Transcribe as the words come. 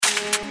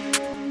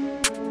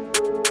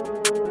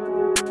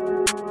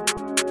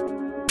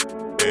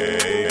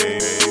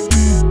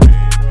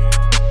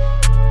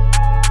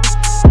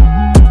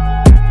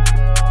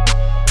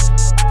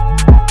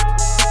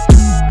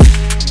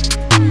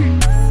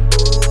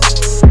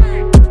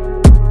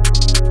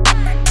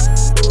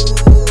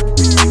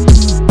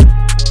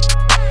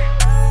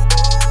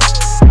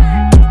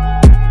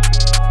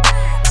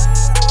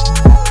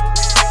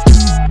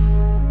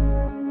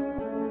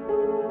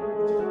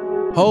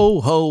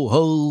ho,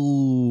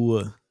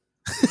 ho.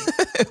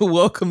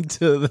 Welcome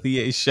to the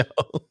A Show.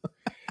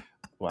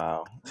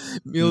 Wow.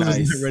 Meelz was not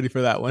Nice. ready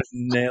for that one.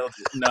 Nailed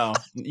it. No,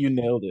 you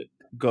nailed it.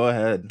 Go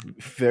ahead.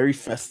 Very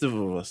festive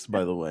of us,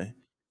 by the way.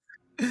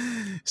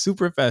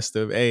 Super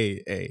festive.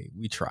 Hey,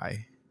 we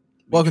try.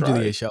 We Welcome to the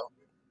A tried. Show.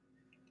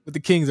 With the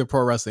Kings of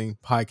Pro Wrestling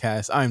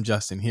podcast, I'm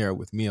Justin here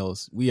with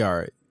Meelz. We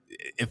are,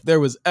 if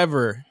there was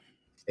ever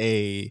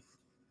a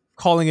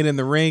calling it in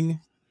the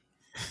ring,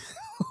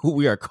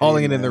 we are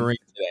calling it in the man. ring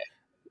today.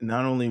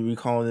 Not only we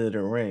calling it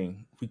a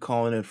ring, we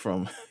calling it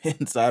from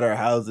inside our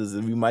houses,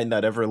 and we might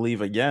not ever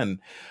leave again.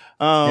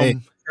 Hey,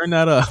 turn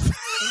that up.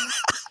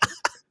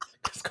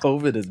 'Cause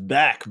COVID is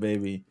back,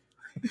 baby.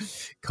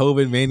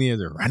 COVID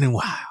manias are running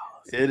wild.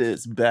 It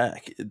is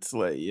back. It's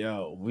like,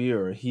 yo, we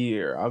are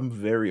here. I'm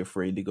very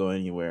afraid to go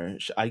anywhere.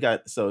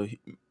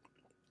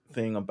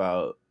 Thing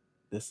about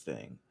this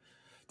thing.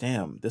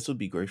 Damn, this would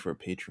be great for a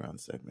Patreon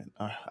segment.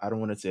 I don't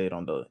want to say it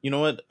on the. You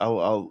know what?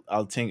 I'll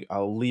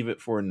leave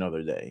it for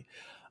another day.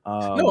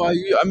 No,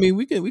 I mean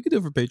we could do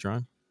it for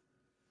Patreon.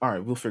 All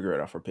right, we'll figure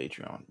it out for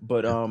Patreon.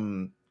 But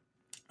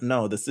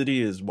no, the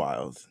city is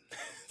wild.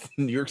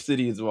 New York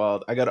City is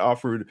wild. I got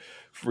offered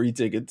free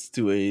tickets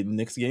to a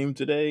Knicks game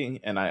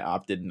today, and I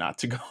opted not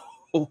to go,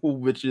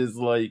 which is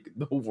like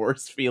the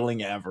worst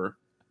feeling ever.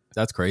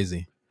 That's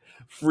crazy.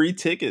 Free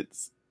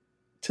tickets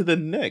to the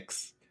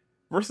Knicks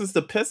versus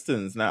the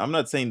Pistons. Now, I'm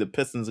not saying the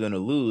Pistons are going to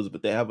lose,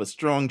 but they have a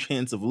strong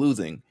chance of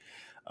losing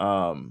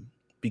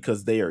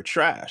because they are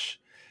trash.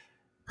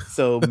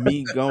 So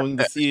me going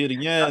to see it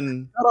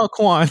again. Shout out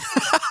Quan.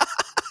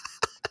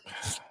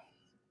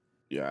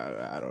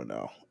 Yeah, I don't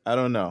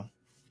know.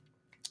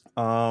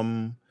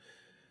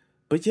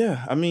 But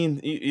yeah, I mean,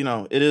 you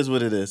know, it is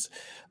what it is.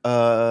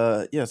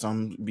 So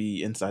I'm gonna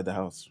be inside the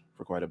house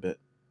for quite a bit.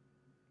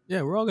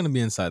 Yeah, we're all gonna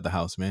be inside the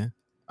house, man.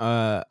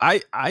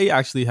 I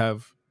actually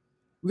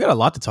we got a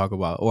lot to talk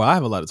about, or I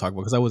have a lot to talk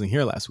about because I wasn't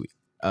here last week.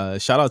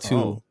 Shout out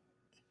to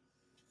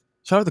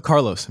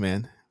Carlos,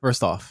 man.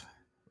 First off,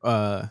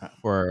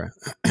 for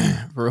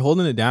for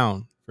holding it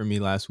down for me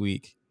last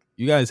week.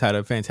 You guys had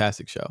a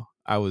fantastic show.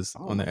 I was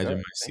on the edge of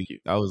my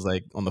seat. I was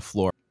like on the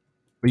floor.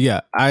 But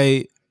yeah,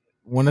 I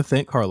want to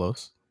thank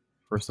Carlos,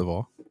 first of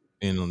all,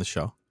 being on the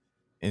show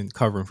and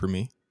covering for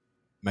me.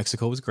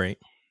 Mexico was great.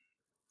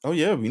 Oh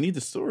yeah, we need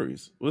the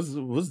stories.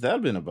 What's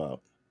that been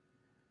about?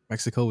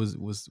 Mexico was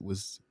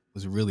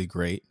really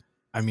great.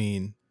 I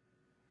mean,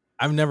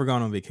 I've never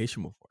gone on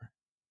vacation before,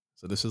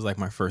 so this was like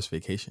my first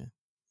vacation.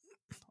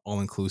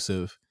 All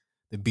inclusive.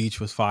 The beach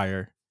was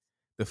fire.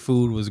 The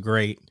food was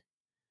great.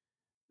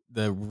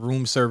 The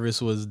room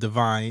service was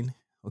divine.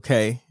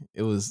 Okay,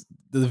 it was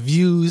the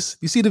views.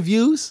 You see the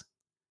views?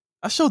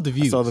 I showed the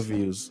views.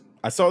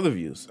 I saw the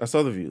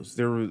views.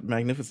 They were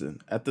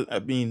magnificent. I don't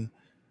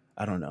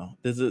know.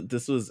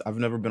 I've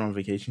never been on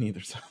vacation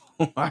either, so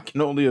I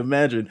can only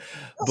imagine.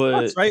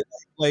 That's right.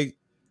 Like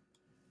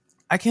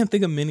I can't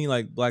think of many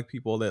like black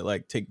people that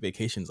like take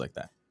vacations like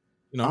that.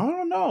 You know? I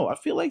don't know. I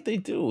feel like they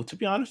do. To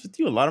be honest with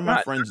you, a lot of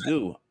my friends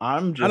do.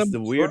 I'm just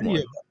the weird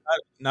one.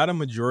 Not a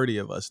majority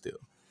of us do.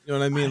 You know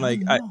what I mean?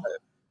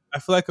 I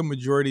feel like a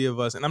majority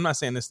of us, and I'm not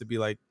saying this to be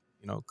like,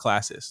 you know,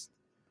 classist.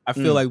 I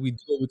feel like we do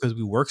it because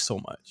we work so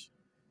much.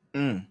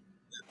 And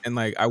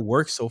like I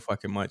work so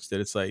fucking much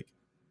that it's like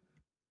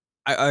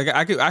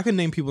I could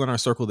name people in our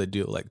circle that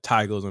do. Like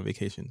Ty goes on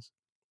vacations.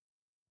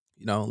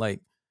 You know,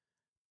 like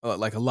a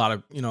lot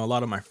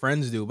of my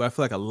friends do, but I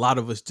feel like a lot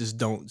of us just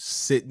don't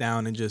sit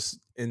down and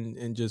just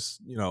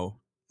you know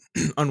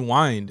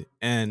unwind.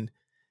 And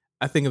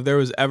I think if there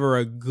was ever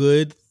a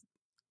good,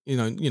 you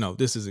know,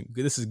 this is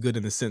good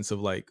in the sense of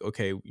like,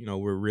 okay, you know,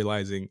 we're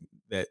realizing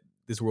that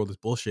this world is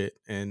bullshit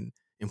and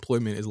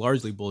employment is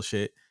largely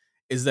bullshit,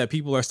 is that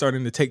people are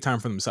starting to take time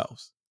for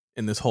themselves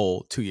in this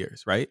whole 2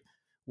 years, right?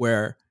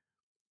 Where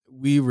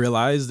we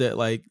realize that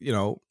like, you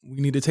know, we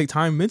need to take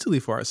time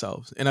mentally for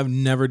ourselves. And I've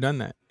never done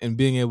that. And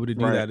being able to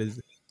do that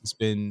it's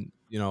been,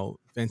 you know,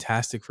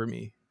 fantastic for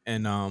me.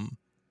 And I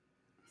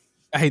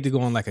hate to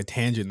go on like a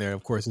tangent there.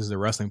 Of course, this is a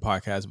wrestling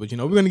podcast, but you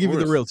know, we're gonna give you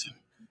the real too.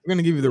 We're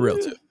gonna give you the real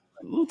too.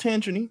 A little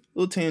tangent-y.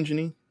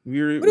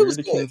 We're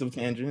the kings of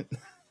tangent.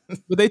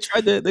 But they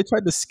tried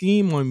to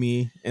scheme on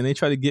me, and they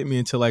tried to get me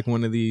into like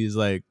one of these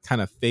like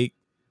kind of fake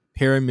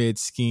pyramid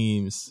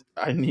schemes.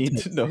 I need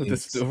to know the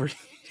story.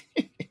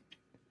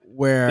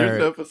 Where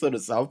there's an episode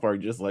of South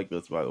Park just like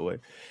this, by the way.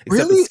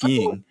 Except the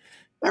skiing.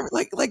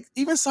 Like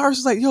even Cyrus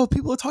was like, yo,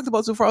 people have talked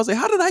about so far. I was like,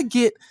 how did I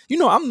get? You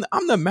know,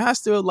 I'm the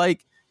master of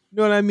like, you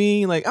know what I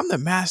mean? Like I'm the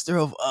master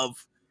of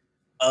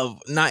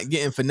not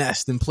getting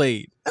finessed and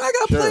played, and I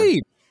got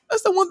played.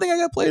 That's the one thing I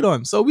got played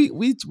on. So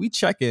we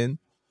check in,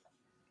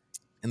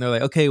 and they're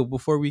like, okay, well,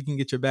 before we can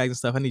get your bags and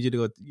stuff, I need you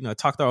to go, you know,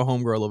 talk to our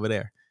homegirl over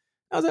there.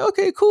 I was like,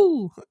 okay,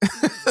 cool.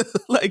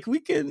 Like we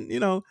can,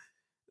 you know,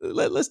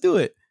 let's do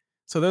it.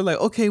 So they're like,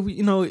 okay, we're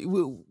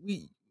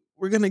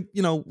gonna,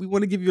 you know, we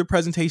want to give you a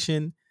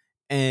presentation,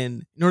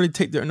 and in order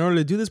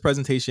to do this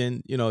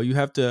presentation, you know, you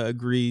have to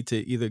agree to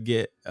either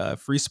get a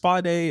free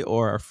spa day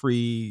or a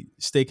free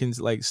steak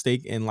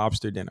and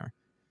lobster dinner.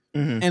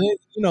 Mm-hmm.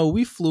 And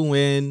we flew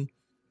in.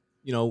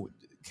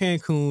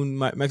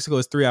 Cancun, Mexico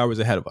is 3 hours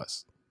ahead of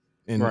us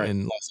in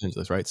Los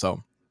Angeles, right?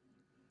 So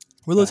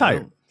we're a little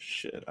tired.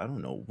 I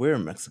don't know where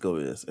Mexico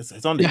is.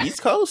 It's on the Yeah,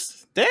 East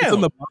Coast. it's on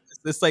Damn. the.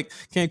 It's like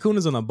Cancun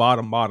is on the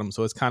bottom,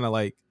 so it's kind of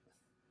like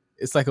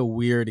it's like a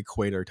weird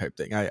equator type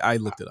thing. I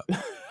looked it up.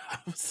 I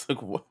was like,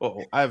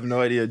 whoa! I have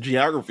no idea.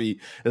 Geography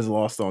is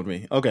lost on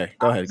me. Okay,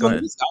 go ahead. I was on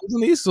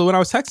the East. So when I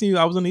was texting you,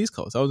 I was on the East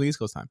Coast. I was on the East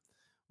Coast time,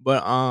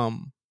 but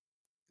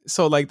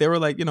so like they were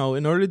like, in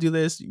order to do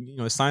this,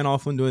 sign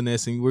off on doing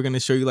this, and we're gonna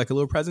show you like a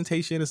little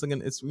presentation. It's like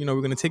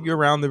we're gonna take you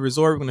around the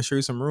resort. We're gonna show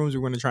you some rooms.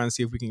 We're gonna try and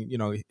see if we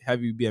can,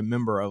 have you be a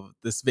member of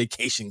this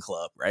vacation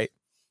club, right?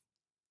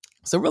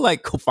 So we're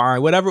like, cool,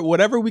 fine,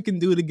 whatever we can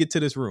do to get to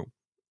this room,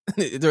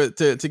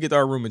 to get to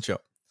our room and chill.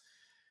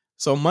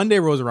 So Monday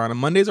rolls around, and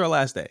Monday's our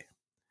last day.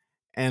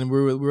 And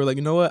we were like,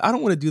 you know what? I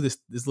don't want to do this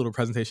little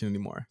presentation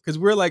anymore, because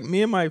we're like,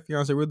 me and my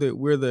fiance,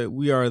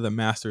 we are the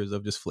masters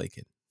of just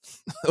flaking.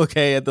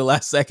 Okay, at the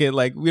last second,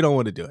 like we don't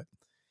want to do it.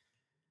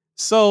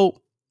 So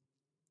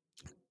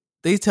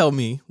they tell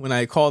me when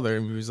I called her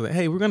and we was like,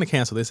 hey, we're gonna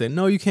cancel. They said,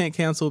 no, you can't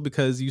cancel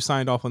because you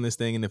signed off on this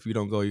thing, and if you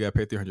don't go, you gotta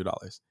pay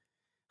 $300.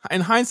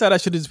 In hindsight, I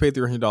should have just paid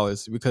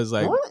 $300 because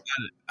like what?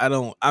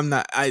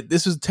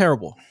 This was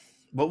terrible.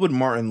 What would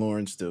Martin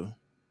Lawrence do?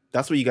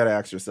 That's what you got to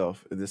ask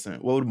yourself.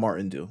 What would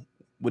Martin do?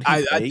 Would he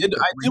I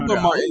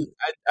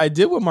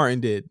did what Martin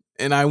did,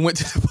 and I went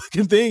to the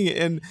fucking thing.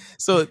 And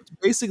so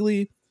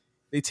basically,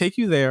 they take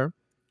you there,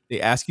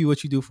 they ask you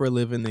what you do for a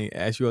living, they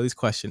ask you all these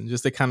questions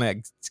just to kind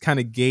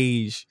of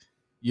gauge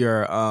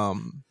your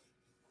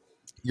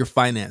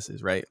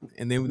finances, right?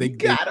 And then they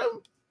got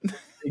him.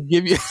 They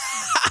give you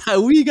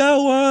we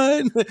got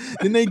one.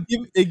 Then they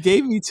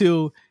gave me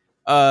to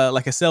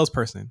like a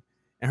salesperson,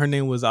 and her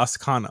name was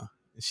Ascana.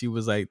 She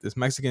was like this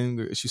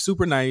Mexican. She's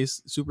super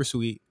nice, super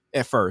sweet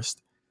at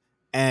first,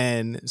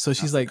 and so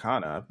she's like,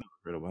 Ascana. I've never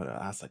heard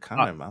about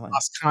Ascana in my life.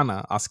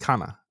 Ascana.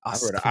 I've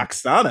heard of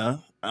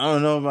Oksana. I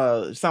don't know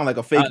about. It sounds like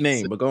a fake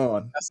name, but go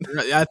on.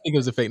 I think it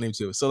was a fake name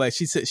too. So like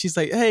she's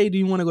like, hey, do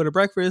you want to go to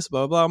breakfast?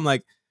 Blah blah. I'm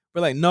like,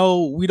 we're like,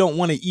 no, we don't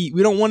want to eat.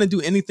 We don't want to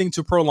do anything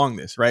to prolong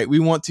this, right? We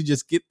want to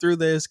just get through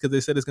this because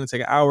they said it's going to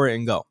take an hour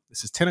and go.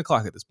 This is 10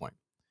 o'clock at this point.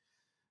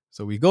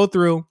 So we go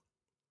through,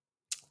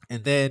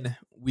 and then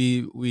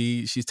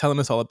she's telling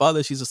us all about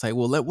this. She's just like,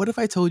 well, what if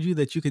I told you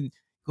that you can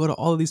go to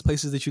all of these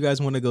places that you guys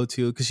want to go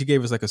to? Because she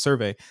gave us like a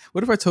survey.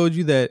 What if I told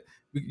you that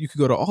you could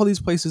go to all these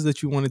places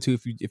that you wanted to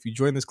if you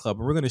join this club,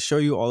 and we're going to show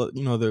you all,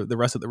 the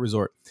rest of the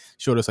resort.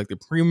 Showed us like the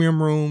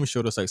premium room,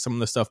 showed us like some of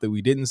the stuff that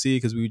we didn't see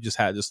because we just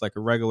had just like a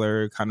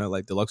regular kind of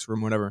like deluxe room,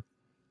 whatever.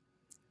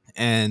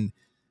 And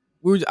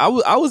I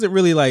wasn't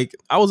really like,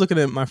 I was looking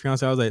at my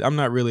fiance, I was like, I'm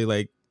not really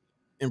like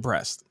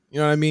impressed, you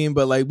know what I mean?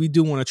 But like we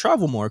do want to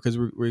travel more because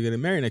we're getting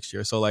married next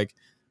year. So like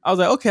I was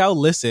like, okay, I'll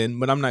listen,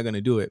 but I'm not going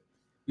to do it.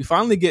 We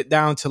finally get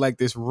down to like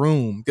this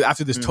room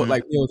after this tour,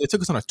 like they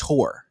took us on a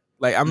tour.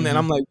 Like and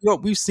I'm like,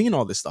 we've seen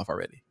all this stuff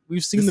already.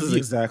 We've seen this is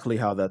exactly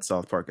how that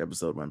South Park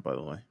episode went, by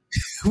the way.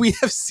 We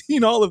have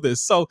seen all of this.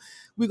 So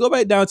we go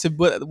back down to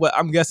what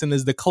I'm guessing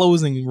is the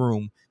closing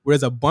room, where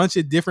there's a bunch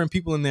of different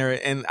people in there,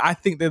 and I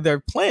think that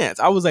they're plants.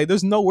 I was like,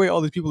 there's no way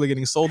all these people are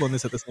getting sold on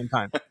this at the same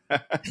time.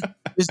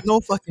 There's no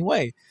fucking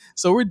way.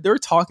 So they're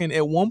talking.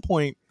 At one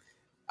point,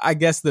 I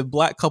guess the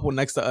black couple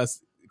next to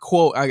us,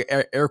 quote,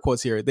 air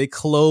quotes here, they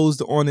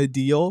closed on a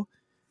deal,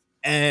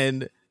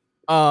 and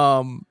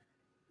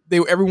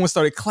everyone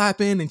started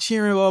clapping and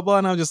cheering, blah blah.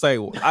 And I was just like,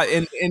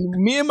 and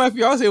me and my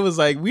fiance was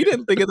like, we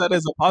didn't think of that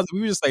as a positive. We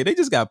were just like, they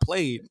just got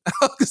played,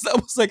 because I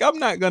was like, I'm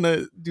not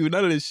gonna do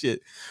none of this shit.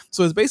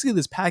 So it's basically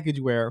this package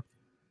where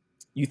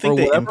you think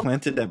they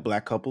implanted that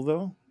black couple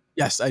though.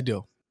 Yes, I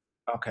do.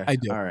 Okay, I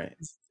do. All right.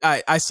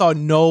 I saw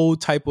no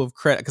type of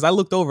credit, because I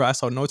looked over. I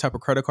saw no type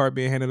of credit card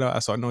being handed out. I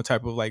saw no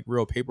type of like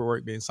real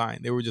paperwork being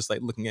signed. They were just like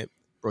looking at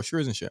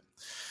brochures and shit.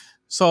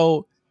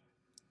 So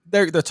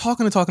they're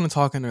talking.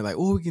 They're like,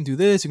 oh, we can do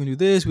this.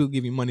 We'll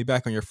give you money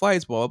back on your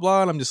flights, blah, blah,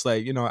 blah. And I'm just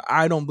like,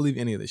 I don't believe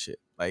any of this shit.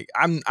 Like,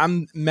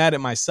 I'm mad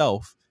at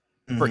myself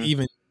for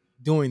even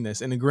doing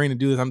this and agreeing to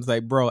do this. I'm just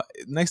like, bro,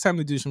 next time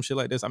they do some shit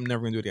like this, I'm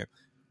never going to do it again.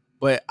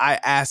 But I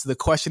asked the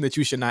question that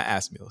you should not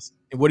ask, Meelz.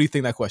 And what do you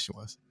think that question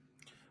was?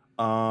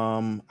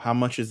 How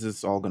much is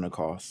this all going to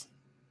cost?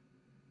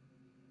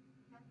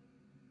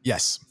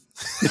 Yes.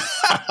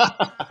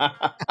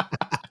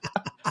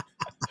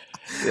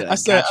 Yeah, I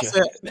said,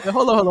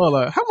 hold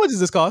on. How much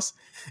does this cost?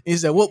 And he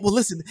said, well,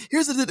 listen,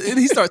 here's and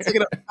he started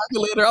taking out the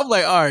calculator. I'm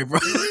like, all right, bro.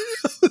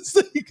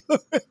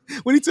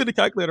 When he took the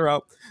calculator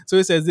out, so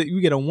it says that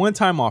you get a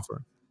one-time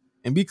offer,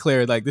 and be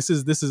clear, like this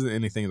isn't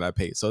anything that I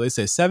paid. So they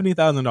said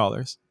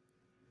 $70,000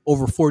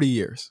 over 40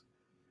 years.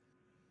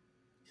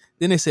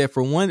 Then they said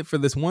for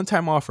this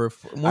one-time offer,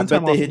 I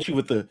bet they hit you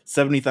with the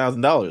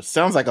 $70,000.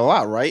 Sounds like a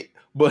lot, right?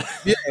 But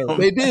yeah,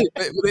 they did.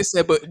 They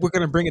said, but we're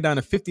gonna bring it down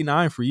to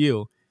 59 for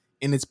you.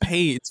 And it's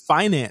paid, it's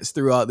financed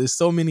throughout this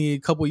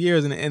couple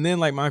years. And then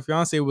like my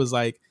fiance was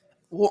like,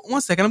 well,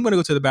 1 second, I'm going to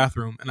go to the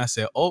bathroom. And I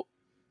said, oh,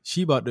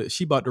 she about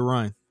to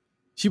run.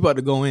 She about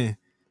to go in.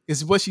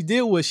 Because what she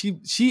did was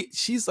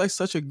she's like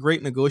such a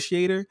great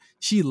negotiator.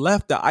 She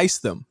left to ice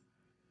them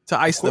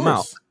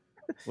out.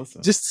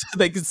 Listen. Just so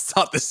they could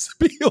stop the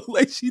spiel.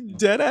 Like she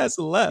dead ass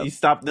left. You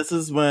stop. This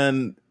is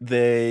when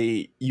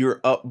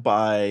you're up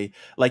by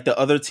like the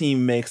other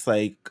team makes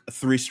like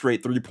 3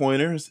 straight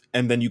 3-pointers,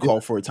 and then you call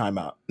for a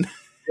timeout.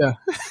 Yeah.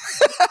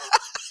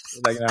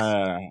 Like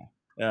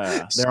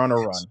they're on a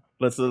run.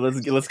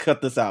 Let's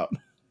cut this out.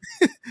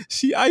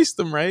 She iced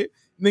them, right?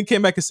 And then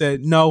came back and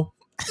said no.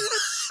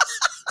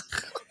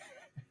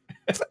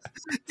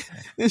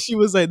 And she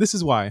was like, "This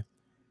is why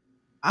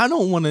I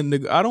don't want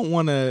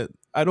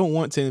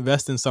to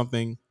invest in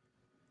something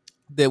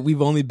that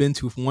we've only been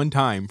to one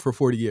time for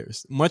 40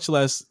 years, much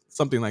less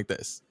something like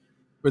this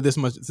for this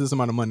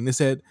amount of money." And they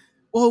said,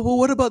 well,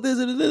 what about this?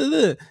 And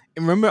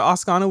remember,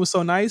 Oscana was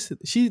so nice.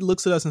 She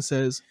looks at us and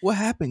says, "What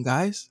happened,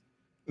 guys?"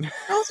 I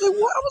was like,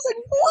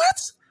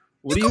 "What?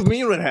 What do you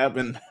mean what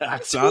happened,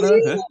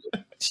 Oscana?"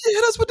 She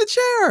hit us with the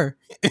chair.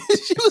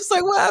 She was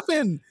like, "What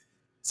happened?"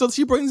 So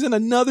she brings in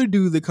another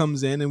dude that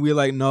comes in, and we're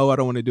like, "No, I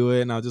don't want to do it."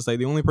 And I was just like,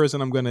 "The only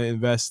person I'm going to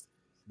invest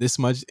this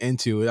much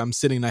into, I'm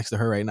sitting next to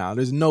her right now.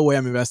 There's no way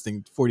I'm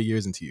investing 40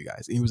 years into you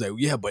guys." And he was like,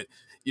 "Yeah, but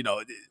you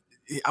know,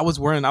 I was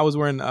wearing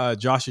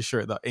Josh's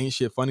shirt, the Ain't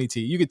Shit Funny tee.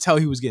 You could tell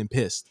he was getting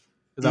pissed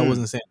because I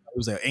wasn't saying it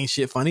was like, Ain't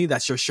Shit Funny.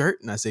 That's your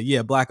shirt." And I said,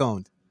 "Yeah, black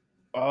owned."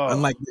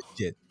 Unlike this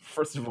shit.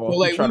 First of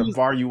all, he tried to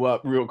bar you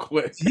up real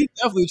quick. He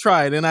definitely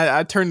tried, and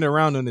I turned it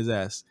around on his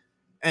ass.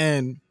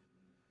 And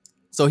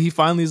so he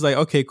finally is like,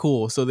 "Okay,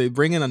 cool." So they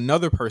bring in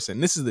another person.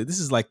 This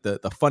is like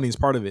the funniest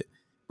part of it.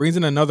 Brings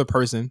in another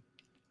person,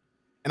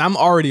 and I'm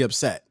already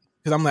upset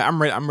because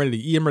I'm ready to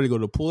eat. I'm ready to go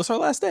to the pool. It's our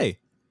last day.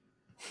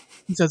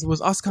 He says,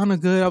 "Was Oscana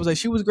good?" I was like,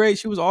 "She was great.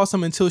 She was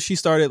awesome until she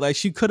started. Like,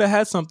 she could have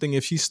had something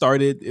if she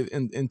started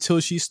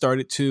until she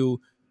started to,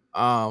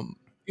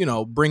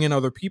 bring in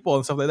other people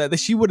and stuff like that. That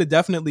she would have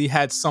definitely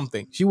had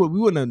something. We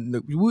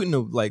wouldn't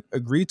have like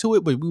agreed to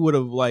it, but we would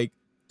have like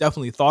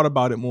definitely thought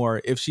about it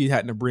more if she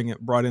hadn't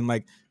brought in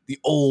like the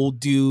old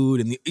dude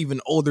and the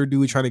even older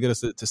dude trying to get us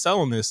to sell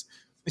on this."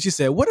 And she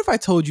said, "What if I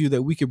told you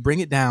that we could bring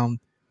it down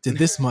to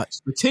this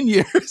much for 10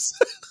 years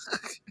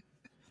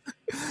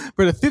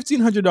for the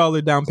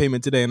 $1,500 down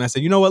payment today?" And I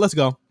said, "You know what? Let's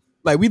go."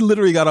 Like, we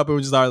literally got up and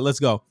we just, "All right, let's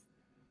go."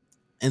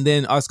 And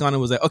then Oscana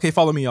was like, "Okay,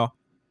 follow me, y'all."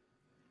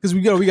 Because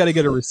we got to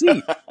get a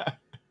receipt.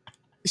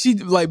 She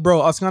like,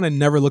 bro, Oscana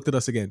never looked at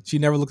us again. She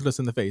never looked at us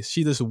in the face.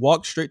 She just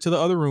walked straight to the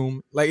other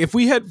room. Like, if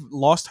we had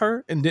lost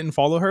her and didn't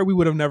follow her, we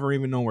would have never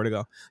even known where to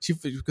go.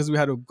 Because we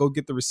had to go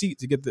get the receipt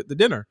to get the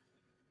dinner.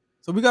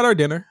 So we got our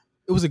dinner.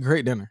 It was a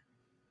great dinner.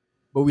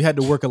 But we had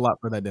to work a lot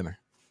for that dinner.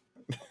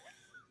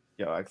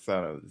 Yo,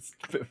 Oksana was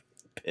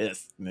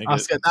pissed, nigga.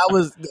 Oscar,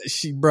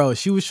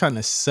 she was trying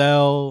to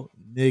sell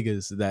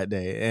niggas that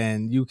day,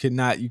 and you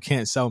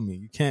can't sell me.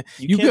 You can't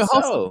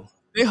hustle.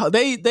 I'll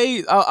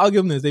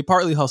give them this. They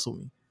partly hustle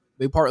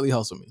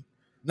me.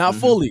 Not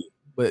fully,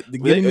 but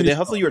they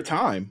hustle your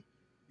time.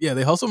 Yeah,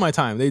 they hustle my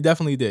time. They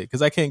definitely did,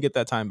 because I can't get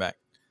that time back.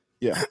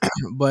 Yeah.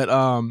 But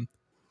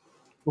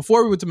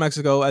before we went to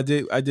Mexico, I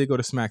did go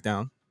to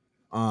SmackDown.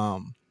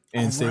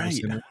 And Staples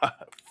Center.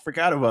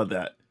 Forgot about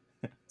that.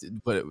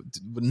 But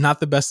not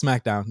the best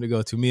SmackDown to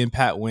go to. Me and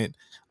Pat went.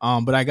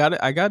 But I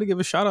got to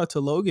give a shout out to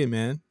Logan,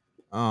 man.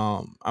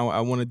 I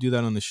want to do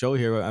that on the show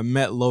here. I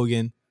met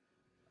Logan.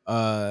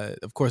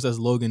 Of course, that's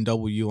Logan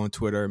W on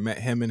Twitter. Met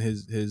him and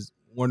his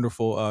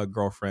wonderful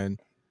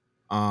girlfriend.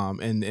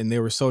 And they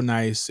were so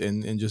nice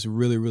and just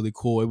really, really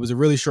cool. It was a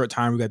really short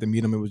time we got to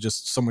meet them. It was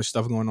just so much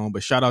stuff going on.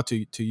 But shout out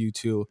to you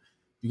two.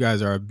 You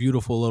guys are a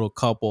beautiful little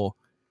couple.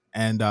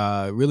 And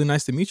really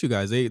nice to meet you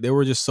guys. They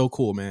were just so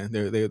cool, man.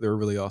 They're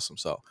really awesome.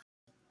 So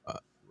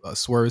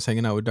Swerve is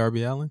hanging out with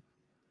Darby Allin.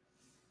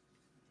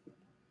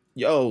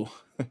 Yo,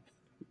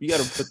 you got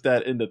to put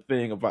that in the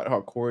thing about how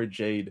Cora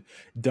Jade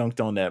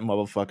dunked on that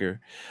motherfucker.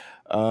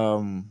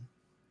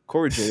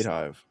 Cora Jade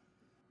Hive.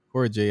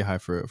 Cora Jade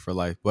Hive for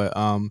life. But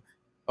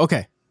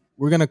okay,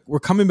 we're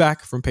coming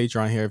back from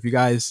Patreon here. If you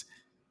guys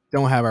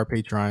don't have our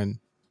Patreon,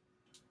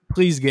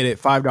 please get it.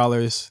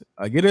 $5.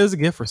 Get it as a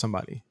gift for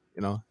somebody.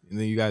 And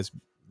then you guys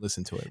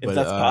listen to it. If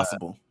that's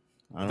possible.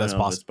 I don't know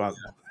if it's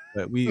possible.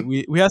 Yeah. But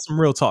we had some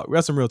real talk.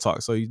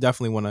 So you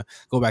definitely want to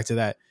go back to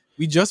that.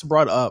 We just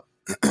brought up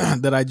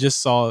that I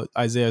just saw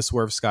Isaiah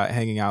Swerve Scott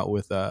hanging out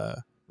with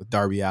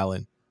Darby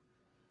Allin.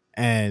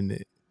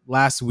 And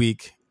last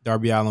week,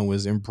 Darby Allin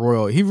was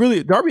embroiled.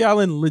 Darby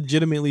Allin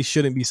legitimately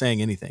shouldn't be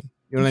saying anything.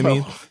 You know what I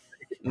mean?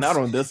 Not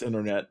on this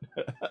internet.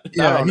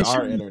 Not on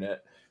our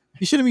internet.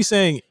 He shouldn't be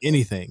saying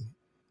anything.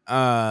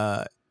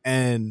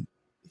 And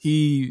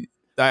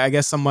I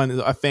guess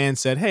a fan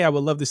said, "Hey, I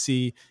would love to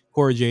see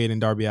Cora Jade and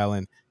Darby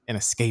Allin in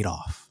a skate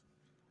off."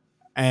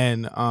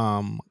 And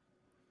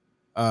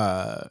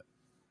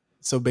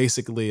so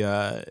basically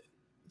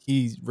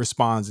he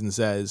responds and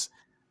says,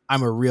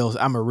 I'm a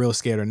real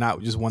skater,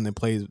 not just one that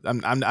plays.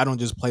 I don't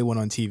just play one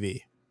on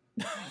TV."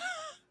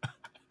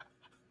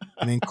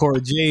 And then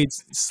Cora Jade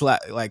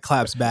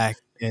claps back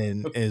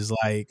and is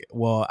like,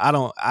 well, I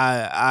don't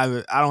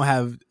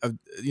have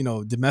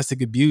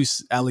domestic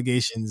abuse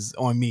allegations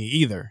on me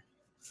either.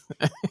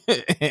 I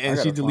And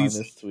she gotta find deletes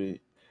this it.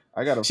 tweet.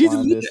 I gotta She find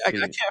deleted this it. I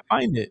tweet. can't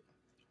find it.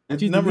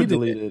 It's She never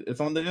deleted it. deleted. It's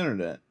on the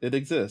internet. It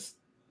exists.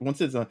 Once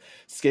it's on,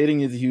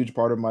 skating is a huge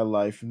part of my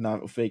life,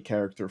 not a fake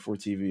character for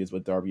TV, is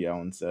what Darby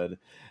Allin said.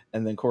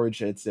 And then Cora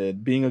Jade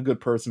said, being a good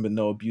person but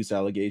no abuse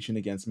allegation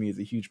against me is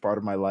a huge part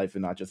of my life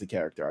and not just a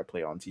character I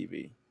play on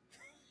TV.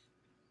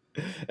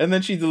 And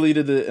then she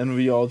deleted it and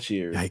we all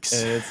cheered.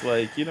 Yikes. And it's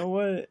like, you know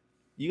what?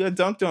 You got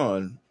dunked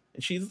on.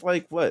 And she's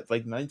like, what,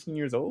 like 19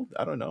 years old?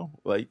 I don't know.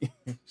 Like,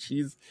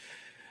 she's,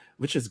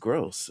 which is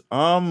gross.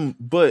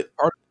 But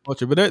Art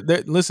culture. But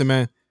listen,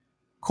 man,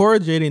 Cora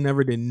Jade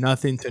never did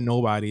nothing to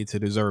nobody to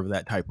deserve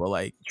that type of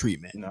like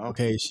treatment. no,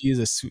 Okay, she's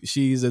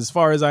as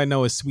far as I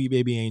know a sweet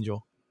baby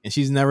angel, and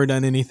she's never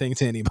done anything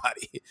to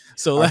anybody.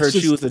 So I let's heard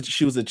just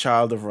she was a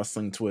child of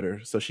wrestling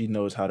Twitter, so she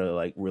knows how to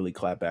like really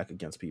clap back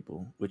against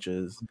people, which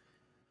is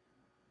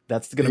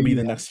that's going there to be you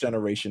the next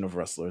generation of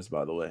wrestlers,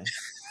 by the way.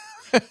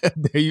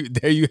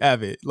 there you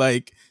have it.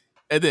 Like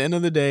at the end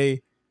of the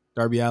day,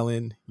 Darby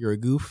Allin, you're a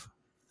goof,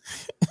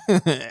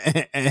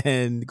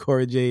 and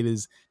Cora Jade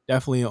is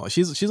definitely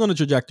she's on a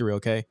trajectory.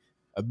 Okay,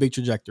 a big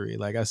trajectory.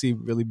 Like I see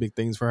really big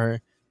things for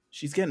her.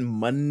 She's getting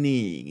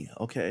money,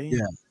 okay?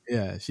 Yeah,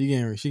 yeah, she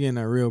getting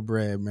that real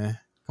bread, man.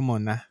 Come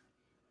on now,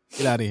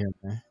 get out of here,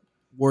 man.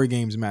 War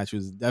Games match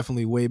was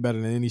definitely way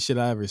better than any shit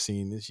I ever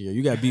seen this year.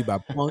 You got beat by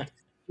Punk.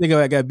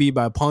 Nigga got beat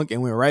by Punk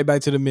and went right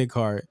back to the mid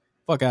card.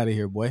 Fuck out of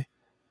here, boy.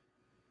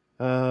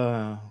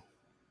 Uh,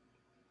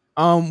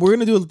 We're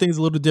gonna do things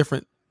a little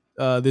different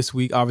this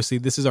week. Obviously,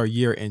 this is our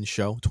year-end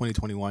show,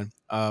 2021.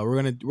 We're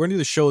gonna do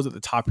the shows at the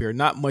top here.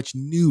 Not much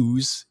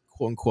news,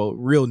 quote unquote,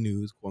 real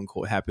news, quote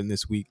unquote, happened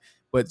this week,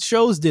 but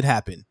shows did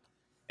happen,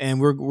 and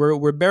we're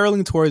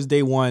barreling towards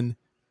day one.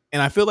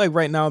 And I feel like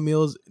right now,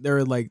 Meelz,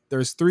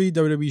 there's 3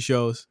 WWE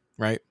shows,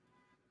 right?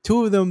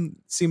 2 of them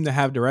seem to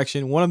have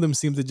direction. One of them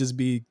seems to just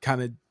be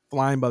kind of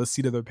flying by the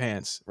seat of their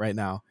pants right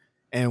now.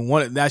 And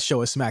one that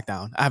show is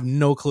SmackDown. I have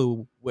no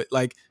clue what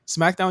like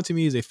SmackDown to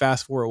me is a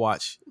fast forward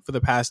watch for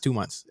the past 2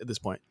 months at this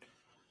point.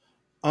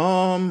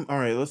 all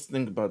right, let's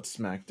think about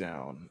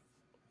SmackDown.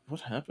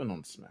 What happened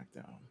on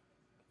SmackDown?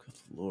 Good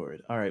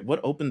lord. All right, what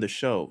opened the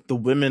show? The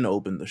women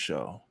opened the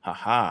show.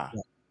 Haha. Yeah.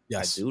 I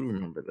Yes, do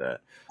remember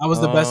that. that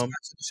was the best Um,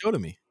 match of the show to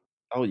me.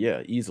 Oh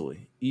yeah,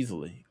 easily.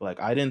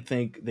 Like I didn't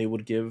think they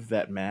would give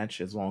that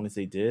match as long as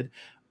they did,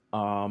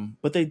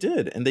 but they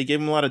did, and they gave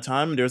him a lot of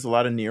time. There's a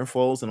lot of near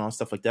falls and all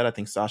stuff like that. I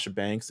think Sasha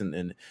Banks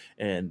and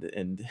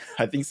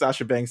I think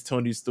Sasha Banks,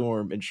 Tony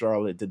Storm, and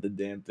Charlotte did the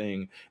damn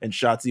thing, and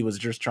Shotzi was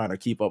just trying to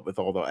keep up with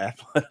all the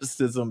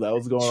athleticism that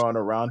was going on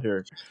around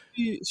her.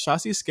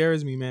 Shotzi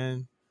scares me,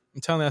 man.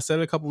 I'm telling you, I said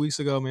it a couple weeks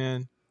ago,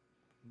 man.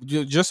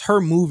 Just her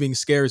moving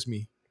scares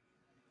me.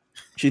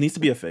 She needs to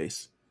be a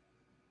face.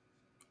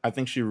 I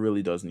think she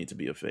really does need to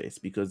be a face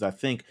because I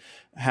think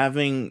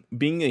having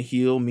being a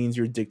heel means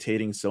you're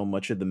dictating so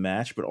much of the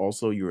match, but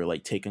also you're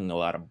like taking a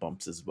lot of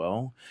bumps as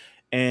well.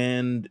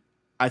 And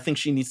I think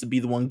she needs to be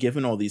the one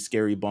giving all these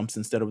scary bumps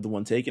instead of the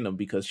one taking them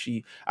because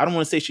I don't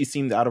want to say she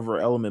seemed out of her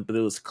element, but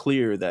it was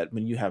clear that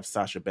when you have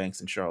Sasha Banks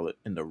and Charlotte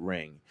in the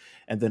ring,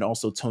 and then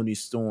also Tony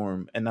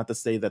Storm, and not to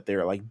say that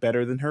they're like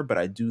better than her, but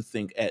I do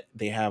think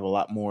they have a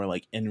lot more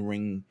like in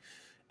ring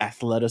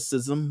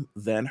athleticism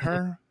than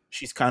her.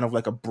 She's kind of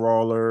like a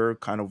brawler,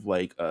 kind of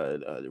like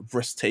a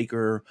risk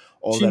taker,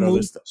 all She that other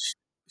moved. stuff.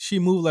 She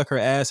moved like her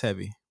ass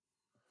heavy.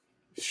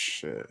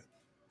 Shit.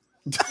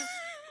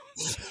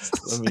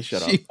 Let me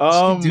shut she,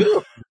 up. she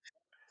do.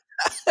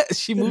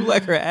 She moved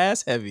like her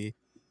ass heavy.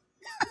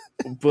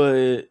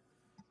 But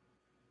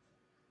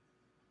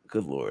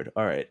good lord.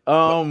 All right.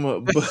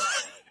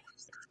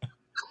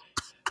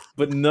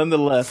 But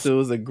nonetheless, it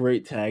was a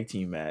great tag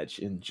team match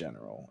in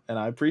general, and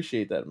I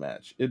appreciate that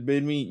match. It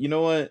made me, you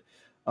know what?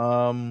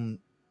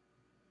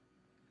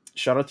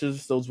 Shout out to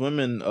those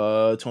women.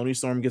 Tony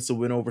Storm gets a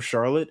win over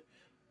Charlotte.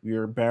 We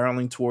are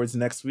barreling towards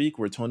next week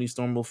where Tony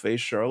Storm will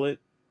face Charlotte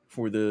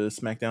for the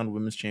SmackDown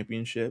Women's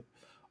Championship.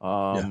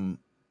 Yeah.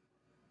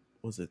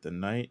 Was it the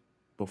night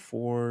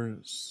before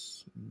Night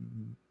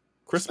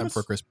Christmas?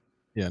 before Christmas.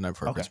 Yeah, night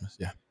before Christmas.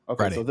 Yeah. Okay,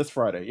 Friday. so this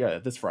Friday. Yeah,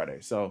 this Friday.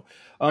 So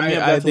yeah, I've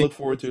got to look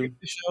forward to.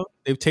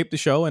 They've taped the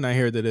show, and I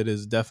hear that it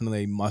is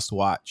definitely a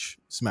must-watch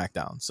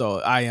SmackDown. So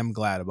I am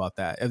glad about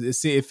that.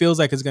 It feels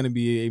like it's going to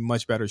be a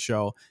much better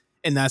show,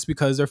 and that's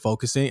because they're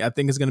focusing. I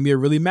think it's going to be a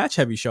really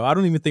match-heavy show. I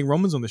don't even think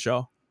Roman's on the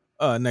show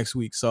next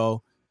week,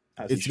 so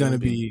it's going to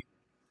be,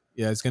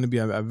 it's going to be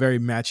a very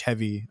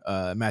match-heavy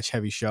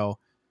show.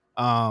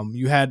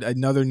 You had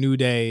another New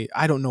Day.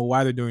 I don't know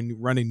why they're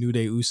running New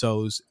Day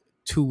Usos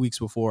 2 weeks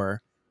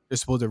before they're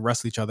supposed to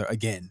wrestle each other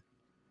again.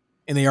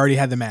 And they already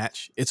had the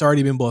match. It's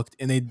already been booked,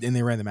 and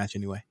they ran the match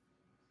anyway.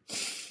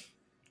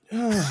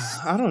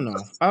 I don't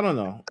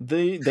know.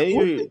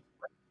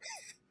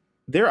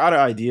 They're out of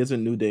ideas with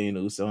New Day and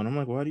Uso, and I'm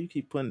like, why do you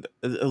keep putting?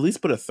 At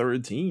least put a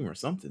third team or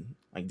something.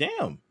 Like,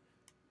 damn.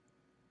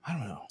 I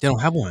don't know. They don't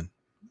have one.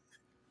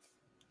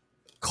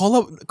 Call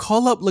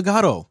up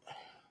Legato.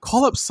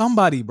 Call up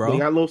somebody, bro. They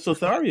got Los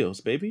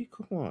Lotharios, baby.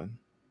 Come on.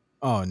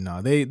 Oh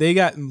no, they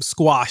got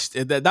squashed.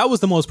 That was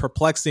the most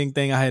perplexing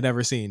thing I had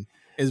ever seen.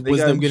 They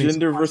Was got them getting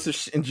Jinder squashed.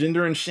 versus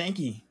Jinder and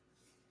Shanky.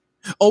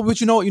 Oh, but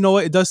you know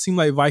what? It does seem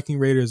like Viking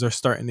Raiders are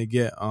starting to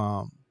get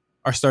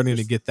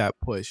that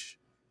push.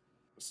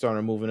 Starting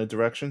to move in a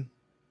direction.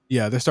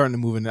 Yeah, they're starting to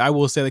move in. I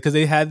will say that because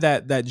they had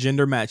that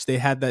gender match. They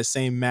had that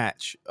same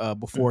match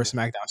before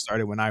SmackDown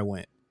started when I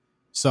went.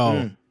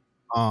 So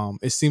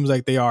it seems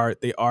like they are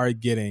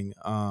getting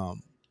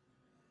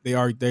they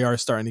are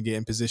starting to get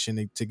in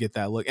position to get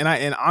that look.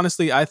 And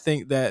honestly, I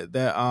think that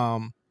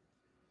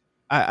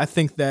I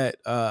think that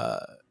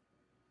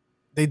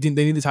they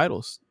need the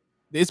titles.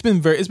 It's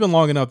been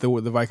long enough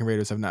that the Viking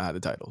Raiders have not had the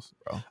titles,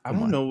 bro. I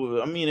don't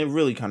know. I mean, it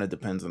really kind of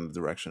depends on the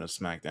direction of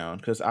SmackDown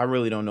because I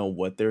really don't know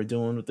what they're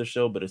doing with the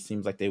show, but it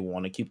seems like they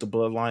want to keep the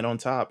bloodline on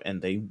top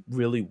and they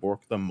really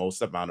work the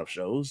most amount of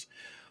shows,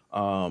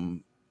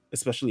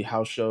 especially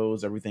house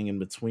shows, everything in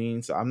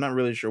between. So I'm not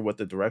really sure what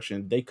the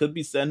direction. They could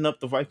be setting up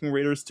the Viking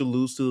Raiders to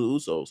lose to the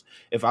Usos.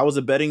 If I was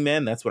a betting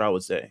man, that's what I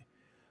would say.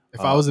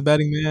 If I was a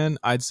betting man,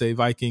 I'd say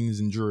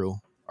Vikings and Drew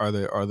are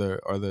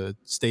the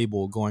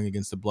stable going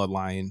against the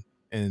bloodline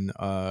in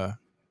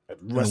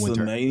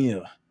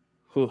WrestleMania.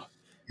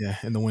 Yeah,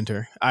 in the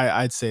winter.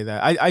 I'd say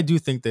that. I do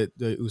think that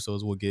the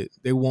Usos will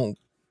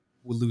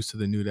lose to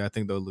the New Day. I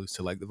think they'll lose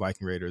to like the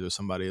Viking Raiders or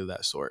somebody of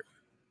that sort.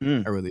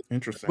 I really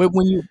interesting. But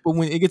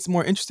when it gets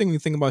more interesting, you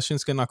think about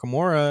Shinsuke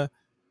Nakamura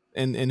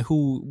and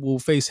who will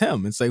face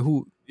him. It's like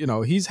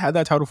he's had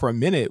that title for a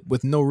minute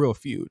with no real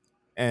feud.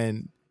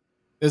 And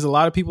there's a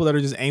lot of people that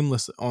are just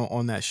aimless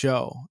on that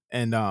show.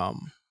 And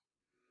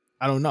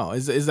I don't know.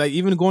 It's like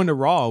even going to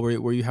Raw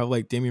where you have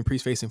like Damian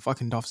Priest facing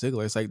fucking Dolph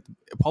Ziggler. It's like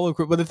Apollo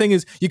Crews. But the thing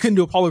is, you couldn't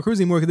do Apollo Crews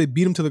anymore because they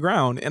beat him to the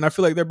ground. And I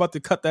feel like they're about to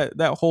cut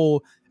that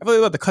whole. I feel like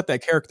they're about to cut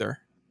that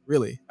character.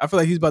 Really, I feel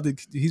like he's about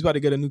to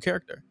get a new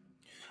character.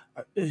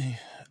 I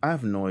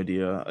have no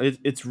idea.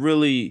 It's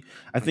really.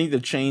 I think the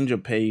change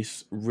of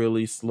pace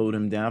really slowed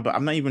him down. But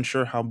I'm not even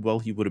sure how well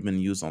he would have been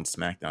used on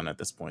SmackDown at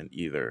this point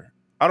either.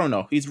 I don't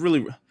know. He's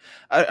really.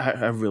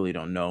 I really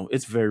don't know.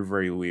 It's very,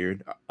 very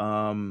weird.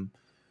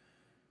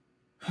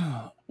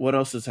 What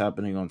else is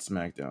happening on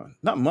SmackDown?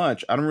 Not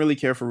much. I don't really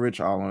care for Rich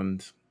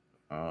Holland.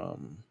 No,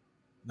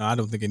 I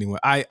don't think anyone.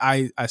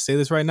 I say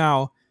this right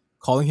now.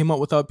 Calling him up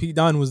without Pete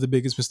Dunne was the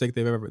biggest mistake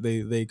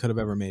they could have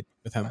ever made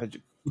with him.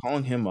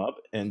 Calling him up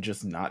and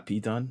just not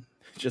Pete Dunne,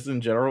 just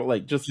in general,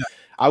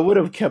 I would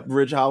have kept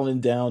Rich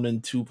Holland down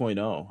in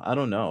 2.0. I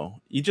don't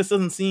know. He just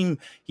doesn't seem.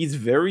 He's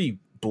very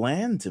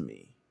bland to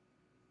me.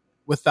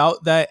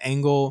 Without that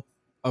angle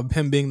of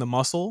him being the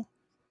muscle,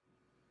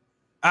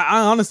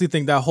 I honestly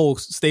think that whole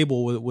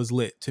stable was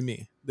lit to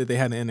me that they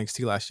had in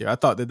NXT last year. I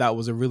thought that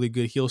was a really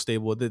good heel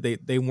stable, that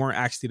they weren't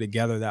actually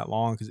together that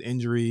long because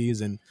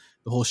injuries and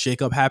the whole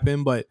shakeup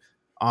happened. But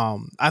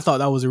I thought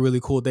that was a really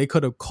cool. They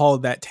could have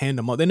called that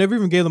tandem up. They never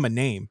even gave them a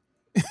name.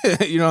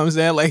 You know what I'm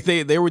saying? Like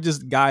they were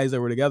just guys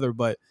that were together.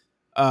 But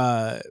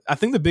I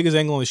think the biggest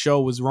angle on the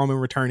show was Roman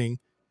returning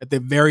at the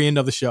very end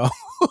of the show,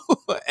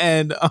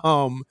 and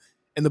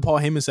in the Paul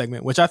Heyman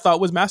segment, which I thought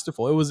was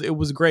masterful. It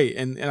was great.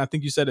 And I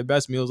think you said it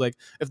best, Meelz. Like,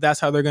 if that's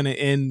how they're going to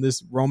end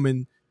this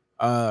Roman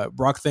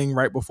Brock thing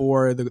right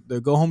before the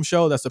go home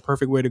show, that's the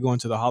perfect way to go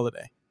into the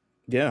holiday.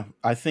 Yeah,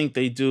 I think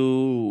they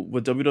do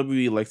what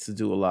WWE likes to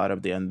do a lot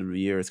at the end of the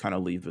year is kind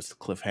of leave this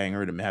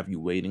cliffhanger to have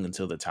you waiting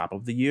until the top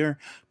of the year,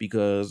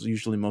 because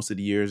usually most of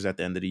the years at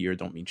the end of the year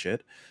don't mean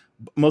shit.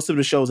 Most of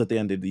the shows at the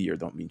end of the year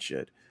don't mean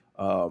shit.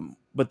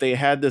 But they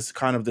had this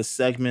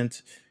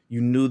segment.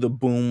 You knew the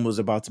boom was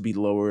about to be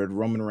lowered.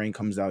 Roman Reigns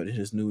comes out in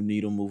his new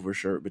needle mover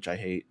shirt, which I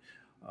hate.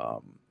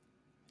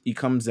 He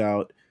comes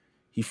out,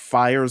 he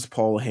fires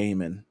Paul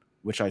Heyman,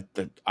 which I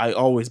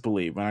always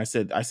believe. When I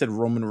said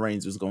Roman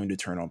Reigns was going to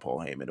turn on Paul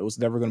Heyman, it was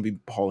never going to be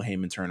Paul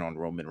Heyman turn on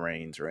Roman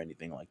Reigns or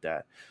anything like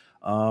that.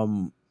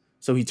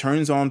 So he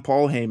turns on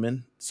Paul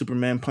Heyman.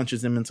 Superman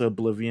punches him into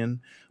oblivion.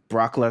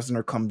 Brock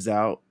Lesnar comes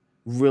out,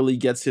 really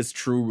gets his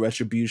true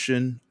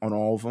retribution on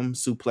all of them,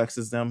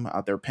 suplexes them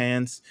out their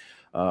pants.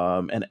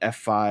 And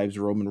F5s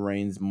Roman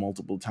Reigns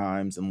multiple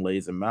times and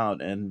lays him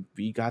out. And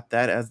we got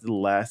that as the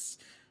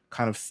last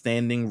kind of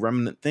standing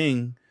remnant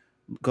thing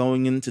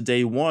going into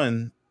day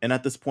one. And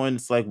at this point,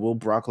 it's like, will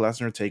Brock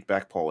Lesnar take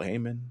back Paul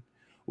Heyman?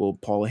 Will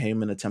Paul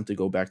Heyman attempt to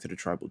go back to the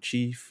tribal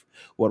chief?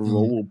 What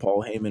role will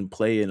Paul Heyman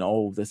play in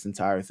all of this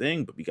entire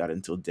thing? But we got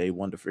until day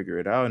one to figure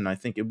it out. And I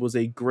think it was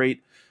a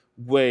great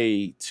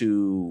way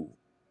to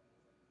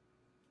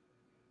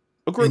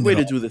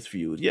do this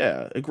feud.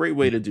 Yeah, a great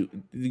way to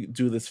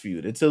do this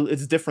feud.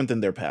 It's different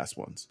than their past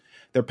ones.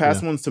 Their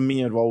past ones to me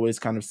have always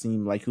kind of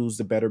seemed like who's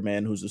the better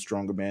man, who's the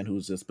stronger man,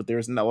 who's this. But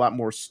there's a lot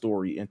more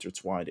story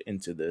intertwined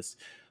into this.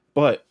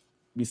 But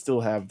we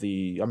still have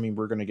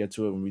we're going to get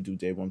to it when we do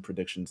day one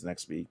predictions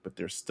next week. But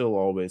there's still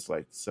always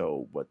like,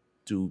 so what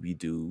do we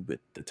do with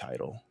the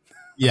title?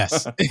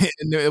 Yes.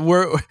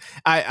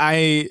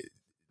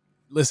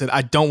 Listen,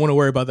 I don't want to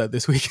worry about that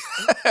this week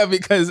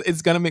because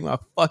it's going to make my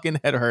fucking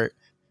head hurt.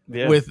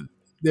 Yeah. With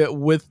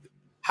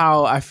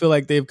how I feel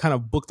like they've kind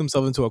of booked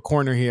themselves into a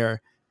corner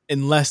here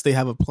unless they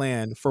have a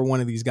plan for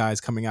one of these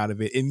guys coming out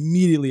of it,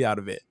 immediately out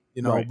of it,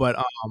 you know. Right. But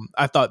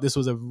I thought this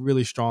was a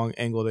really strong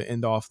angle to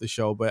end off the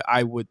show. But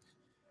I would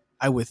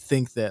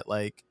think that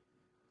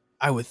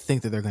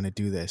they're gonna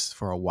do this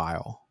for a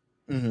while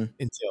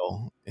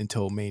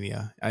until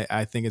Mania.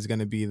 I think it's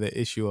gonna be the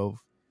issue of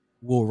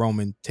will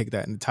Roman take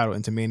that title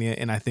into Mania,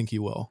 and I think he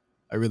will.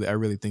 I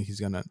really think he's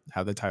gonna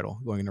have the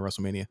title going into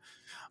WrestleMania.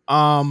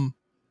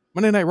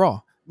 Monday Night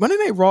Raw. Monday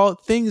Night Raw,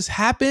 things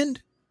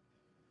happened,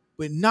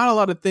 but not a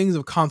lot of things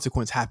of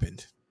consequence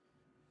happened,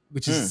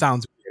 which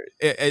sounds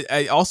weird.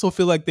 I also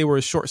feel like they were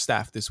short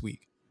staffed this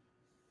week.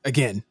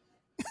 Again,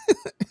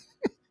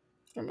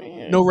 I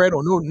mean, no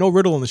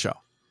Riddle on the show.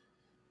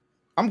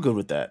 I'm good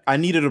with that. I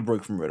needed a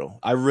break from Riddle.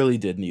 I really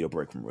did need a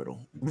break from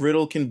Riddle.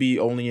 Riddle can be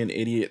only an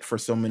idiot for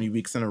so many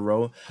weeks in a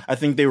row. I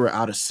think they were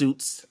out of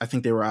suits. I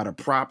think they were out of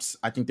props.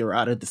 I think they were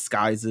out of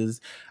disguises.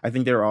 I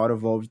think they were out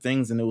of all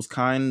things, and it was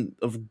kind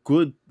of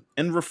good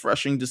and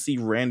refreshing to see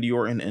Randy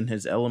Orton in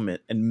his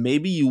element. And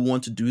maybe you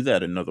want to do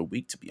that another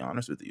week, to be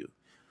honest with you.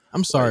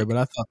 I'm sorry,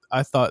 but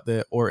I thought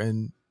that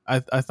Orton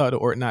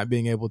not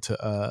being able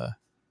to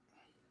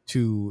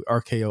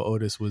RKO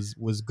Otis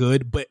was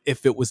good, but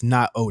if it was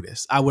not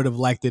Otis, I would have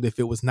liked it if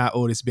it was not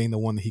Otis being the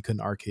one that he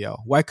couldn't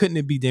RKO. Why couldn't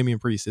it be Damian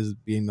Priest as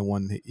being the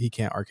one that he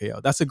can't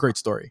RKO? That's a great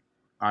story.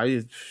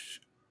 Because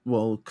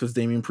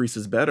Damian Priest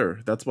is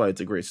better. That's why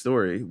it's a great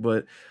story.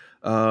 But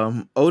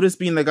Otis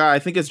being the guy, I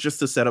think it's just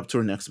to set up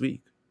to next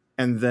week.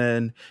 And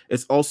then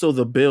it's also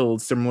the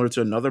build, similar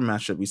to another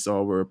match that we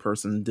saw where a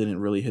person didn't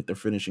really hit their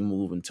finishing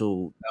move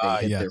until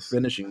they hit their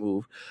finishing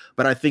move.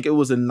 But I think it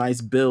was a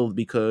nice build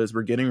because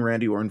we're getting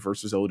Randy Orton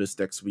versus Otis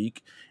next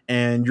week,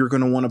 and you're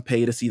going to want to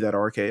pay to see that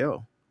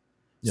RKO.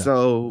 Yeah.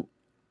 So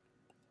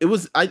it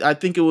was. I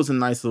think it was a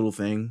nice little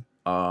thing.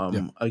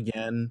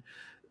 Again,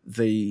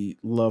 they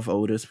love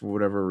Otis for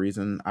whatever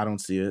reason. I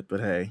don't see it, but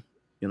hey,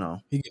 you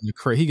know, he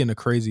getting a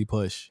crazy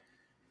push.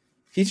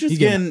 He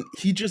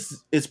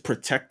just is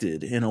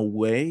protected in a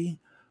way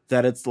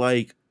that it's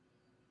like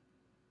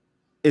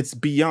it's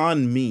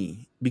beyond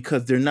me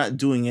because they're not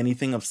doing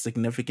anything of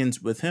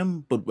significance with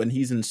him. But when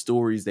he's in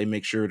stories, they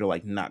make sure to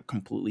like not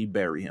completely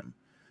bury him,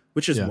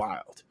 which is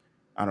wild.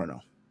 I don't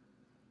know.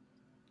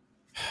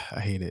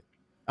 I hate it.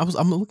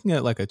 I'm looking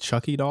at like a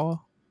Chucky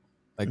doll,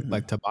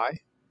 like to buy.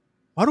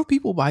 Why do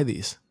people buy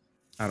these?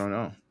 I don't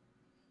know.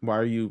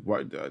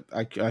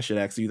 I should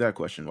ask you that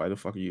question. Why the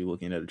fuck are you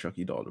looking at a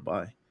Chucky doll to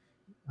buy?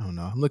 I don't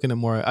know. I'm looking at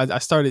more. I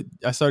started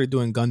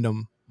doing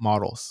Gundam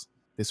models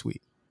this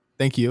week.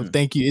 Thank you.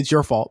 It's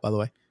your fault, by the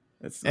way.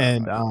 It's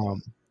not my fault.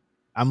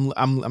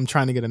 I'm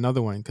trying to get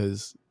another one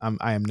because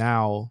I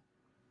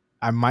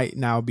might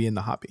now be in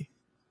the hobby.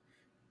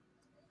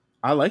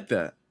 I like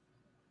that.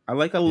 I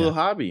like a little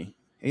hobby.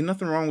 Ain't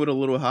nothing wrong with a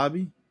little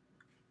hobby.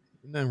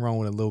 Nothing wrong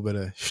with a little bit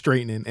of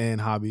straightening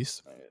and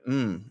hobbies.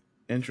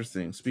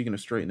 Interesting. Speaking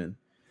of straightening,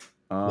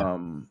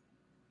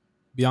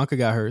 Bianca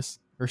got her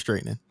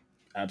straightening.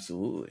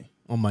 Absolutely.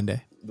 On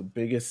Monday. The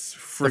biggest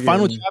the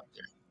final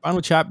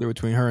chapter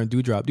between her and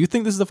Doudrop. Do you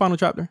think this is the final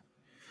chapter?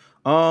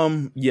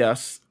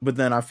 Yes, but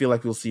then I feel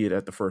like we'll see it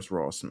at the first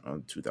Raw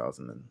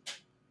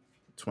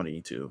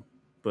 2022.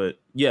 But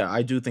yeah,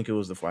 I do think it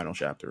was the final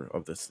chapter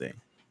of this thing.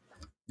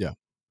 Yeah.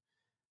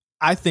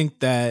 I think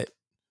that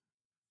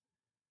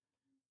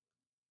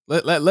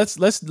let's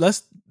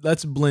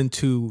blend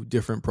two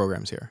different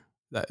programs here.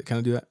 Can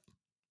I do that?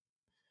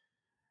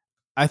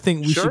 I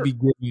think we should be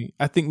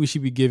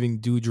giving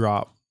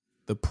Doudrop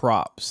the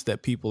props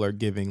that people are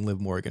giving Liv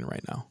Morgan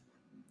right now.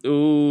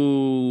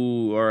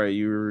 Ooh, all right,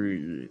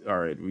 all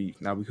right. We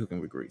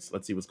cooking with grease.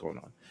 Let's see what's going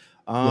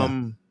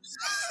on.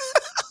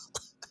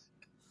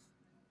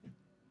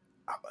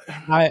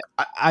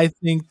 I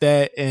think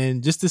that,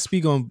 and just to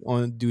speak on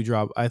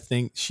Doudrop, I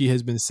think she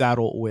has been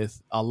saddled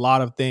with a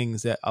lot of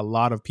things that a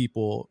lot of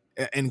people,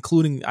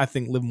 including I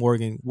think Liv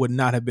Morgan, would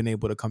not have been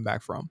able to come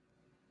back from,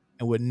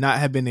 and would not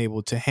have been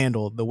able to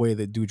handle the way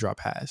that Doudrop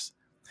has.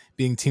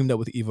 Being teamed up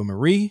with Eva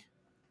Marie,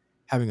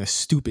 having a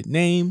stupid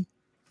name,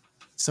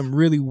 some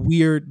really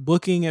weird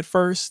booking at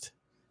first,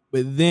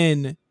 but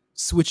then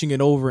switching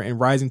it over and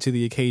rising to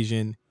the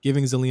occasion,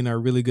 giving Zelina a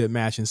really good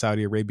match in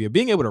Saudi Arabia.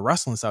 Being able to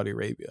wrestle in Saudi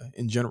Arabia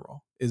in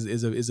general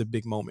is a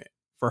big moment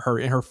for her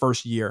in her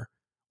first year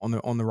on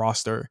the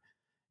roster,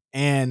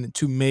 and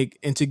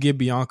to give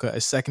Bianca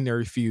a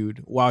secondary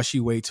feud while she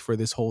waits for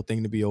this whole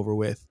thing to be over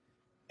with,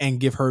 and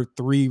give her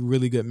 3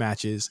 really good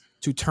matches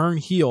to turn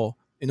heel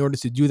in order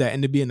to do that,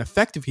 and to be an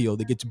effective heel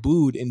that gets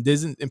booed and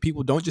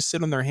people don't just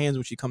sit on their hands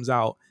when she comes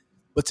out,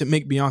 but to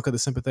make Bianca the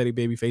sympathetic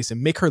babyface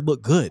and make her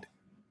look good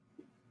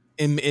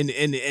in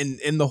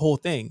the whole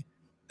thing.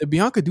 The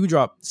Bianca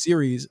Doudrop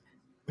series,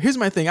 here's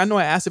my thing. I know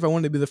I asked if I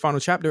wanted to be the final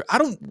chapter. I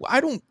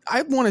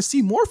want to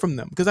see more from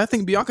them because I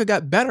think Bianca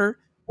got better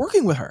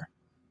working with her.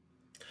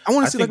 I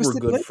want to see like a we're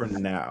good for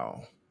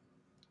now.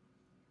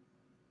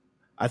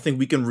 I think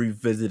we can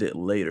revisit it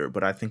later,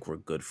 but I think we're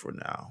good for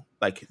now.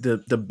 Like the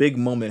big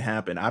moment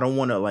happened. I don't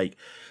want to like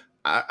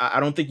I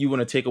don't think you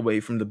want to take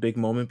away from the big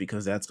moment,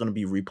 because that's going to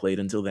be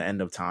replayed until the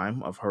end of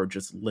time, of her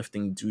just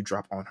lifting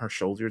Dewdrop on her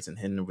shoulders and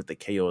hitting her with the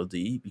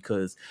KOD.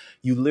 Because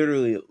you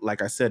literally,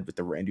 like I said, with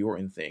the Randy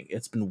Orton thing,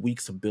 it's been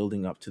weeks of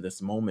building up to this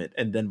moment.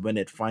 And then when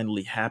it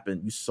finally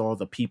happened, you saw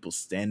the people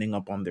standing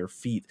up on their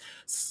feet,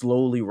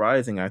 slowly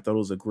rising. I thought it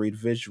was a great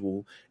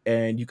visual.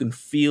 And you can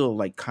feel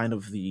like kind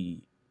of the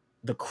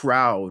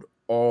crowd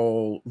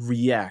all They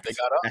react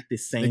got up. at the They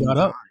same got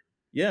time. up.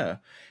 Yeah.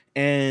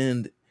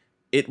 And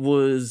it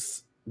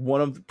was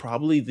one of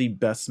probably the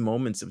best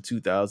moments of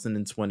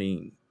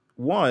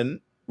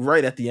 2021,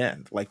 right at the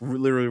end, like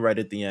literally right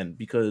at the end,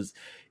 because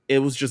it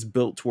was just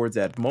built towards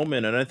that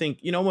moment. And I think,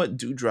 you know what,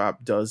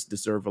 Dewdrop does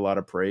deserve a lot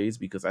of praise,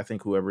 because I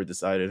think whoever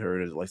decided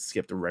her to like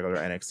skip the regular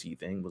NXT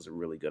thing was a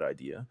really good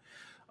idea.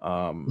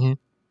 um Mhm.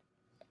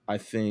 I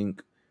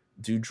think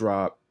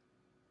Dewdrop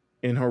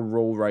in her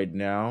role right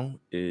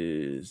now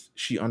is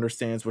she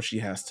understands what she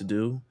has to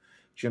do.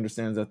 She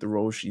understands that the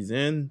role she's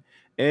in,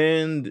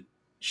 and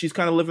she's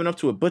kind of living up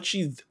to it. But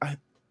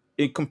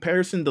in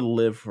comparison to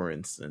Liv, for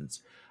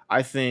instance,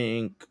 I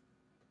think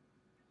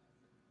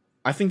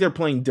I think they're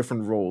playing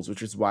different roles,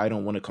 which is why I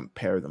don't want to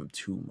compare them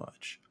too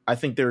much. I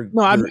think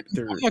No, I'm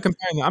they're not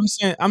comparing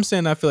them. I'm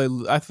saying I feel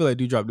like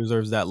Dewdrop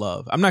deserves that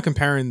love. I'm not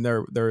comparing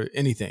their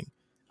anything.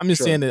 I'm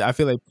just saying sure. that I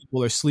feel like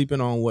people are sleeping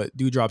on what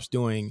Dewdrop's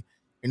doing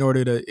in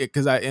order to,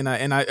 because I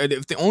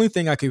if the only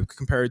thing I could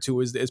compare it to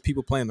is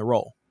people playing the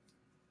role,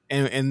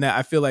 and that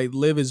I feel like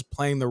Liv is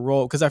playing the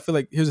role, because I feel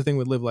like here's the thing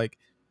with Liv, like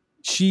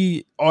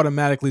she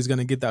automatically is going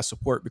to get that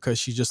support because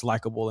she's just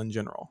likable in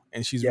general, and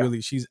Yeah.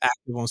 she's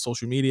active on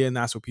social media, and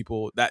that's what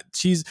people, that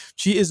she's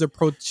the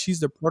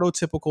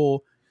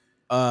prototypical,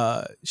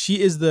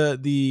 she is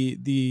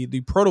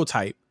the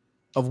prototype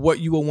of what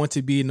you will want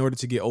to be in order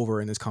to get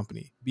over in this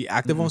company. Be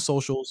active Hmm. on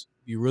socials,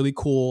 be really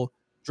cool,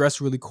 dress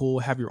really cool,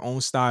 have your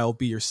own style,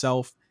 be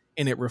yourself,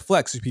 and it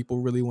reflects if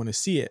people really want to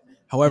see it.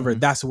 However, Hmm.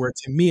 that's where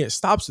to me it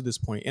stops at this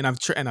point. And I've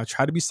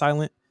tried to be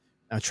silent,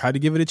 and I've tried to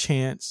give it a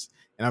chance,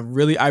 and I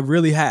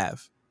really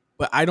have.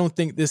 But I don't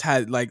think this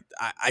had, like,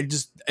 I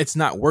just, it's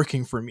not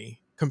working for me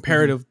Hmm.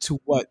 comparative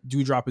to what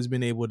Dewdrop has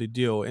been able to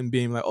do, and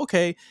being like,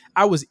 okay,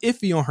 I was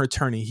iffy on her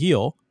turning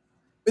heel,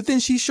 but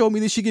then she showed me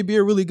that she could be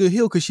a really good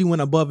heel because she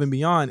went above and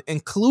beyond,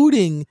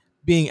 including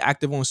being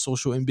active on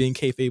social and being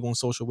kayfabe on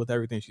social with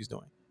everything she's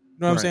doing. You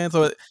know what I'm Right. saying?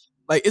 So,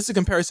 like, it's a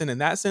comparison in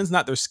that sense,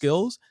 not their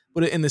skills,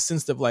 but in the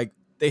sense of, like,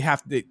 they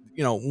have to,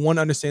 one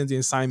understands the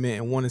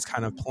assignment and one is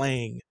kind of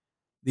playing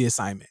the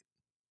assignment.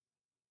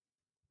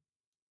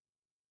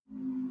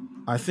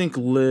 I think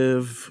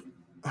Liv.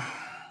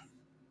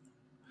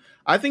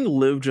 I think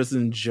Liv just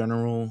in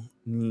general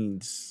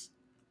needs.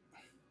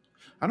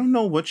 I don't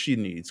know what she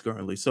needs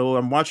currently. So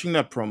I'm watching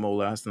that promo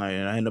last night,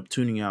 and I end up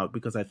tuning out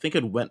because I think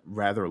it went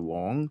rather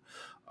long.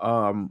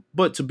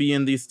 But to be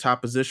in these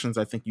top positions,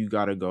 I think you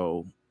gotta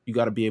go. You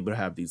gotta be able to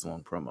have these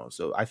long promos.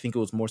 So I think it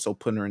was more so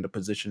putting her into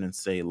position and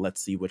say,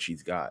 let's see what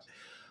she's got.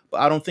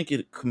 But I don't think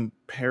it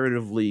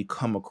comparatively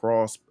come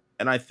across,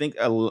 and I think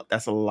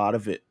that's a lot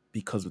of it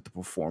because of the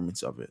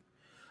performance of it.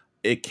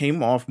 It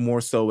came off more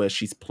so as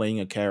she's playing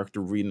a character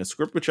reading a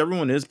script, which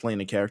everyone is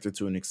playing a character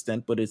to an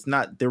extent, but it's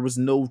not, there was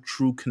no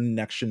true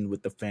connection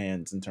with the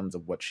fans in terms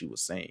of what she was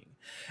saying.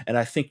 And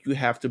I think you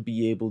have to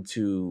be able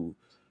to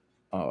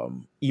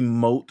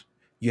emote.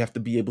 You have to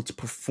be able to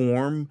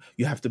perform.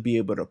 You have to be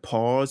able to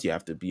pause. You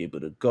have to be able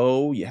to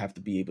go. You have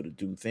to be able to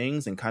do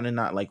things and kind of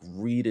not like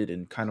read it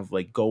and kind of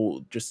like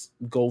go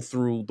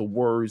through the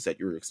words that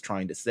you're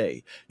trying to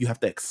say. You have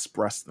to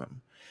express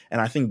them. And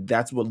I think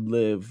that's what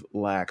Liv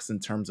lacks in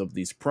terms of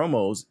these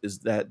promos, is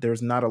that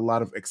there's not a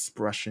lot of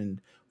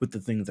expression with the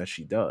things that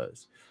she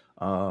does.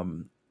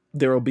 Um,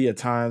 there will be at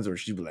times where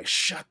she'll be like,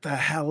 "Shut the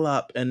hell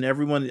up," and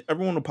everyone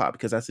will pop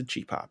because that's a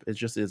cheap pop. It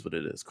just is what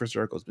it is. Chris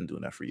Jericho's been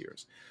doing that for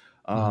years.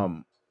 Mm-hmm.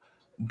 Um,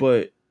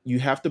 but you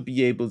have to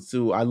be able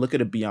to. I look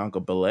at a Bianca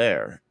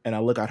Belair, and I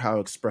look at how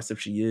expressive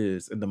she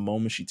is, and the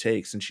moment she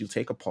takes, and she'll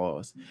take a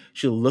pause.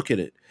 She'll look at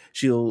it.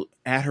 She'll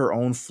add her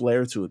own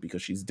flair to it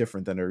because she's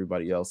different than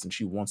everybody else, and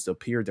she wants to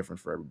appear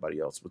different for everybody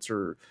else. What's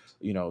her,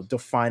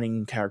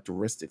 defining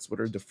characteristics? What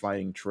are her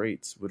defining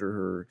traits? What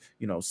are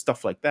her,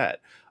 stuff like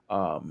that?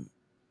 Um,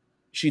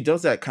 she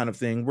does that kind of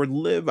thing. Where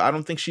Liv, I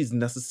don't think she's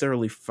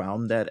necessarily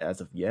found that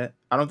as of yet.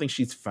 I don't think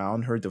she's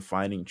found her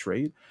defining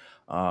trait.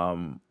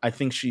 I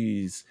think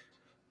she's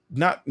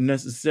not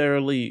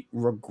necessarily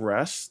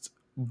regressed,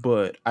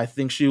 but I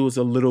think she was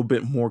a little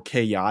bit more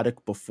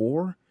chaotic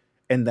before,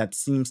 and that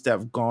seems to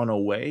have gone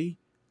away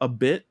a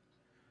bit,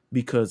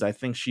 because I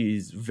think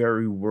she's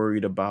very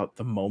worried about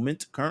the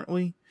moment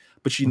currently,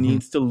 but she Mm-hmm.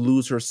 needs to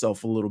lose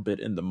herself a little bit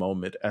in the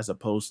moment, as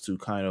opposed to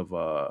kind of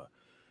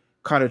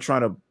trying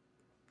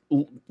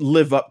to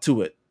live up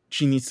to it.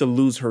 She needs to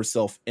lose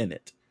herself in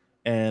it.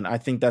 And I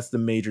think that's the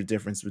major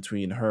difference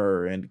between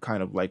her and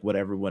kind of like what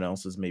everyone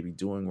else is maybe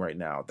doing right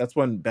now. That's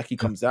when Becky Yeah.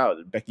 comes out.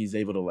 Becky's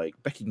able to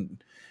Becky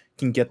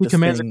can get She this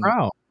commands a thing.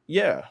 crowd.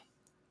 Yeah.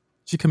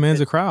 She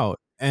commands It- a crowd,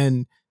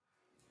 and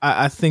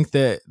I think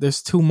that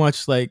there's too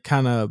much, like,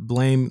 kind of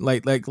blame,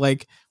 like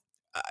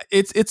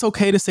it's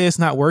okay to say it's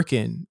not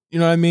working. You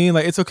know what I mean?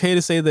 Like it's okay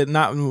to say that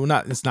not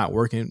it's not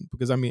working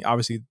because I mean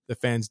obviously the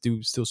fans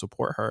do still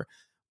support her,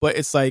 but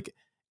it's like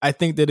I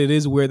think that it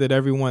is weird that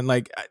everyone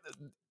like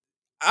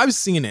I've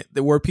seen it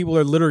that where people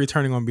are literally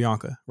turning on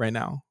Bianca right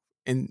now,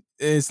 and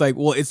it's like,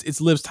 well,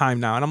 it's Liv's time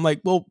now, and I'm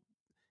like, well,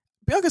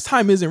 Bianca's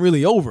time isn't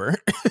really over.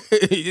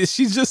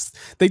 She's just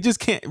they just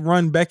can't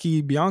run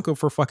Becky Bianca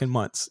for fucking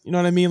months. You know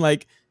what I mean?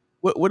 Like,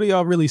 what are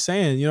y'all really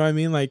saying? You know what I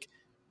mean? Like,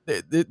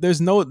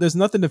 there's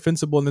nothing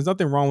defensible and there's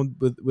nothing wrong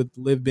with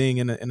Liv being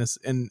in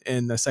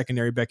a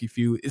secondary Becky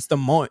feud. It's the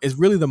moment. It's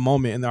really the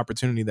moment and the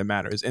opportunity that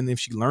matters, and if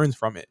she learns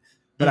from it.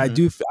 But I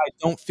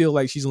don't feel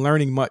like she's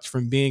learning much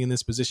from being in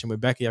this position with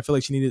Becky. I feel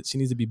like she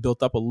needs to be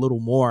built up a little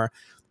more.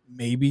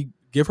 Maybe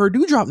give her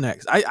Dewdrop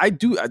next.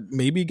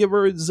 Maybe give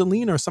her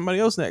Zelina or somebody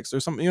else next or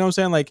something. You know what I'm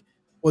saying? Like,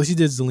 well, she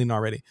did Zelina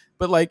already,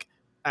 but like,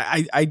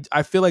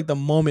 I feel like the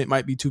moment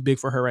might be too big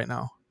for her right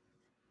now.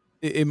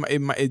 It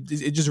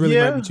just really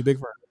might be Yeah, too big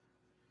for her.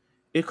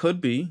 it could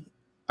be.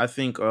 I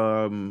think,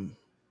 but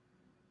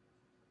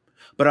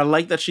I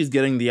like that she's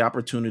getting the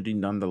opportunity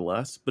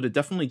nonetheless. But it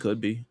definitely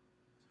could be.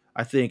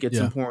 I think it's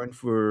Yeah. important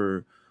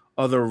for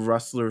other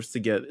wrestlers to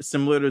get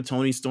similar to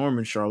Tony Storm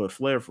and Charlotte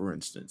Flair, for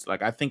instance.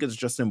 Like, I think it's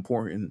just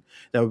important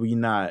that we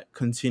not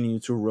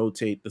continue to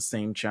rotate the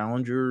same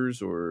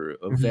challengers or a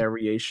Mm-hmm.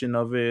 variation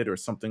of it or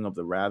something of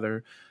the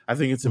rather. I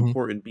think it's Mm-hmm.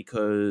 important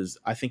because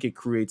I think it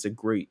creates a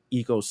great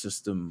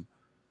ecosystem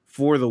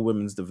for the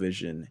women's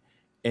division,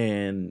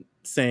 and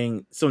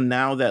saying, so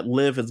now that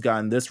Liv has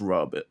gotten this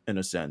rub in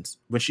a sense,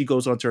 when she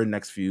goes on to her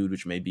next feud,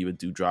 which may be with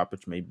Dewdrop,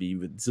 which may be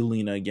with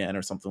Zelina again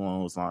or something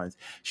along those lines,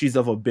 she's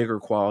of a bigger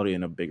quality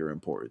and a bigger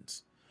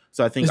importance.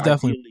 So I think It's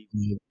definitely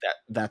ideally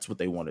that's what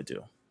they want to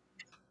do.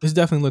 it's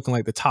definitely looking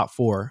like the top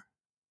four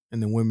in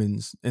the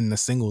women's in the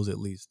singles at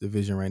least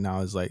division right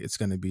now is like it's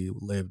going to be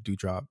Liv,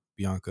 Dewdrop,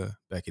 Bianca,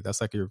 Becky.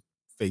 That's like your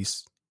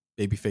face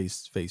baby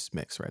face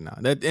mix right now.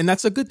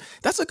 That's a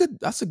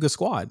good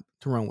squad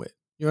to run with.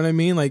 You know what I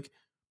mean? Like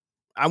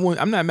I'm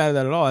not mad at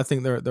that at all. I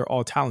think they're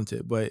all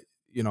talented, but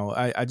you know,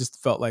 I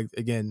just felt like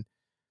again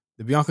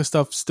the Bianca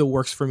stuff still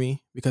works for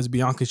me because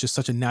Bianca is just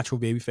such a natural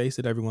baby face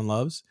that everyone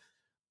loves.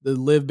 The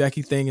Liv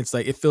Becky thing, it's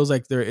like it feels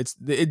like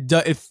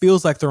it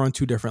feels like they're on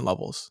two different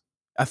levels.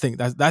 I think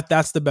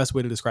that's the best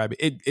way to describe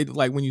it. It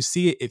like when you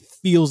see it, it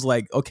feels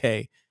like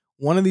okay,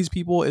 one of these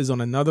people is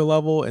on another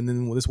level, and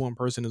then this one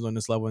person is on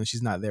this level, and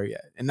she's not there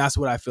yet. And that's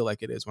what I feel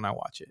like it is when I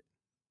watch it.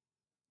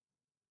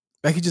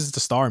 Becky just is a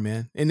star,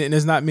 man, and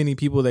there's not many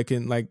people that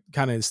can like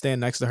kind of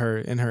stand next to her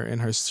in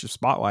her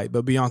spotlight,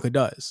 but Bianca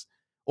does,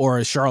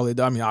 or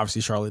Charlotte. I mean,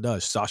 obviously Charlotte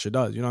does, Sasha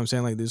does. You know what I'm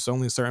saying? Like, there's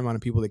only a certain amount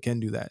of people that can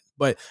do that,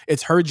 but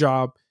it's her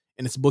job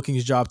and it's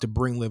Booking's job to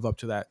bring Liv up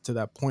to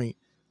that point.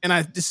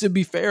 And just to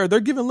be fair, they're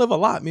giving Liv a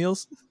lot,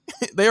 Meelz.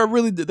 They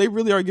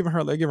really are giving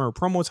her. They're giving her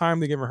promo time.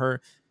 They're giving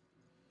her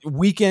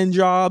weekend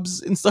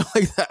jobs and stuff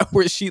like that,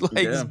 where she like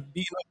is Yeah.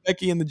 beating up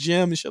Becky in the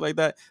gym and shit like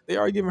that. They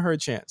are giving her a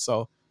chance,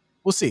 so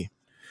we'll see.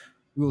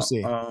 We will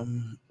see.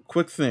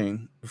 Quick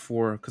thing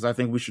before, because I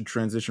think we should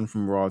transition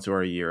from Raw to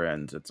our year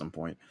end at some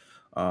point.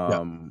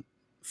 Yep.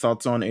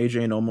 Thoughts on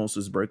AJ and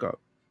Omos's breakup?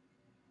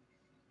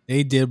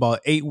 They did about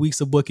 8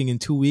 weeks of booking in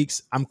 2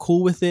 weeks. I'm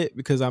cool with it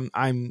because I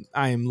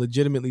am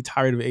legitimately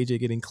tired of AJ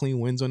getting clean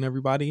wins on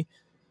everybody.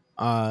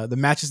 The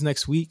match is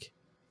next week.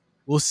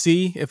 We'll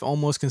see if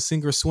Omos can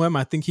sink or swim.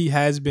 I think he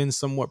has been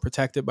somewhat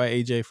protected by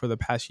AJ for the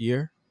past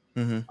year.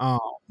 Mm-hmm.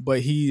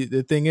 But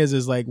the thing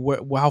is like,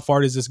 how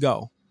far does this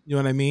go? You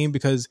know what I mean?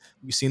 Because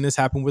we've seen this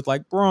happen with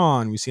like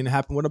Braun. We've seen it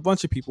happen with a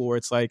bunch of people where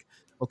it's like,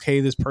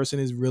 okay, this person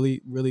is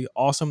really, really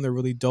awesome. They're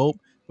really dope,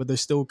 but they're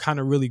still kind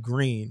of really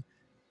green.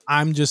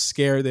 I'm just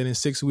scared that in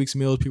 6 weeks,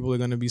 Meelz, people are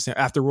going to be saying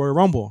after Royal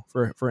Rumble,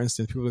 for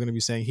instance, people are going to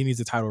be saying he needs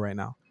a title right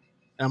now.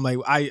 And I'm like,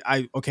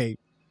 okay,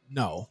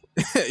 no,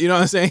 you know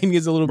what I'm saying? He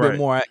needs a little bit Right.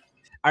 more.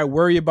 I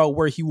worry about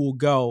where he will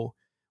go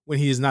when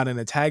he is not in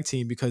a tag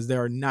team because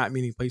there are not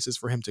many places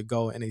for him to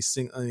go in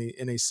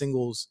a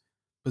singles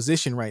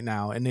position right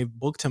now, and they've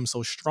booked him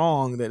so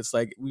strong that it's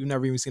like we've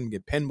never even seen him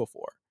get pinned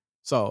before.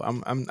 So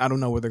I don't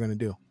know what they're going to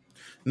do.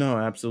 No,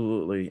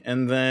 absolutely.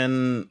 And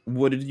then,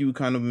 what did you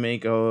kind of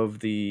make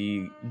of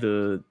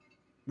we're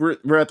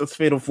at this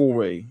fatal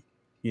 4-way,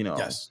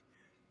 Yes.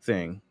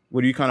 thing?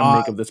 What do you kind of odd,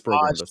 make of this odd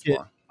program thus shit,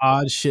 far?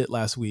 odd shit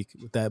last week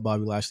with that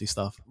Bobby Lashley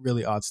stuff.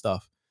 Really odd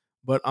stuff.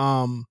 But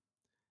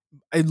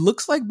it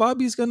looks like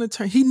Bobby's gonna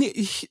turn.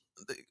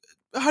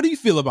 How do you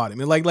feel about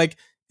him?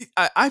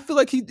 I feel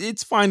like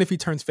it's fine if he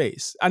turns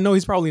face. I know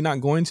he's probably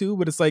not going to,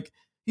 but it's like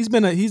he's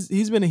been a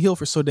heel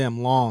for so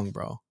damn long,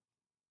 bro.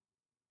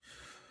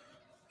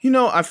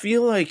 I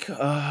feel like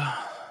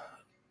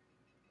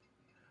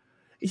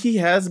he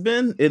has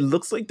been. It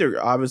looks like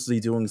they're obviously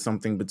doing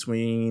something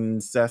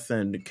between Seth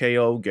and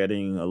KO,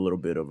 getting a little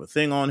bit of a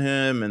thing on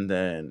him, and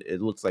then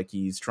it looks like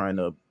he's trying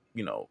to,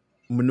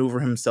 maneuver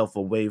himself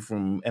away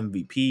from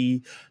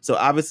MVP. So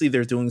obviously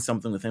they're doing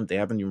something with him. They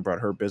haven't even brought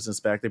her business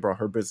back. They brought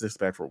her business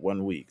back for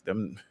 1 week.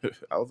 Them,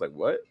 I was like,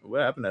 what? What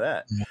happened to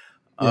that?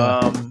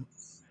 Yeah.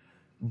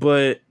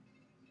 But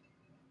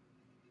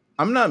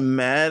I'm not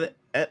mad.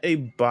 at a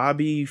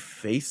Bobby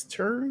face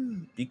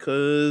turn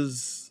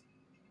because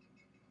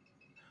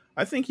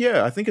I think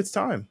it's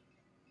time.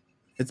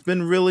 It's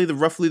been really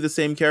roughly the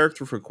same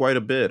character for quite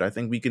a bit. I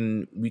think we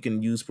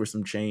can use for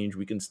some change.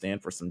 We can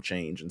stand for some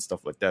change and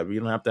stuff like that. We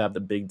don't have to have the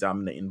big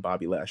dominating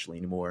Bobby Lashley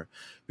anymore.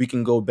 We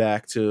can go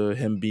back to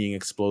him being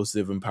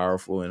explosive and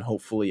powerful, and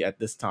hopefully at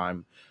this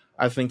time,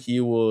 I think he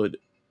would,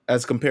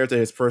 as compared to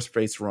his first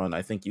face run,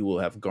 I think he will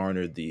have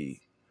garnered the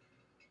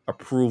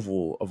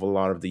approval of a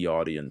lot of the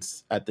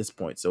audience at this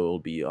point, so it'll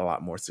be a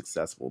lot more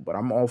successful. But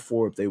I'm all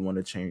for if they want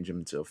to change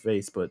him to a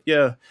face. But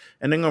yeah,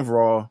 ending of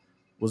Raw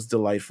was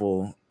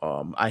delightful.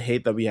 I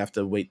hate that we have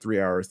to wait 3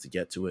 hours to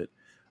get to it.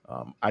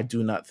 I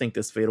do not think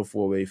this Fatal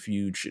 4-Way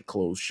feud should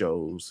close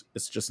shows.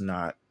 It's just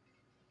not.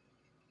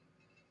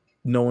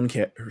 No one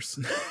cares.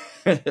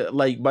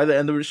 Like by the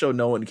end of the show,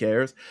 no one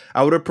cares.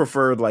 I would have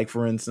preferred, like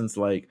for instance,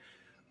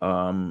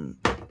 um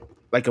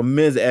like a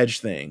Miz Edge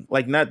thing.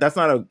 Like that's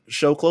not a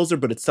show closer,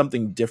 but it's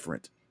something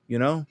different,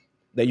 that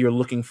you're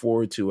looking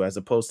forward to, as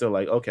opposed to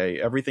like, okay,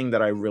 everything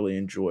that I really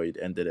enjoyed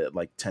ended at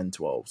like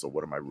 10-12. So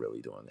what am I really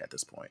doing at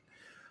this point?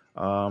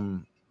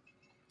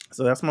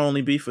 So that's my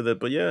only beef with it.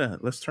 But yeah,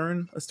 let's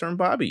turn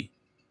Bobby.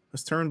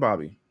 Let's turn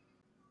Bobby.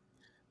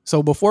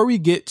 So before we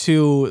get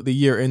to the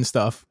year end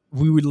stuff,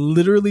 we would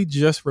literally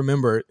just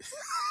remember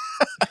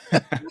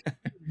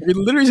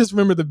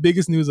the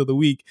biggest news of the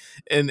week,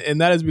 and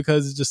that is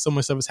because just so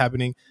much stuff is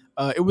happening.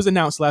 It was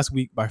announced last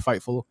week by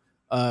Fightful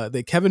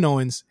that Kevin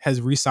Owens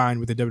has re-signed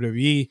with the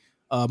WWE,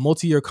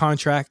 multi-year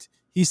contract.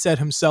 He said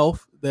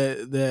himself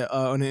that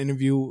on an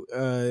interview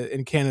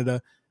in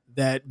Canada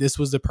that this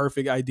was the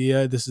perfect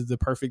idea. This is the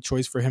perfect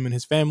choice for him and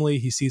his family.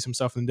 He sees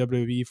himself in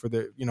WWE for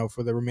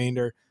the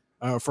remainder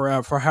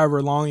for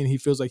however long, and he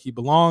feels like he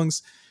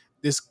belongs.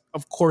 This,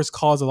 of course,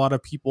 caused a lot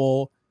of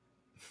people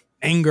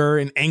anger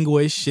and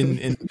anguish and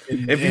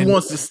if he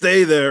wants to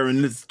stay there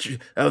and it's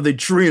how they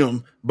treat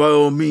him, by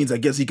all means, I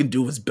guess he can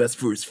do his best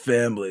for his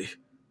family.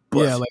 But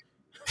yeah, like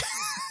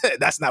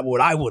that's not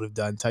what I would have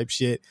done type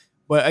shit.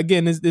 But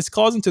again, this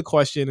calls into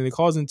question, and it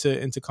calls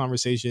into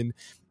conversation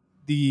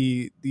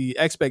the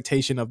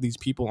expectation of these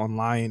people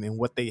online and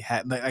what they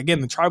had. Like,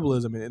 again, the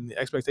tribalism and the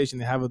expectation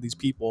they have of these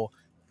people,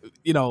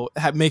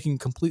 making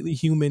completely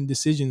human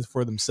decisions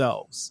for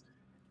themselves,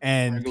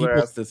 and regular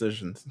ass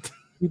decisions.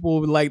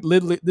 people like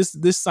literally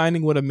this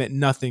signing would have meant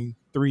nothing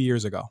 3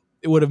 years ago.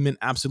 It would have meant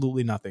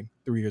absolutely nothing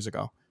 3 years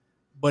ago,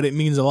 but it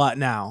means a lot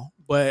now.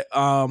 But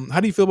how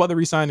do you feel about the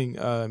re-signing,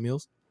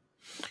 Meelz?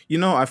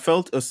 I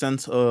felt a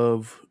sense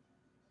of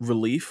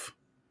relief,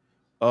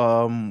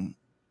 because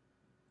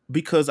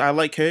I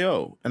like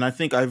KO, and I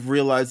think I've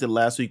realized it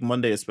last week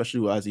Monday,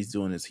 especially as he's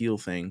doing his heel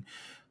thing,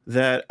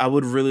 that I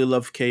would really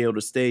love KO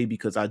to stay,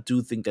 because I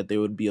do think that there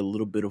would be a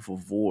little bit of a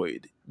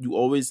void. You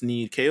always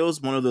need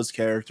KO's one of those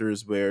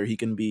characters where he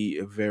can be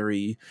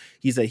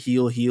he's a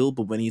heel,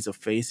 but when he's a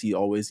face,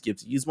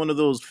 he's one of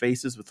those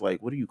faces with,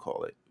 like, what do you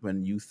call it?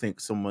 When you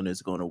think someone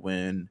is going to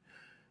win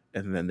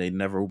and then they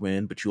never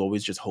win, but you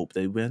always just hope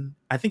they win.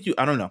 I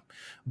don't know,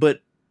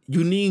 but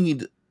you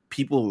need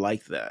people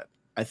like that.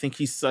 I think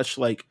he's such,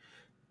 like,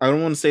 I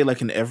don't want to say like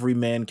an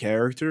everyman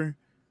character,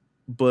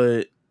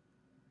 but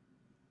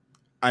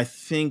I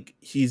think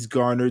he's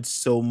garnered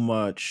so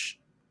much,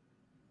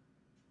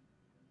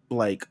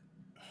 like,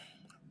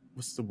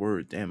 what's the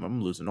word? Damn,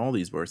 I'm losing all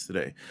these words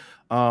today.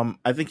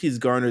 I think he's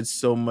garnered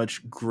so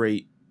much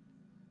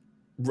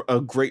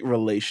a great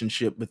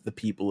relationship with the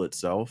people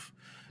itself,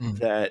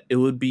 that it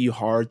would be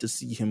hard to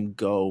see him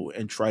go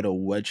and try to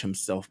wedge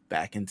himself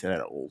back into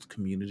that old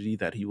community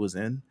that he was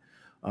in.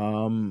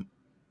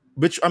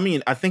 Which, I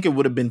mean, I think it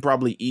would have been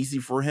probably easy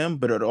for him,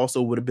 but it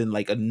also would have been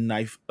like a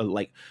knife,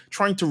 like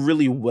trying to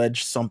really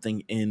wedge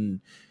something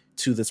in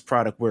to this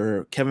product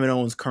where Kevin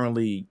Owens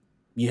currently,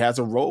 he has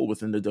a role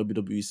within the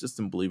WWE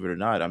system, believe it or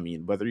not. I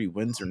mean, whether he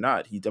wins or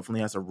not, he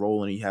definitely has a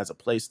role and he has a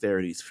place there,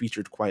 and he's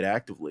featured quite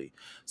actively.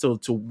 So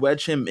to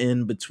wedge him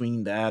in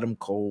between the Adam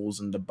Coles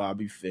and the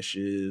Bobby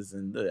Fishes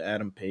and the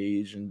Adam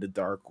Page and the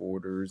Dark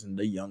Orders and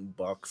the Young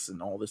Bucks and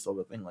all this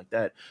other thing like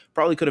that,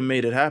 probably could have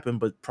made it happen,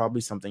 but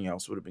probably something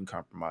else would have been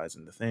compromised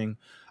in the thing.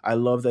 I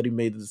love that he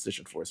made the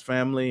decision for his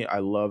family. I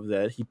love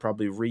that he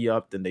probably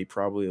re-upped and they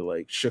probably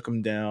like shook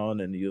him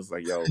down and he was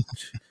like, yo,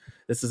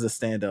 this is a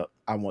stand up.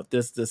 I want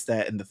this,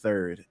 that, and the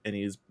third. And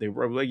they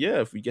were like,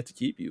 yeah, if we get to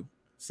keep you.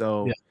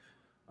 So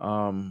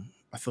I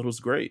thought it was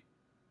great.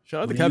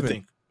 Shout out to Kevin.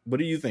 Think? What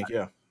do you think?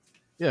 Yeah.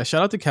 Yeah,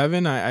 shout out to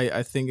Kevin.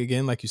 I think,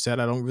 again, like you said,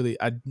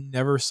 I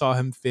never saw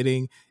him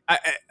fitting.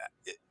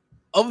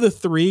 Of the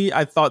three,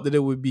 I thought that it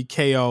would be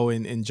KO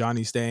and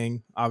Johnny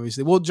staying,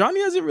 obviously. Well,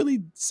 Johnny hasn't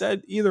really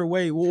said either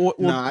way.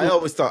 I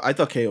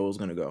thought KO was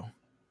gonna go.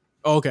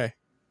 Oh, okay.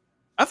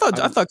 I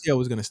thought KO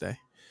was gonna stay.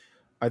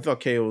 I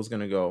thought KO was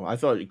gonna go. I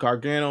thought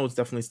Gargano was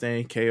definitely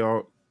staying.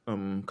 KO,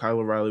 Kyle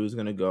O'Reilly was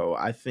gonna go.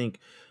 I think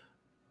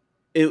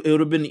it would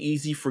have been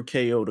easy for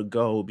KO to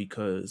go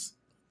because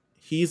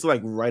he's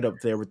like right up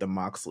there with the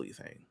Moxley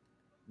thing.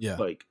 Yeah.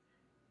 Like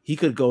he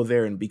could go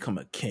there and become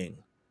a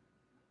king.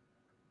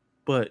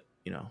 But,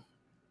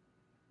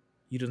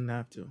 he doesn't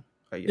have to.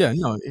 I guess. Yeah,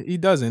 no, he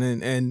doesn't,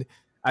 and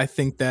I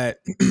think that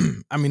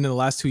I mean, in the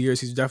last 2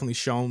 years, he's definitely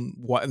shown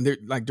what, and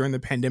like during the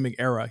pandemic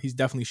era, he's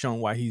definitely shown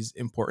why he's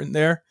important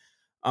there,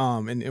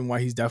 and why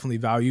he's definitely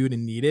valued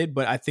and needed.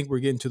 But I think we're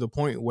getting to the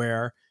point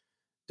where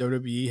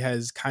WWE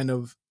has kind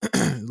of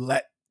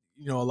let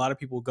a lot of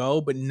people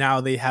go, but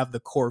now they have the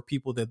core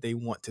people that they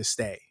want to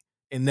stay,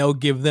 and they'll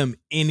give them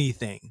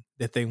anything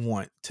that they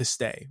want to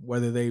stay,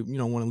 whether they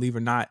want to leave or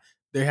not.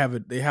 They have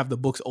it. They have the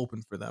books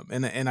open for them,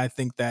 and I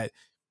think that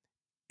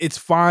it's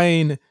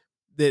fine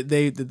that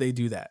they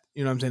do that.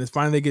 You know what I'm saying? It's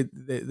fine they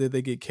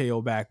get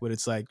KO back, but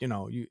it's like you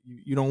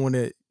don't want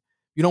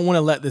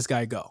to let this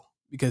guy go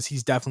because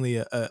he's definitely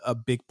a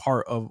big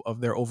part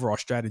of their overall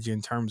strategy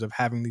in terms of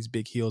having these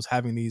big heels,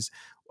 having these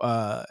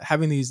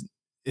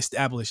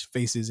established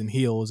faces and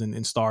heels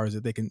and stars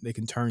that they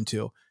can turn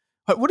to.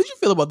 But what did you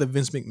feel about the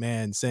Vince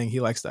McMahon saying he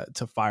likes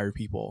to fire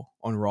people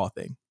on Raw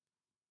thing?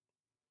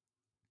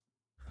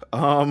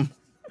 Um,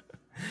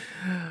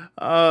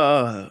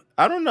 I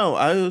don't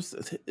know.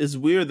 It's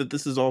weird that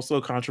this is also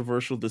a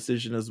controversial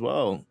decision as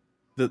well.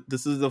 That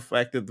this is the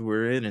fact that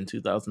we're in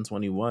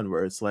 2021,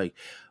 where it's like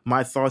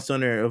my thoughts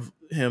on it of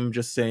him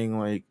just saying,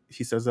 like,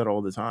 he says that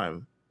all the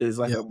time, is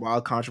like Yeah. a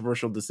wild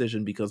controversial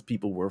decision because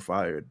people were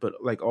fired, but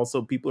like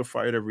also people are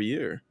fired every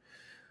year.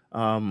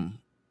 From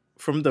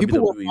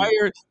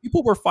WWE.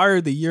 People were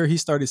fired the year he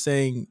started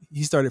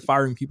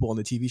firing people on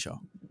the TV show.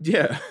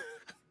 Yeah.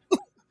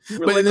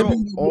 We're But like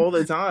then all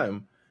the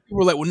time.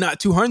 people were like, well, not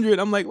 200.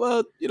 I'm like,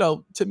 well,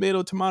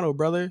 tomato,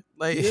 brother.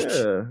 Like,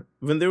 Yeah.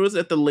 When there was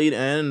at the late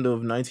end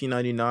of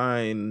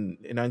 1999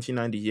 and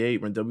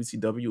 1998, when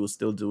WCW was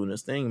still doing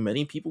this thing,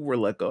 many people were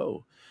let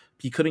go.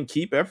 He couldn't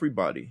keep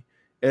everybody.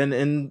 And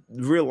in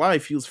real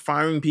life, he was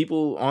firing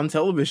people on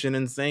television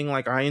and saying,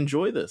 like, I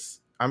enjoy this.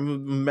 I'm a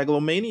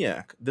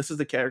megalomaniac. This is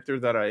the character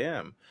that I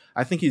am.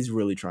 I think he's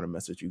really trying to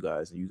message you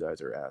guys, and you guys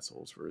are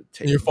assholes for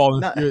taking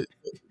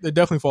they're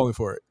definitely falling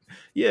for it.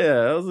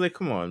 Yeah, I was like,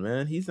 come on,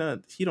 man. He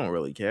don't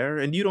really care,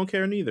 and you don't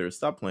care neither.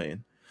 Stop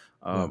playing.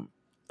 Yeah.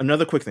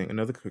 Another quick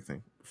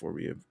thing before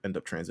we end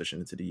up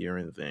transitioning to the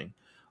year-end thing.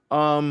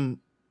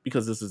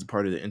 Because this is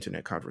part of the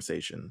internet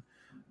conversation.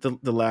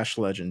 The Lash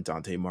Legend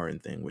Dante Martin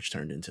thing, which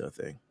turned into a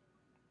thing.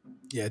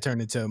 Yeah, it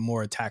turned into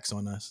more attacks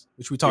on us,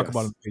 which we talk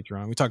about on the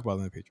Patreon. We talk about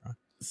it on the Patreon.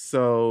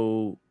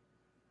 So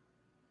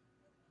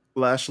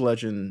Lash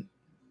Legend,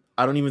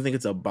 I don't even think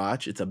it's a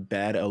botch. It's a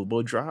bad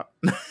elbow drop.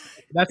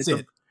 That's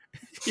it.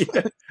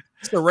 Yeah.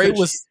 The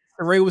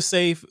Ray was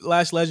safe.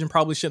 Lash Legend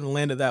probably shouldn't have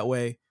landed that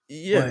way.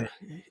 Yeah.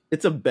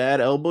 It's a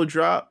bad elbow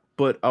drop,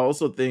 but I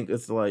also think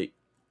it's like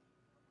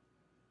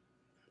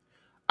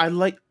I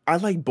like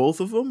both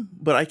of them,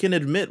 but I can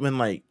admit when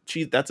like,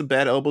 geez, that's a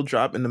bad elbow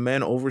drop, and the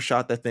man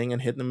overshot that thing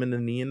and hit them in the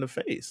knee in the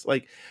face.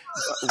 Like,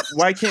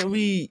 why can't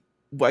we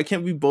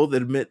both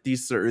admit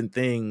these certain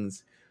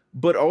things?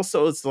 But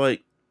also, it's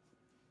like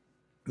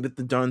with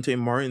the Dante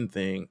Martin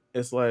thing,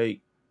 it's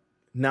like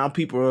now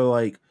people are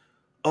like,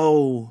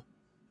 oh,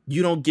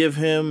 you don't give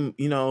him,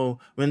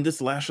 when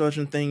this Lash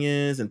Legend thing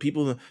is, and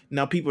people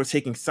are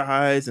taking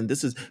sides, and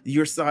this is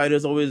your side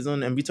is always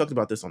on, and we talked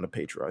about this on the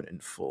Patreon in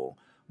full.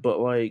 But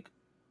like,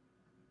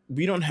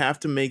 we don't have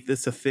to make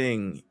this a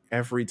thing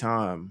every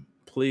time.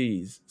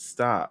 Please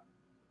stop.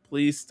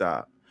 Please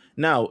stop.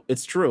 Now,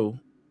 it's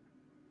true.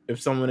 If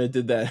someone had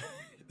did that,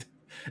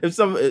 if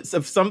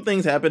some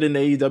things happen in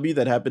AEW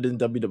that happened in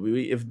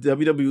WWE, if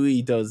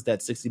WWE does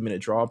that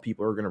 60-minute draw,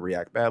 people are going to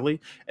react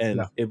badly,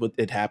 and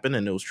it happened,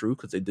 and it was true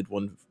because they did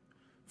one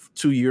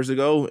 2 years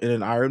ago in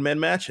an Iron Man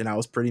match, and I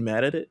was pretty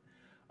mad at it.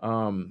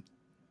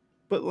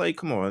 But like,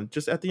 come on,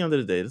 just at the end of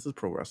the day, this is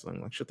pro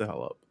wrestling. Like, shut the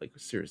hell up. Like,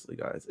 seriously,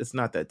 guys, it's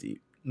not that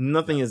deep.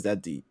 Nothing is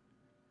that deep.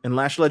 And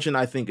Lash Legend,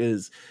 I think,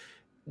 is,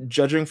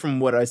 judging from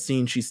what I've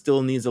seen, she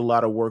still needs a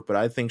lot of work, but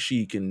I think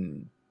she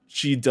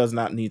does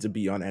not need to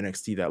be on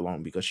NXT that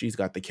long because she's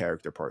got the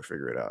character part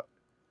figured out.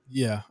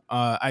 Yeah.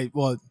 I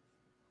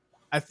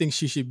think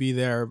she should be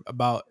there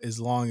about as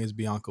long as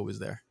Bianca was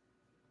there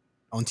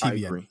on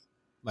TV. I agree.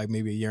 Like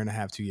maybe a year and a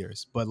half, 2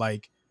 years. But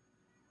like,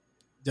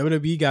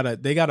 WWE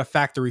got a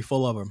factory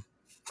full of them.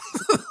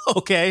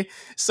 Okay,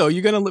 so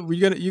you're gonna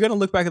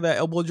look back at that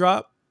elbow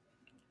drop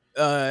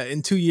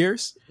in 2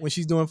 years when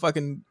she's doing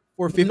fucking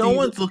 450. No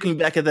one's looking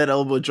back at that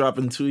elbow drop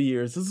in 2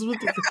 years. This is what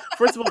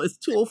first of all, it's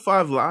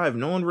 205 Live.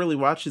 No one really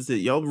watches it.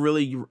 Y'all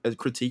really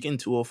critiquing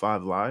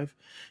 205 Live,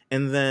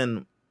 and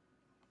then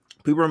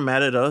people are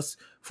mad at us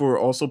for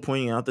also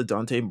pointing out the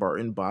Dante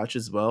Martin botch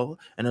as well.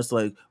 And it's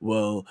like,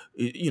 well,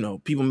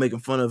 people making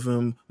fun of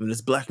him when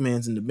this black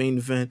man's in the main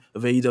event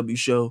of AEW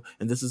show,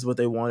 and this is what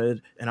they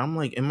wanted. And I'm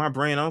like, in my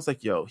brain, I was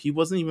like, yo, he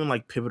wasn't even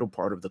like pivotal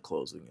part of the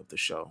closing of the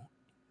show.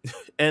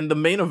 And the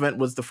main event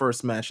was the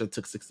first match that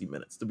took 60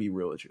 minutes, to be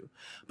real with you.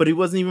 But he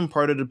wasn't even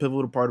part of the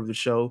pivotal part of the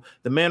show.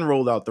 The man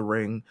rolled out the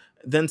ring.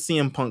 Then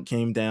CM Punk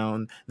came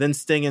down. Then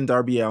Sting and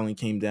Darby Allin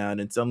came down.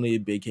 And suddenly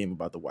it became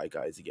about the white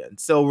guys again.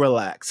 So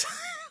relax.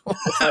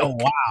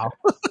 Wow.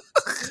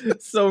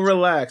 So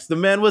relax. The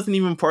man wasn't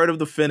even part of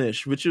the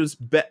finish, which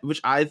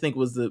I think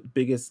was the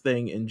biggest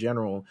thing in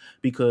general,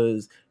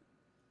 because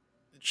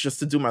just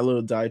to do my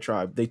little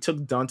diatribe, they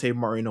took Dante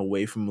Martin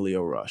away from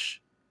Leo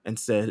Rush and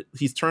said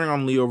he's turning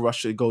on Leo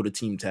Rush to go to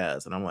Team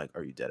Taz. And I'm like,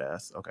 are you dead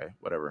ass? Okay,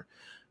 whatever.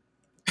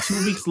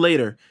 2 weeks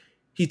later,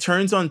 he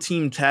turns on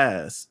Team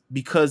Taz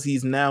because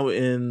he's now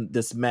in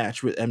this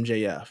match with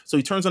MJF. So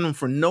he turns on him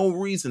for no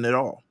reason at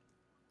all.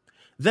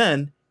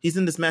 Then he's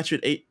in this match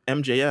with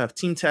MJF.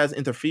 Team Taz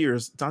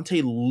interferes.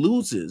 Dante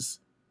loses.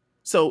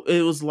 So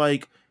it was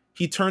like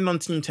he turned on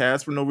Team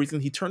Taz for no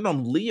reason. He turned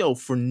on Leo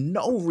for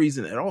no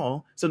reason at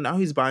all. So now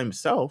he's by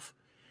himself.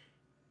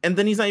 And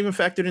then he's not even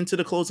factored into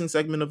the closing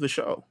segment of the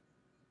show.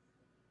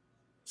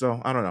 So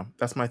I don't know.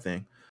 That's my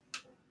thing.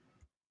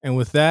 And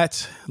with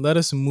that, let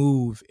us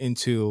move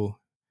into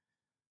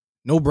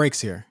no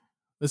breaks here.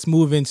 Let's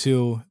move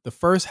into the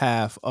first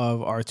half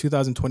of our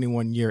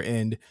 2021 year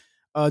end.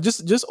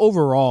 Just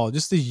overall,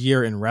 just the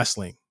year in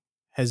wrestling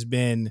has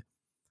been,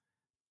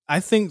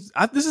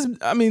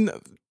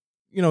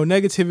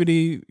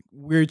 negativity,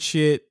 weird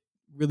shit,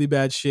 really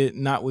bad shit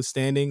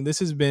notwithstanding, this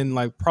has been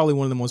like probably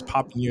one of the most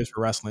popping years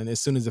for wrestling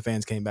as soon as the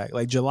fans came back.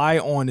 Like July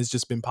on has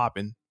just been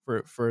popping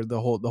for the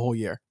whole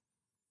year.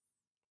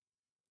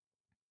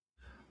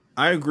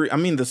 I agree. I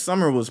mean, the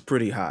summer was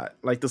pretty hot.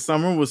 Like the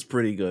summer was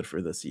pretty good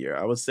for this year.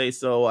 I would say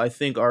so. I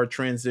think our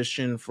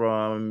transition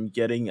from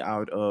getting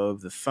out of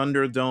the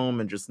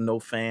Thunderdome and just no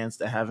fans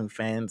to having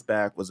fans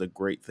back was a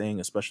great thing,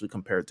 especially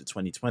compared to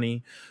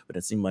 2020. But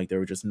it seemed like there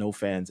were just no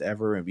fans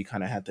ever, and we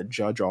kind of had to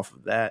judge off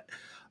of that.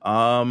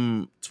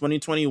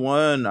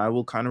 2021, I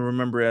will kind of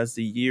remember as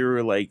the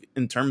year, like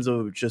in terms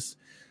of just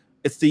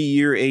it's the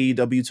year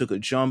AEW took a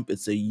jump.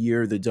 It's a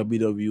year the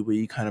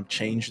WWE kind of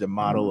changed the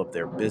model of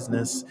their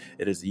business.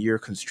 It is the year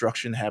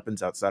construction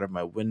happens outside of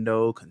my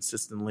window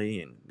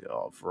consistently and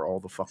for all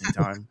the fucking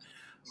time.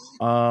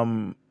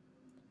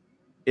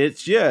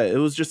 It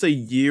was just a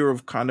year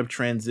of kind of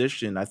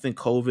transition. I think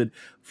COVID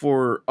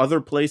for other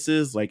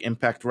places like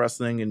Impact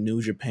Wrestling and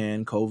New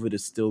Japan, COVID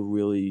is still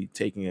really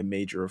taking a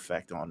major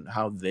effect on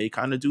how they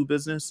kind of do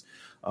business.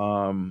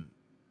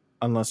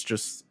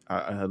 Unless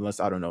I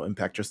don't know,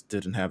 Impact just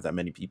didn't have that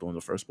many people in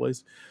the first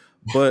place.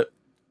 But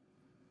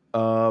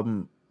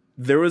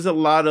there was a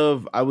lot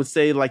of, I would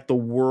say, like the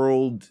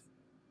world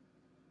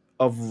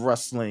of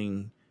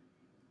wrestling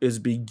is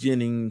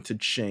beginning to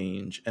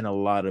change, and a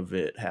lot of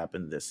it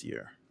happened this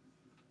year.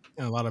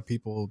 And a lot of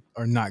people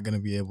are not going to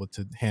be able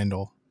to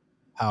handle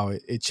how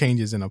it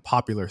changes in a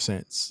popular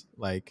sense.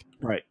 Like,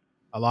 right,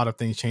 a lot of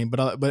things changed,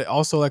 but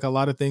also like a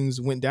lot of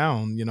things went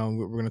down. You know,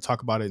 we're going to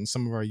talk about it in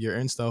some of our year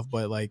end stuff,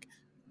 but like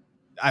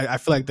I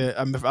feel like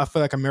I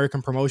feel like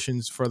American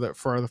promotions for the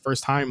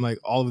first time, like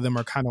all of them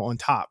are kind of on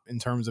top in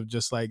terms of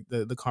just like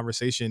the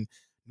conversation.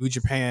 New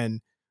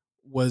Japan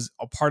was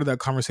a part of that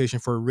conversation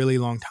for a really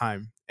long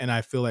time, and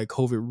I feel like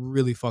COVID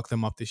really fucked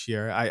them up this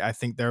year. I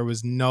think there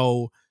was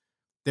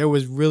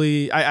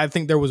really I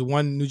think there was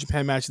one New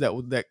Japan match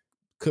that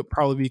could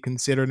probably be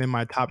considered in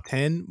my top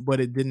 10,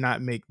 but it did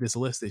not make this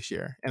list this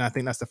year, and I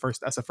think that's the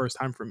first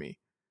time for me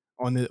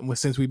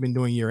since we've been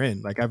doing year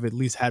end. Like I've at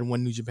least had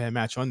one New Japan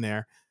match on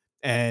there,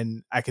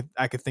 and I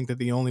could think that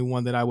the only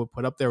one that I would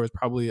put up there was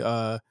probably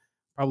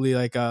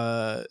like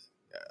I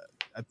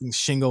think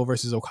Shingo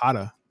versus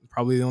Okada,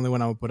 probably the only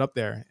one I would put up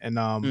there, and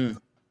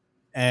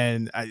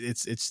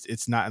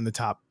it's not in the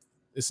top.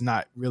 It's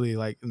not really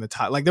like in the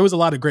top. Like there was a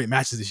lot of great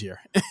matches this year,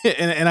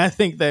 and I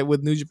think that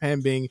with New Japan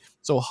being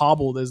so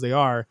hobbled as they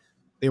are,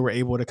 they were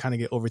able to kind of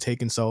get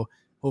overtaken. So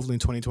hopefully in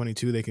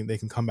 2022 they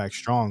can come back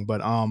strong.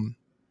 But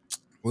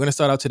we're gonna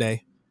start out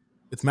today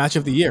with match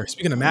of the year.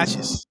 Speaking of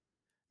matches,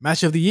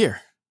 match of the year.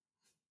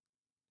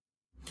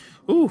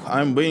 Ooh,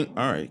 I'm waiting.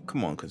 All right,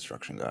 come on,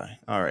 construction guy.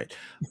 All right.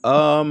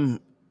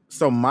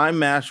 So my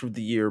match of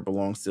the year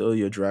belongs to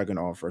Ilya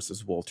Dragunov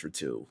versus Walter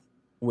 2,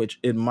 which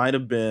it might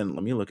have been.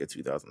 Let me look at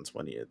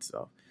 2020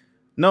 itself.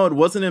 No, it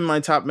wasn't in my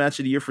top match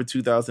of the year for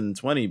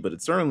 2020, but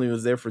it certainly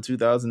was there for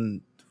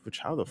 2000. Which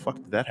how the fuck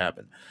did that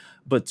happen?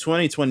 But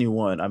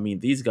 2021, I mean,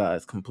 these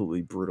guys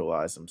completely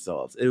brutalized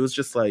themselves. It was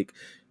just like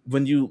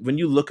when you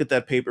look at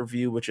that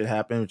pay-per-view, which had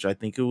happened, which I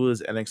think it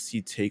was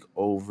NXT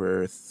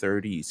Takeover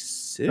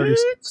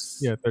 36.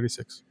 Yeah,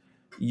 36.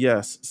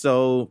 Yes.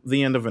 So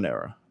the end of an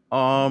era.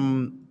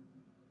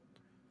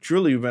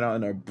 Truly went out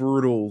in a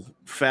brutal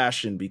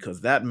fashion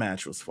because that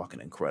match was fucking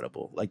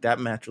incredible. Like that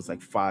match was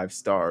like 5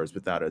 stars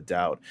without a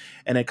doubt.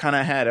 And it kind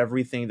of had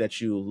everything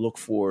that you look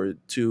forward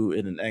to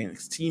in an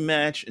NXT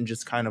match and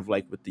just kind of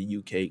like with the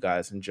UK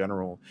guys in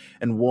general.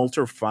 And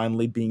Walter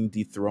finally being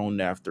dethroned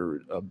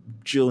after a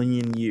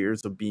jillion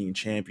years of being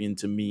champion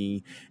to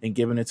me and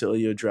giving it to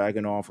Ilya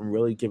Dragunov and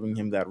really giving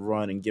him that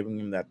run and giving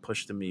him that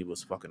push to me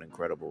was fucking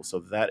incredible. So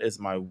that is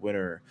my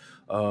winner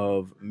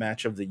of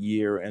match of the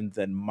year. And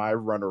then my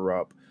runner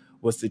up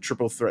was the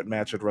triple threat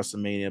match at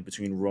WrestleMania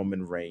between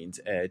Roman Reigns,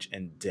 Edge,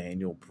 and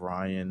Daniel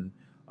Bryan.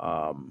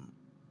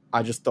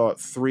 I just thought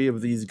 3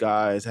 of these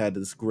guys had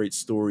this great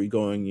story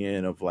going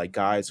in of like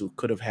guys who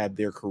could have had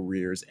their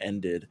careers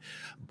ended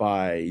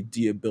by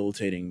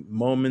debilitating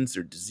moments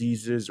or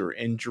diseases or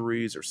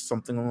injuries or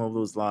something along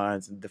those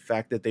lines. And the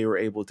fact that they were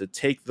able to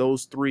take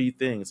those 3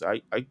 things,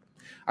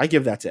 I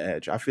give that to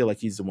Edge. I feel like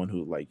he's the one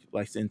who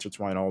likes to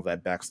intertwine all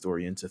that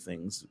backstory into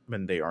things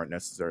when they aren't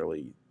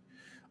necessarily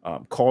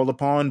called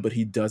upon, but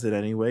he does it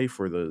anyway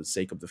for the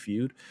sake of the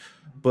feud.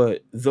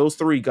 But those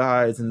three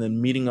guys, and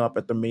then meeting up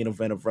at the main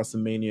event of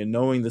WrestleMania,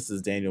 knowing this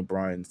is Daniel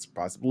Bryan's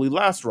possibly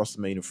last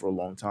WrestleMania for a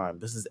long time.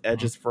 This is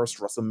Edge's first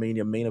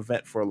WrestleMania main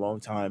event for a long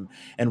time.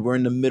 And we're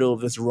in the middle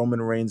of this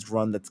Roman Reigns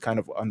run that's kind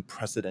of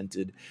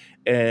unprecedented.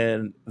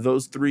 And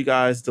those three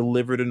guys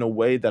delivered in a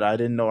way that I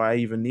didn't know I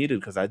even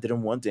needed, because I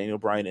didn't want Daniel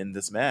Bryan in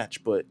this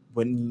match. But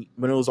when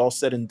it was all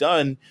said and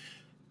done,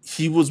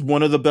 he was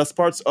one of the best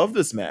parts of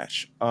this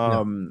match.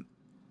 Yeah.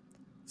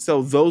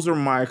 So those are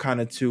my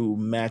kind of two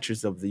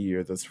matches of the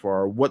year thus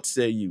far. What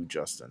say you,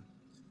 Justin?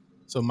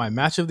 So my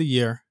match of the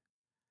year,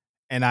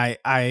 and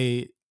I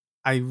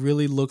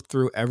really looked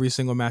through every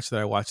single match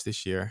that I watched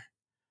this year.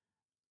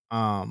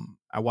 I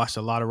watched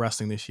a lot of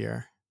wrestling this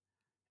year,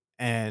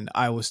 and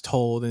I was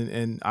told,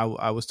 and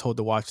I was told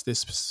to watch this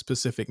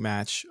specific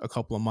match a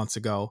couple of months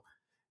ago,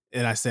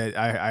 and I said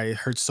I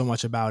heard so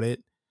much about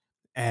it,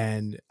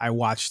 and I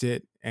watched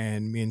it,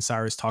 and me and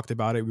Cyrus talked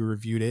about it. We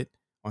reviewed it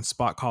on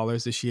Spot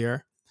Callers this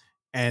year,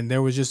 and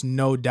there was just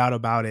no doubt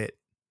about it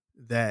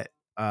that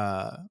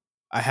I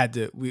had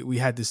to. We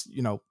had this,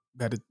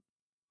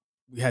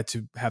 we had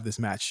to have this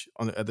match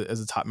as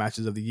the top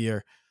matches of the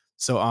year.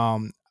 So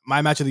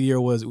my match of the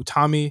year was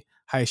Utami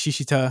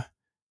Hayashishita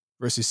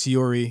versus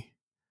Shiori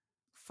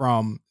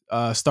from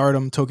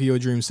Stardom Tokyo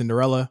Dream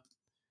Cinderella.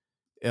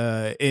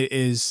 It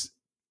is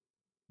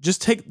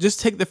just take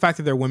the fact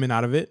that they're women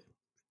out of it.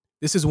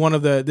 This is one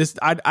of the this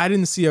I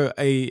didn't see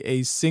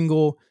a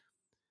single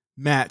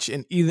match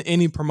in either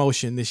any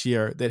promotion this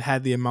year that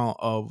had the amount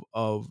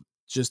of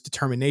just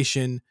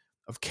determination,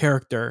 of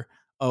character,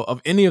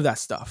 of any of that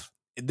stuff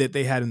that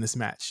they had in this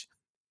match.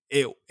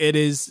 It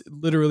is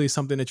literally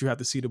something that you have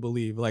to see to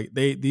believe. Like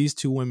these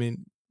two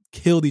women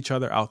killed each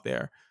other out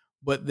there,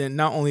 but then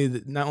not only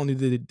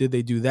did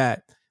they do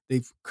that,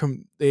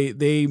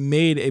 they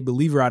made a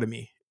believer out of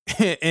me,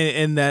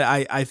 and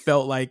that I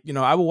felt like,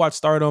 I would watch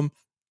Stardom.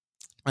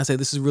 I say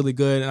this is really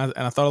good, and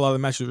I thought a lot of the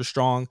matches were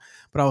strong,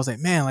 but I was like,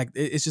 man, like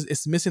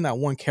it's missing that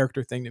one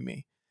character thing to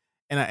me.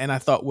 And I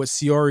thought what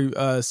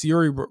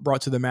Shiori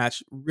brought to the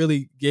match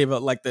really gave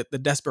it like the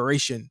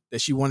desperation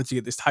that she wanted to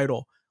get this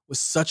title was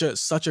such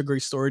a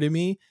great story to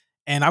me.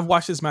 And I've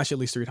watched this match at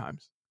least 3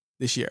 times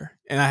this year,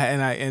 and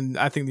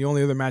I think the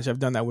only other match I've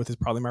done that with is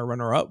probably my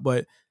runner up.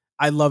 But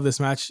I love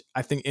this match.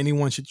 I think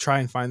anyone should try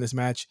and find this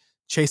match.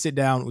 Chase it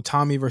down.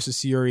 Utami versus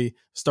Shiori.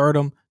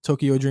 Stardom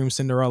Tokyo Dream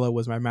Cinderella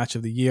was my match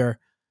of the year.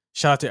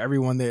 Shout out to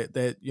everyone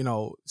that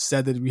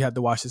said that we had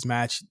to watch this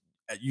match.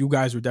 You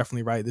guys were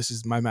definitely right. This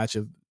is my match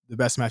of the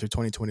best match of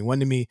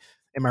 2021 to me.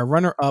 And my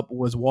runner-up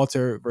was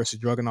Walter versus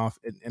Dragunov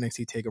in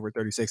NXT TakeOver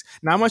 36.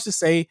 Not much to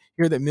say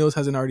here that Meelz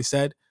hasn't already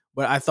said,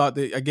 but I thought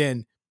that,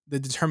 again, the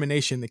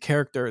determination, the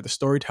character, the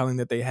storytelling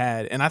that they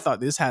had, and I thought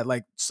this had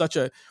I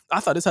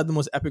thought this had the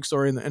most epic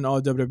story in all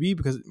of WWE,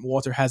 because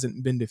Walter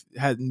hadn't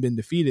been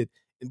defeated.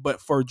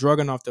 But for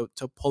Dragunov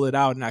to pull it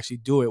out and actually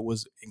do it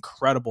was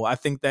incredible. I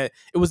think that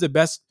it was the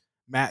best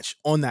match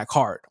on that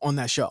card, on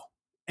that show.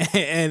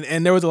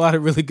 And there was a lot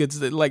of really good,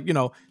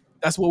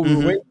 that's what we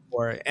were waiting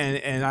for.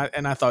 And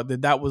I thought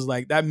that was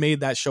like, that made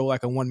that show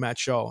like a one match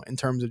show in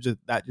terms of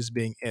just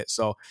being it.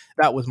 So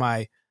that was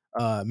my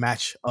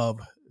match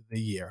of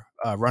the year,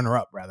 runner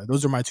up rather.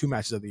 Those are my 2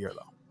 matches of the year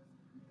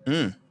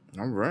though.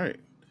 All right.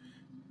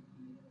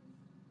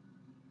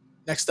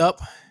 Next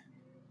up,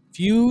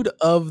 feud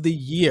of the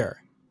year.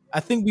 I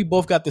think we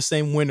both got the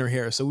same winner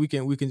here, so we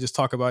can just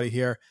talk about it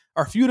here.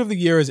 Our feud of the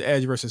year is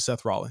Edge versus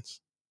Seth Rollins.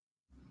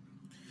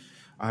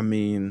 I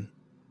mean,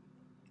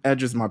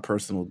 Edge is my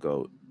personal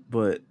GOAT,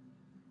 but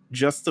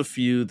just the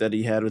feud that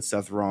he had with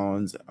Seth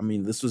Rollins, I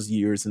mean, this was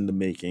years in the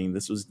making.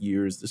 This was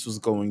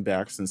going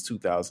back since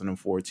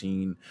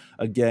 2014.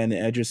 Again,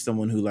 Edge is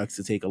someone who likes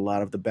to take a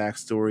lot of the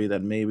backstory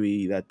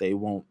that they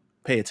won't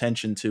pay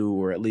attention to,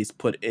 or at least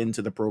put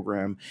into the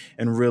program,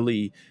 and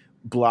really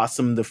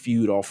blossom the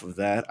feud off of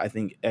that. I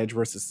think Edge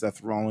versus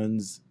Seth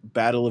Rollins,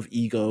 battle of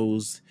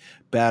egos,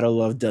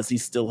 battle of does he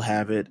still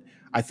have it?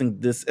 I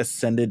think this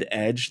ascended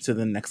Edge to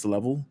the next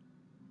level,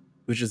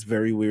 which is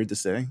very weird to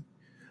say.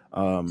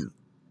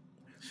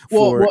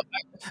 Well,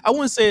 I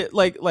wouldn't say it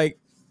like I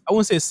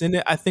wouldn't say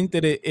ascended. I think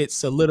that it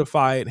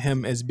solidified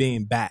him as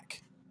being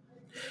back.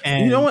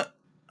 And you know what?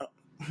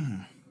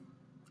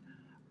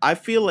 I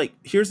feel like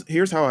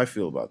here's how I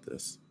feel about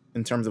this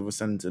in terms of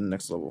ascending to the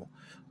next level.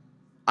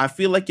 I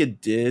feel like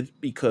it did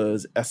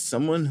because, as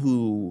someone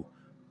who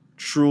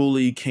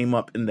truly came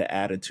up in the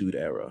Attitude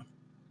Era,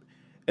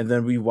 and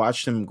then we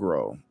watched him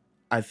grow,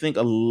 I think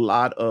a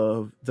lot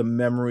of the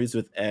memories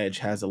with Edge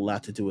has a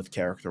lot to do with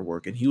character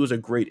work, and he was a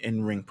great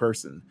in-ring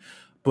person,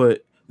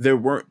 but there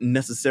weren't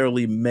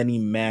necessarily many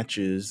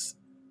matches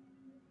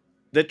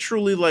that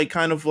truly like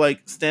kind of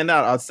like stand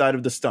out outside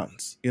of the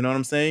stunts. You know what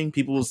I'm saying?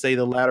 People will say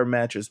the ladder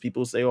matches,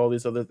 people will say all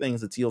these other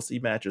things, the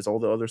TLC matches, all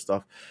the other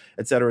stuff,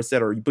 et cetera, et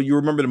cetera. But you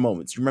remember the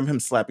moments. You remember him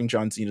slapping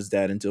John Cena's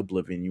dad into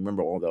oblivion. You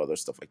remember all the other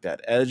stuff like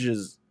that. Edge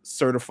is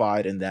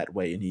certified in that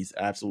way, and he's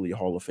absolutely a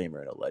Hall of Famer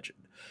and a legend.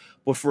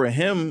 But for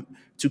him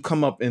to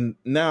come up and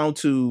now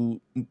to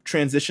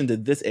transition to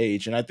this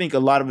age, and I think a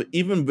lot of it,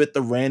 even with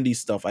the Randy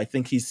stuff, I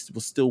think he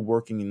was still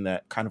working in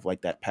that kind of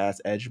like that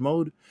past Edge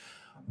mode.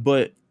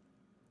 But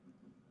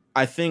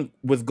I think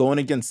with going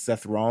against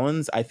Seth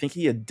Rollins, I think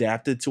he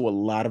adapted to a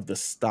lot of the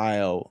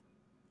style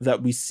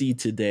that we see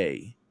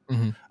today.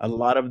 Mm-hmm. A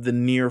lot of the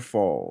near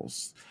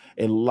falls,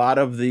 a lot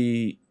of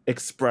the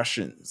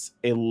expressions,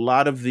 a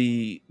lot of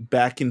the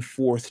back and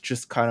forth,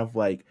 just kind of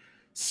like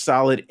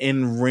solid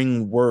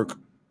in-ring work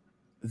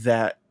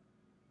that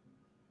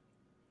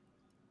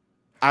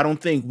I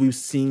don't think we've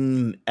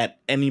seen at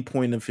any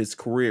point of his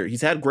career.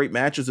 He's had great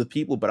matches with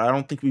people, but I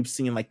don't think we've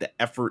seen like the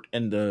effort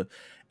and the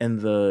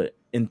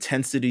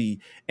intensity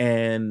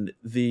and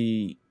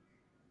the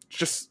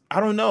just I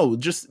don't know.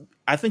 Just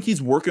I think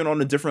he's working on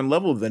a different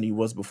level than he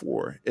was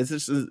before. It's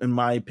just in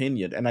my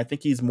opinion, and I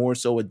think he's more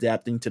so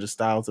adapting to the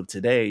styles of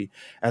today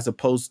as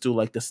opposed to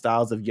like the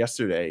styles of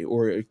yesterday,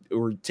 or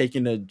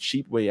taking a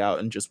cheap way out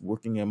and just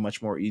working a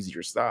much more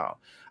easier style.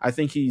 I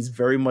think he's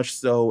very much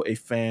so a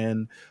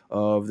fan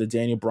of the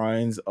Daniel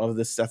Bryans, of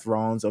the Seth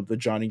Rollins, of the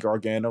Johnny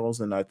Garganos,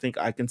 and I think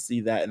I can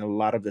see that in a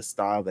lot of the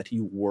style that he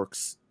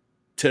works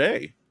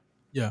today.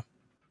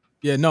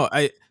 Yeah, no,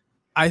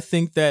 I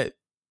think that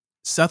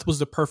Seth was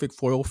the perfect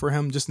foil for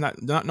him, just not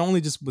only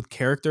just with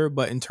character,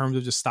 but in terms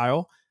of just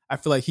style. I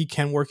feel like he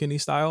can work any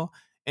style.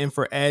 And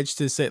for Edge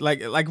to say,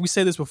 like we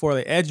said this before,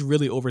 like Edge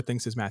really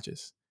overthinks his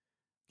matches.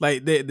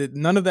 Like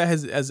none of that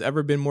has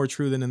ever been more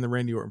true than in the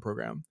Randy Orton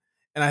program.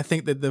 And I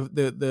think that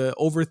the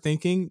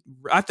overthinking,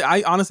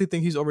 I honestly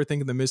think he's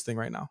overthinking the Miz thing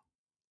right now.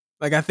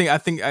 Like I think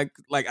they're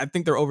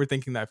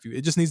overthinking that feud.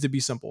 It just needs to be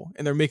simple,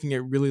 and they're making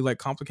it really like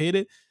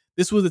complicated.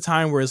 This was the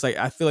time where it's like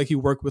I feel like he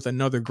worked with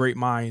another great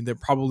mind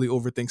that probably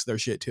overthinks their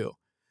shit too,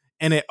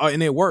 and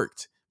it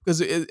worked because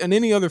in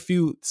any other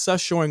feud, Seth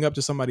showing up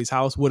to somebody's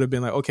house would have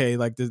been like okay,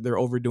 like they're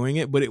overdoing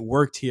it, but it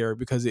worked here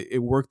because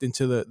it worked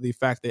into the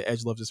fact that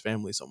Edge loves his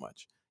family so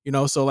much, you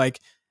know. So like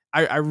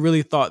I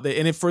really thought that,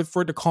 and for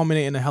it to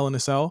culminate in the Hell in a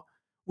Cell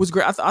was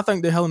great. I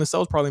think the Hell in a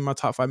Cell was probably my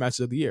top 5 matches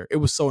of the year. It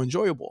was so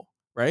enjoyable.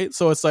 Right.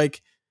 So it's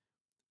like,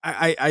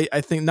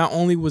 I think not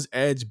only was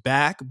Edge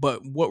back,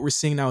 but what we're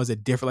seeing now is a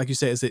different, like you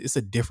said, it's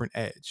a different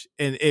Edge.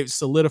 And it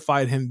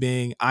solidified him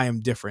being, I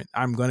am different.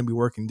 I'm going to be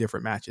working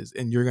different matches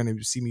and you're going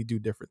to see me do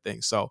different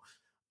things. So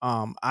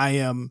I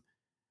am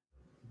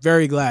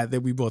very glad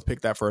that we both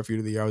picked that for our feud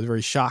of the year. I was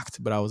very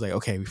shocked, but I was like,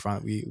 okay,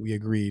 we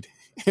agreed.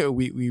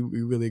 we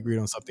really agreed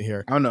on something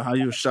here. I don't know how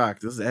you were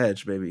shocked. This is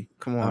Edge, baby.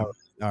 Come on.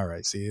 All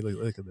right. See,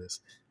 look at this.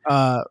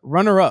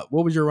 Runner up.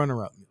 What was your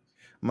runner up?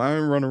 My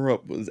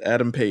runner-up was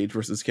Adam Page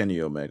versus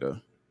Kenny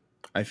Omega.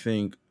 I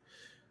think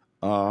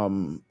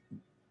albeit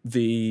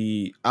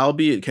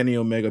Kenny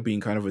Omega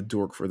being kind of a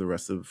dork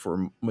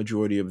for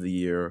majority of the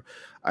year,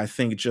 I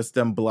think just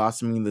them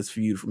blossoming this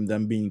feud from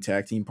them being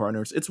tag team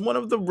partners, it's one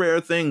of the rare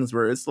things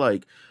where it's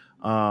like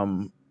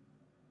I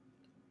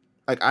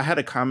had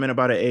a comment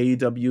about an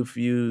AEW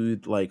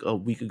feud like a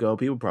week ago.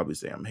 People probably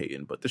say I'm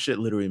hating, but the shit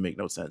literally make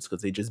no sense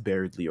because they just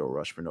buried Leo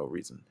Rush for no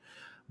reason.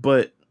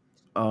 But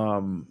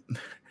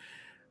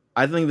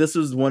I think this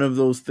is one of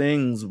those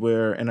things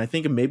where, and I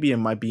think maybe it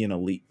might be an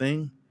elite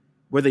thing,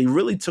 where they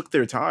really took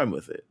their time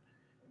with it.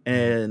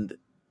 And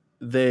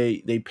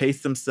they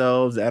paced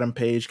themselves. Adam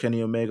Page,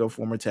 Kenny Omega,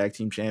 former tag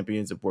team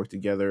champions, have worked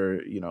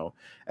together. You know,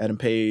 Adam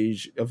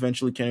Page,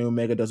 eventually Kenny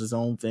Omega does his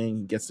own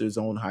thing, gets to his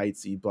own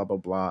heights, he blah, blah,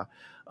 blah.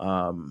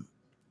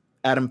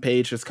 Adam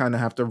Page just kind of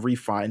have to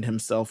refine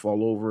himself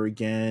all over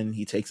again.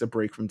 He takes a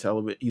break from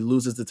television. He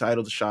loses the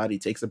title to Shot. He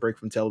takes a break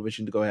from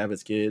television to go have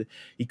his kid.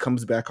 He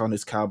comes back on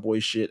his cowboy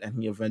shit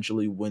and he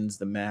eventually wins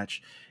the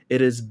match.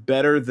 It is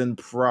better than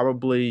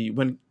probably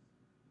when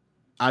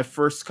I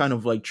first kind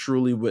of like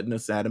truly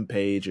witnessed Adam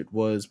Page. It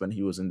was when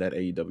he was in that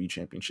AEW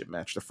championship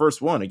match, the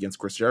first one against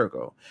Chris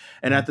Jericho.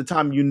 And at the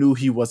time you knew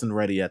he wasn't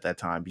ready at that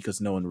time because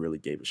no one really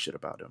gave a shit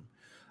about him.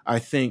 I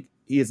think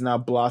he has now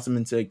blossomed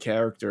into a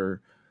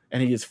character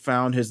and he has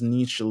found his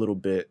niche a little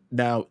bit.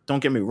 Now, don't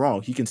get me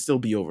wrong, he can still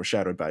be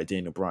overshadowed by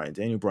Daniel Bryan.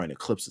 Daniel Bryan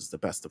eclipses the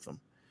best of them.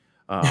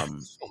 Oh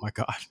my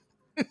God.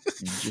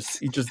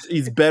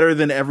 He's better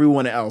than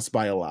everyone else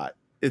by a lot.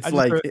 It's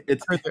like I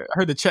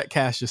heard the check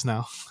cash just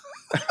now.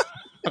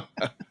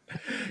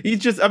 He's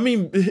just, I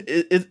mean,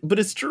 but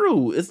it's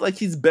true. It's like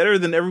he's better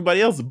than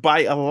everybody else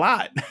by a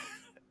lot.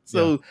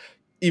 So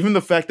even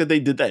the fact that they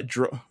did that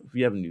draw,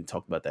 we haven't even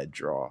talked about that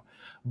draw,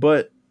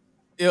 but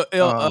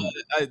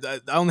I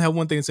only have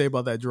one thing to say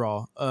about that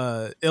draw.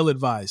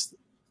 Ill-advised.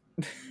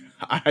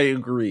 I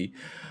agree.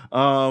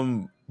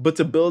 But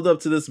to build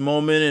up to this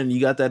moment and you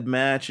got that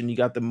match and you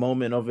got the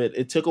moment of it,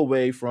 it took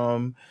away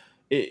from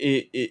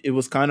it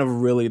was kind of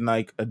really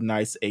like a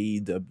nice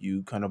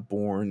AEW kind of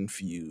born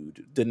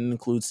feud. Didn't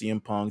include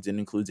CM Punk, didn't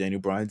include Daniel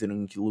Bryan,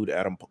 didn't include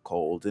Adam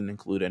Cole, didn't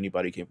include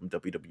anybody who came from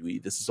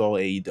WWE. This is all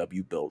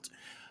AEW built.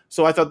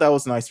 So I thought that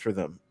was nice for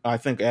them. I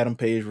think Adam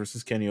Page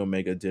versus Kenny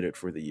Omega did it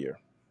for the year.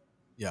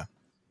 Yeah.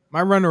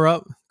 My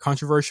runner-up,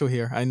 controversial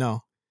here, I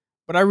know.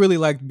 But I really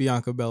liked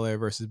Bianca Belair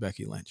versus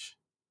Becky Lynch.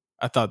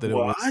 I thought that it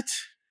was What?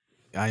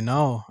 I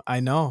know.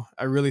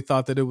 I really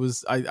thought that it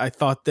was I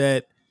thought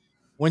that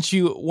once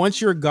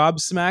you're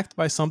gobsmacked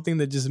by something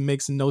that just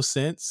makes no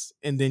sense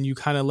and then you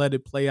kind of let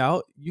it play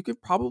out, you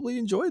could probably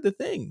enjoy the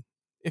thing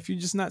if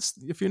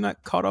you're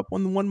not caught up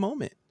on the one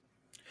moment.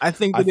 I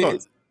think I that thought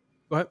it's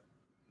go ahead.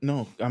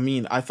 no, I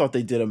mean I thought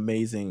they did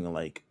amazing.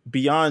 Like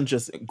beyond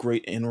just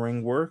great in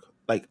ring work,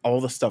 like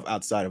all the stuff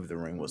outside of the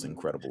ring was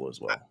incredible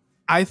as well.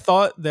 I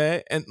thought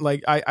that, and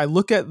like I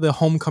look at the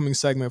homecoming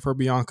segment for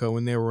Bianca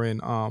when they were in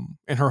her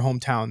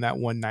hometown that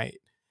one night,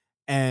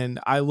 and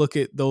I look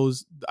at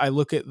those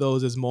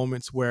as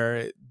moments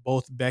where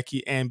both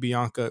Becky and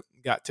Bianca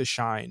got to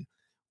shine,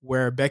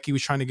 where Becky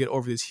was trying to get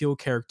over this heel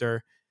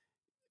character.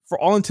 For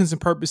all intents and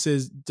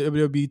purposes,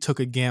 WWE took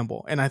a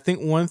gamble, and I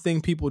think one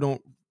thing people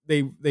don't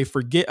they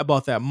forget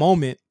about that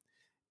moment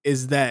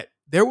is that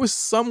there was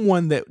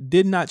someone that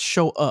did not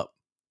show up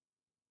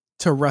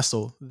to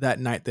wrestle that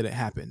night that it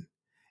happened.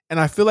 And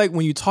I feel like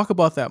when you talk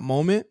about that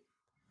moment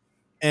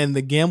and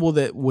the gamble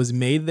that was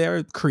made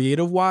there,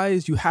 creative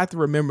wise, you have to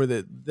remember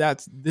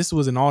that this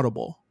was an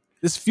audible.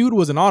 This feud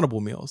was an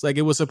audible, Meelz. Like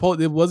it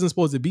wasn't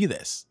supposed to be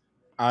this.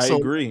 I So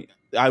agree.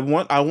 I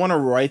want to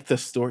write the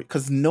story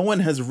because no one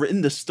has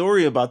written the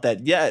story about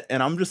that yet,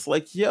 and I'm just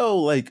like, yo,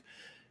 like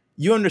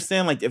you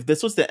understand, like if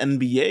this was the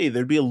NBA,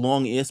 there'd be a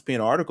long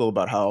ESPN article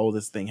about how all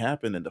this thing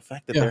happened, and the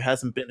fact that yeah, there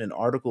hasn't been an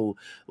article,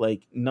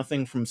 like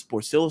nothing from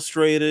Sports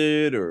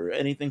Illustrated or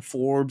anything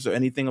Forbes or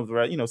anything of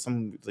the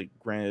some like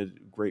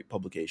great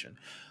publication,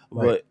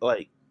 right. but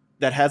like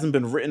that hasn't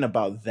been written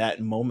about that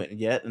moment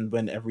yet, and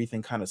when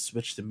everything kind of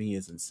switched to me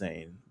is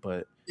insane.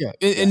 But Yeah,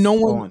 yeah, and no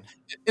go one. on.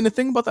 And the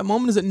thing about that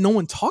moment is that no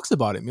one talks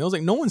about it. Meals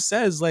like no one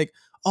says like,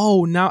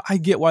 "Oh, now I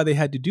get why they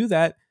had to do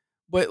that."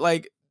 But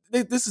like,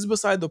 this is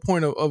beside the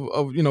point of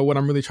what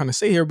I'm really trying to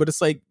say here. But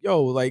it's like,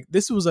 yo, like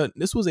this was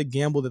a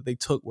gamble that they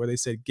took where they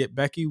said, "Get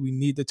Becky, we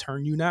need to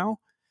turn you now."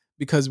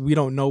 Because we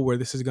don't know where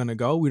this is going to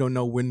go. We don't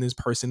know when this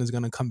person is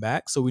going to come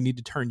back. So we need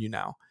to turn you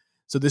now.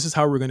 So this is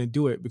how we're going to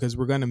do it because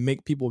we're going to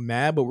make people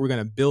mad, but we're going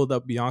to build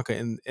up Bianca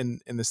in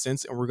the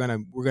sense, and we're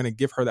gonna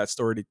give her that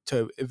story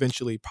to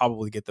eventually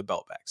probably get the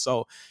belt back.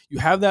 So you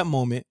have that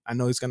moment. I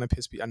know it's gonna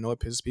I know it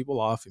pisses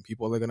people off, and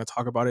people are going to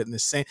talk about it in the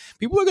same.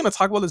 People are going to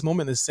talk about this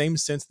moment in the same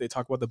sense they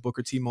talk about the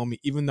Booker T moment,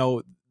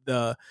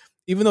 the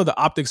even though the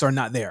optics are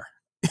not there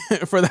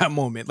for that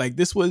moment. Like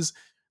this was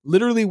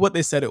literally what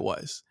they said it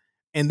was.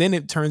 And then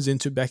it turns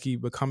into Becky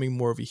becoming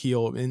more of a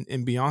heel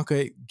and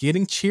Bianca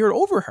getting cheered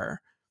over her.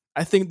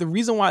 I think the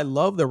reason why I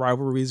love the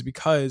rivalry is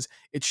because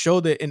it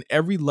showed that in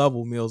every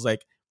level, Meals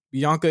like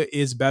Bianca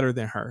is better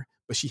than her,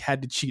 but she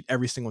had to cheat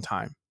every single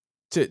time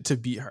to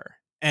beat her.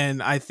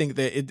 And I think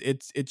that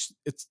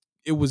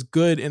it was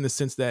good in the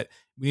sense that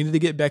we needed to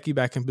get Becky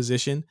back in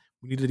position.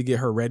 We needed to get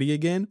her ready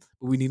again,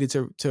 but we needed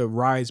to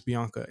rise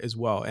Bianca as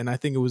well. And I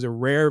think it was a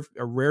rare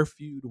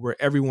feud where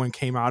everyone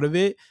came out of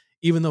it,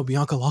 even though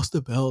Bianca lost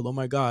the belt. Oh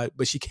my god!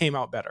 But she came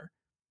out better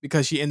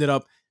because she ended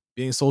up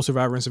being sole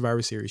survivor in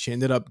Survivor Series. She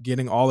ended up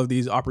getting all of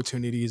these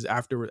opportunities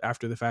after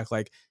the fact.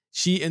 Like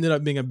she ended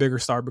up being a bigger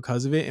star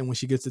because of it. And when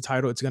she gets the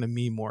title, it's gonna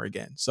mean more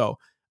again. So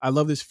I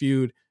love this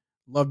feud.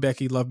 Love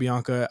Becky, love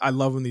Bianca. I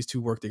love when these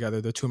two work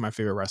together. They're two of my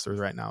favorite wrestlers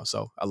right now.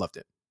 So I loved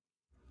it.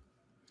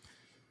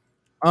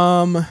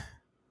 Um,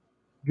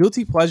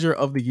 guilty pleasure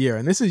of the year,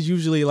 and this is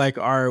usually like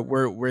our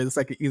where it's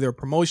like either a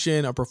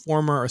promotion, a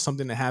performer, or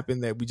something that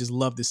happened that we just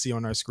love to see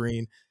on our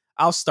screen.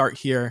 I'll start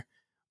here.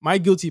 My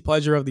guilty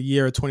pleasure of the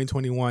year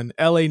 2021,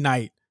 LA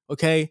Knight.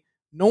 Okay,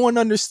 no one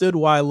understood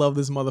why I love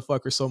this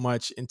motherfucker so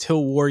much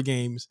until War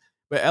Games,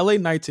 but LA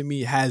Knight to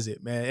me has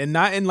it, man, and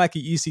not in like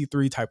an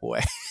EC3 type of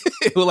way.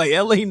 Like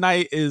LA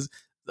Knight is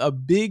a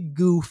big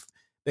goof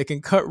that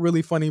can cut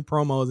really funny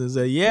promos and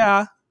say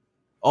yeah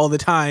all the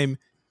time,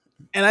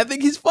 and I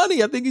think he's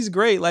funny. I think he's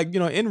great. Like,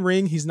 in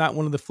ring, he's not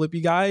one of the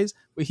flippy guys,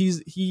 but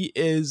he's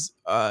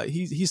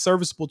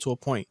serviceable to a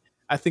point.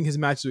 I think his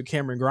matches with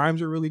Cameron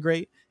Grimes are really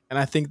great. And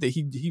I think that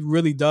he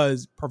really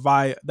does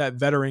provide that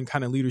veteran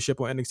kind of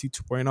leadership on NXT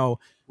 2.0,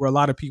 where a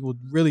lot of people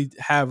really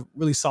have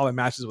really solid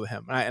matches with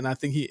him. And I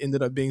think he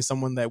ended up being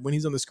someone that when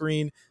he's on the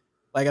screen,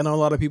 like I know a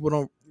lot of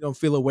people don't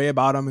feel a way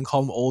about him and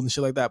call him old and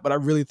shit like that, but I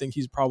really think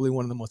he's probably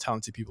one of the most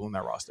talented people in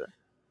that roster.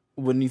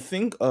 When you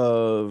think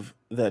of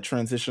that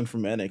transition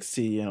from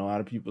NXT, and a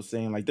lot of people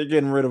saying like they're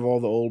getting rid of all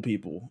the old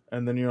people,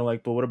 and then you're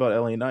like, but what about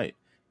LA Knight?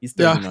 He's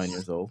Yeah. 39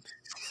 years old.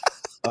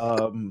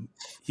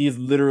 He's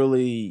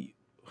literally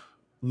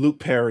Luke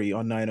Perry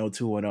on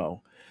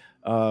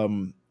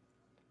 90210.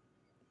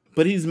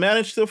 But he's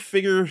managed to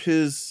figure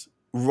his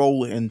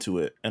role into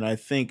it, and I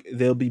think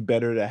they'll be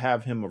better to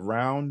have him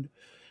around.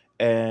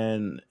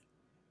 And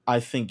I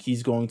think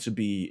he's going to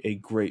be a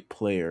great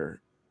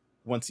player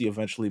once he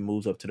eventually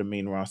moves up to the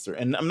main roster.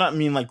 And I'm not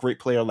mean like great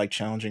player like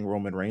challenging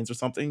Roman Reigns or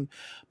something,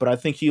 but I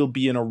think he'll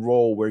be in a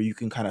role where you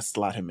can kind of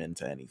slot him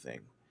into anything.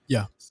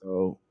 Yeah.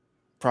 So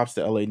props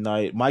to LA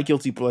Knight. My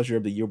guilty pleasure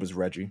of the year was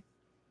Reggie.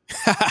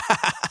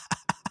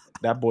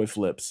 That boy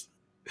flips.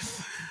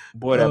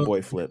 Boy, that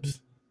boy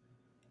flips.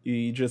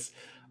 He just,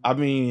 I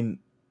mean,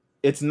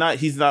 he's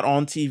not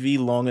on TV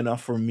long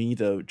enough for me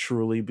to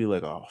truly be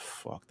like, oh,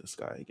 fuck this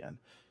guy again.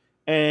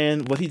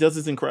 And what he does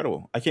is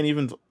incredible.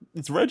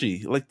 It's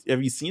Reggie. Like,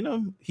 have you seen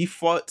him? He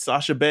fought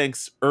Sasha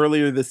Banks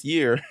earlier this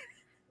year.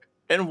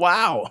 And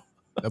wow.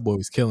 That boy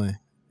was killing.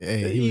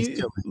 Hey, he was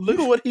killing. Look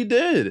at what he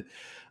did.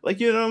 Like,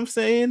 you know what I'm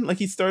saying? Like,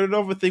 he started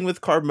off a thing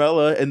with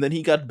Carmella, and then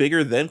he got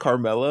bigger than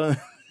Carmella.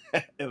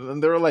 And then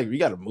they were like, we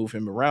got to move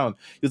him around.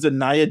 He was a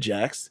Nia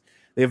Jax.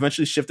 They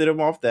eventually shifted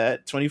him off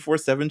that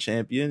 24/7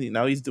 champion.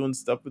 Now he's doing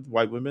stuff with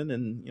white women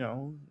and,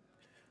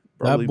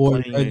 that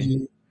boy,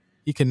 Reggie,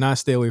 he cannot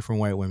stay away from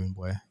white women,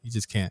 boy. He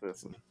just can't.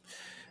 Listen,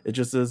 it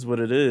just is what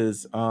it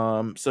is.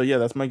 So yeah,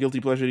 that's my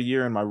guilty pleasure of the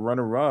year. And my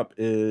runner-up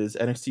is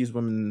NXT's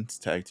women's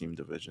tag team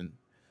division.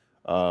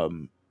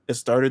 It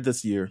started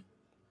this year.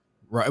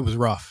 Right, it was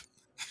rough.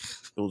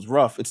 It was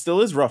rough. It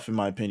still is rough in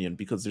my opinion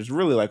because there's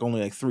really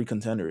only 3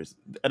 contenders.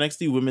 The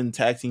NXT women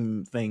tag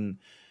team thing,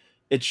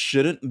 it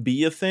shouldn't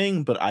be a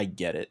thing, but I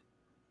get it.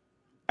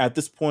 At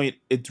this point,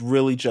 it's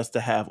really just to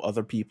have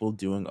other people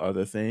doing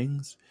other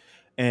things.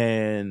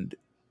 And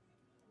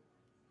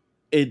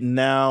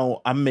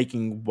I'm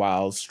making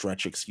wild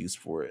stretch excuse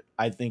for it.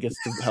 I think it's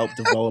to help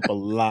develop a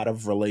lot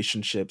of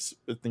relationships.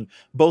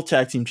 Both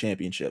tag team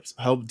championships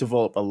help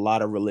develop a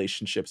lot of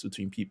relationships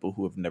between people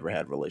who have never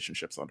had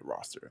relationships on the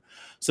roster.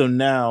 So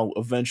now,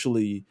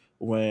 eventually,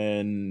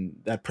 when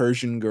that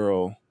Persian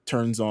girl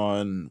turns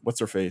on what's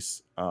her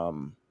face,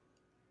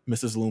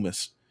 Mrs.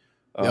 Loomis,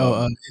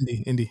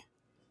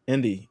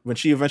 Indy, when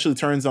she eventually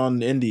turns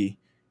on Indy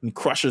and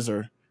crushes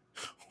her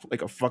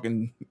like a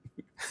fucking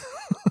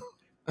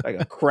like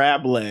a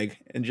crab leg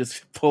and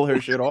just pull her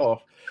shit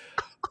off.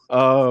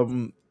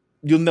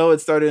 You'll know it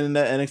started in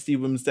that NXT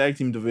Women's Tag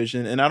Team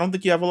division, and I don't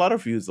think you have a lot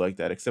of feuds like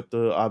that, except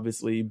the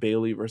obviously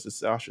Bayley versus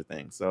Sasha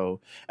thing. So,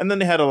 and then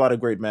they had a lot of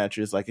great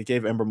matches. Like it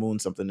gave Ember Moon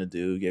something to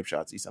do, gave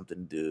Shotzi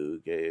something to do,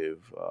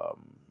 gave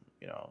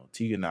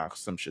Tegan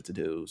Knox some shit to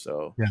do.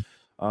 So,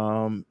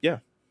 yeah.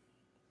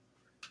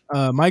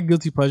 My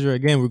guilty pleasure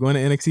again. We're going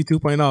to NXT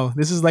 2.0.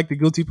 This is like the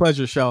guilty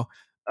pleasure show.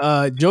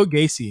 Joe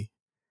Gacy.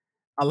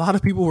 A lot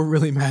of people were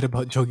really mad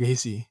about Joe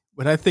Gacy,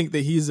 but I think that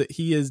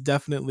he is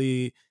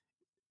definitely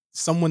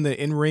someone that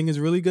in ring is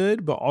really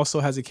good, but also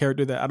has a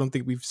character that I don't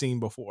think we've seen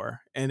before.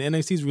 And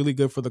NXT is really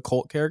good for the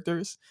cult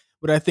characters,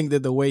 but I think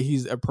that the way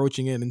he's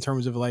approaching it in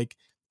terms of like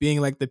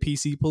being like the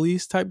PC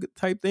police type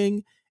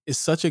thing is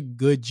such a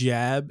good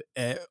jab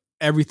at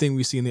everything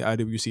we see in the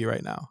IWC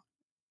right now.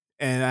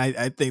 And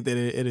I think that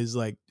it is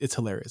like it's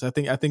hilarious. I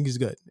think he's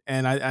good,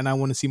 and I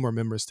want to see more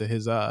members to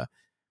his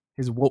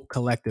woke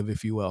collective,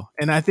 if you will.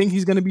 And I think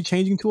he's going to be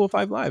changing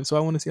 205 Live, so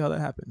I want to see how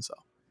that happens.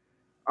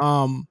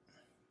 So,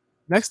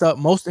 next up,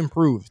 most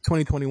improved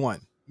 2021.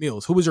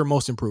 Meelz, who was your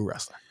most improved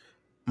wrestler?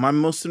 My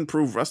most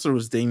improved wrestler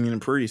was Damian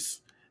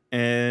Priest.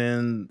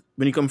 And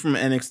when you come from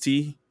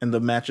NXT and the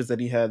matches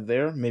that he had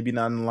there, maybe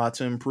not a lot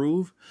to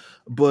improve.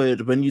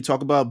 But when you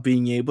talk about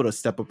being able to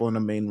step up on the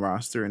main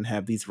roster and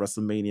have these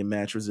WrestleMania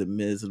matches with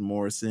Miz and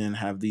Morrison,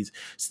 have these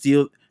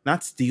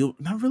not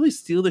really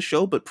steal the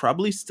show, but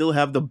probably still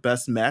have the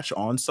best match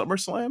on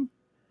SummerSlam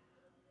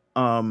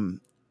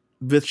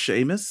with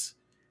Sheamus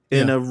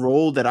in a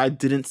role that I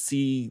didn't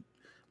see.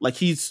 Like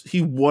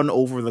he won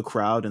over the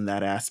crowd in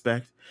that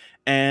aspect.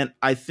 And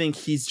I think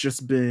he's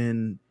just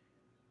been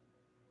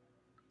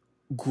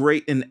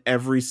great in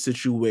every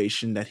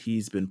situation that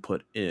he's been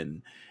put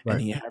in. Right.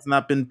 And he has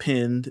not been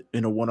pinned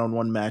in a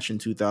one-on-one match in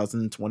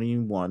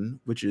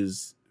 2021, which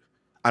is,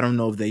 I don't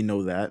know if they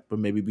know that, but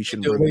maybe we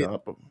shouldn't bring it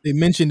up. They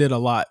mentioned it a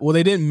lot. Well,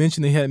 they didn't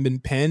mention they hadn't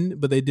been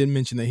pinned, but they did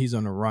mention that he's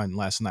on a run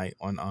last night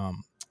on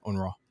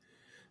Raw.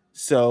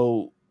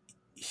 So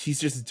he's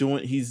just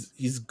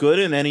he's good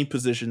in any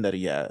position that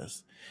he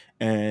has.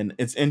 And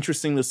it's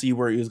interesting to see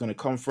where he was going to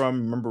come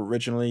from. Remember,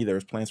 originally there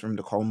was plans for him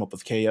to call him up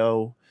with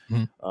KO.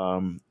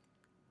 Mm-hmm.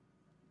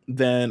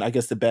 Then I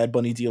guess the Bad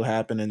Bunny deal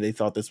happened and they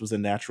thought this was a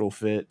natural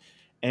fit.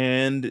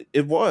 And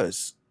it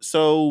was.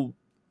 So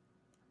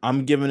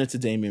I'm giving it to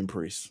Damian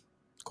Priest.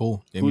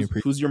 Cool. Priest.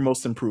 Who's your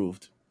most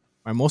improved?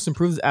 My most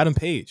improved is Adam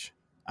Page.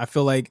 I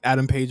feel like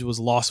Adam Page was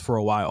lost for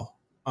a while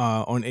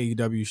on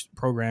AEW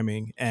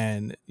programming.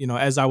 And,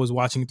 as I was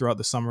watching throughout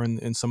the summer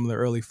and some of the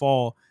early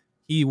fall,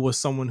 he was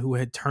someone who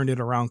had turned it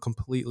around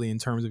completely in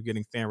terms of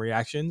getting fan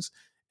reactions.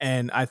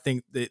 And I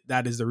think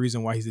that is the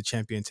reason why he's the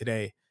champion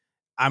today.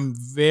 I'm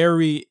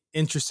very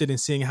interested in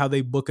seeing how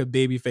they book a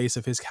babyface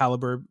of his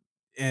caliber,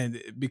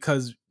 and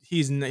because he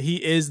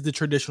is the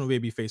traditional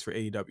babyface for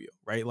AEW,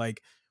 right?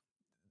 Like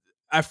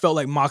I felt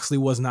like Moxley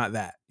was not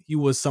that. He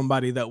was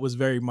somebody that was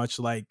very much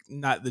like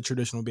not the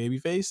traditional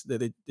babyface that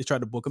they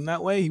tried to book him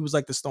that way. He was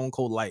like the Stone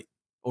Cold Light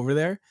over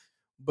there.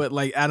 but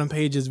like Adam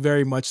Page is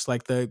very much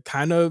like the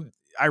kind of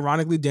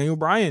ironically Daniel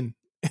Bryan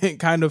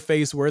kind of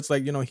face where it's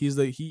like,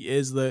 he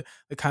is the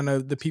kind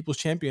of the people's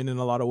champion in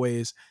a lot of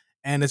ways.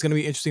 And it's going to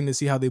be interesting to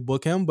see how they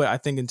book him. But I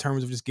think in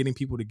terms of just getting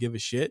people to give a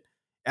shit,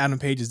 Adam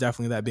Page is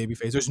definitely that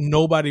babyface. There's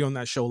nobody on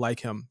that show like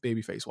him,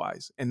 babyface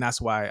wise, and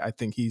that's why I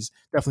think he's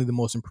definitely the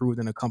most improved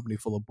in a company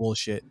full of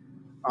bullshit.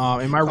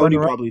 And my Cody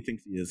runner up, probably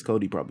thinks he is.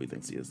 Cody probably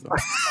thinks he is though.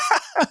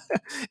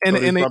 and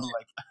Cody's and probably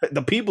like,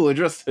 the people are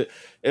just,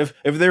 if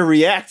they're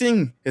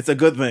reacting, it's a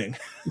good thing.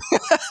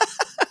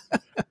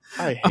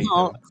 I hate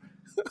him.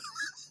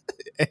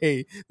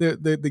 Hey,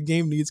 the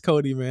game needs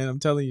Cody, man. I'm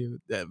telling you,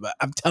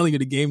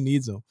 the game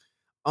needs him.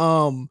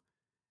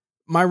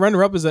 My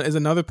runner up is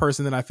another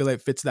person that I feel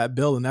like fits that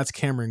bill, and that's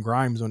Cameron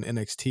Grimes on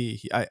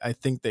NXT. I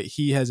think that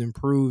he has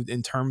improved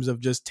in terms of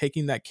just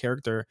taking that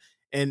character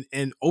and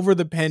over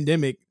the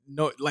pandemic,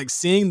 like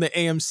seeing the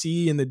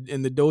AMC and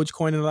the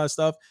Dogecoin and all that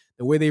stuff,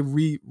 the way they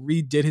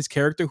redid his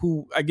character,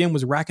 who again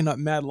was racking up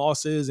mad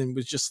losses and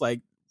was just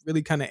like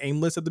really kind of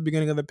aimless at the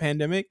beginning of the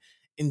pandemic,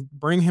 and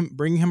bring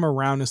him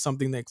around as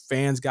something that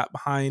fans got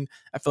behind.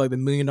 I feel like the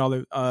 $1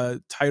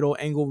 million title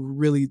angle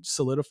really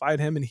solidified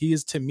him, and he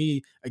is, to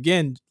me,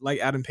 again, like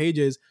Adam Page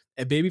is,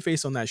 a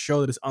babyface on that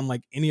show that is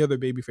unlike any other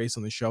babyface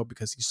on the show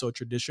because he's so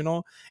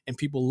traditional and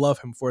people love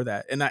him for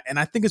that. And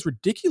I think it's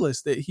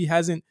ridiculous that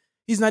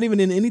he's not even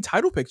in any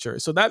title picture.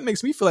 So that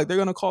makes me feel like they're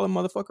gonna call him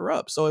motherfucker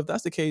up. So if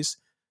that's the case,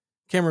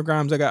 Cameron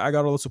Grimes, I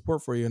got all the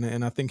support for you,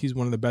 and I think he's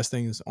one of the best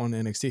things on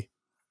NXT.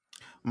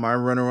 My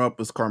runner up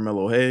was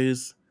Carmelo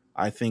Hayes.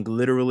 I think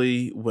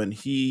literally when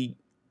he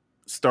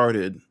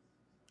started,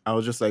 I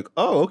was just like,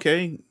 oh,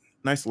 okay,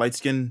 nice light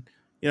skin,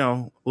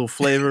 little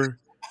flavor,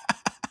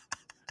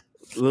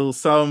 little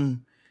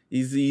some.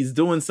 He's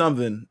doing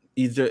something.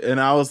 And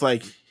I was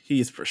like,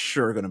 he's for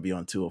sure gonna be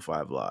on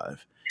 205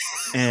 Live.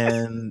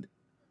 And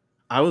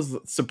I was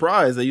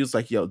surprised that he was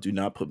like, yo, do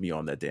not put me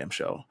on that damn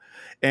show.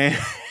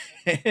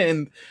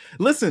 And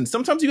listen,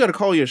 sometimes you got to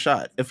call your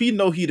shot. If you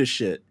know he the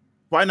shit,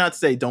 why not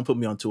say, don't put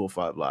me on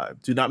 205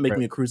 Live? Do not make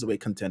me a cruiserweight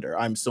contender.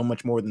 I'm so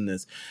much more than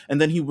this. And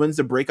then he wins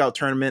the breakout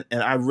tournament.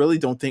 And I really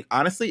don't think,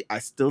 honestly, I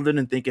still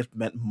didn't think it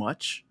meant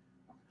much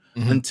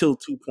until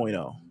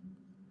 2.0.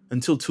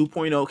 Until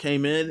 2.0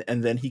 came in,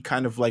 and then he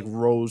kind of like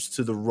rose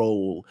to the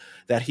role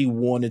that he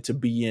wanted to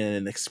be in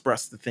and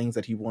express the things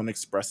that he wanted to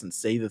express and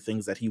say the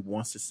things that he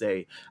wants to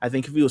say. I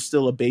think if he was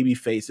still a baby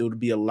face, it would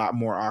be a lot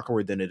more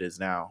awkward than it is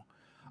now.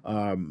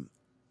 I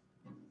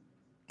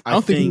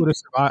don't think he would have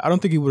survived. I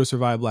don't think he would have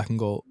survived Black and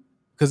Gold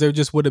because there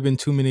just would have been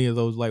too many of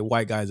those like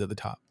white guys at the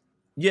top.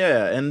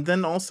 Yeah, and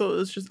then also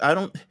it's just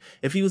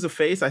if he was a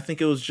face, I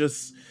think it was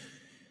just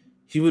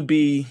he would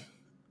be.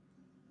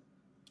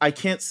 I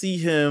can't see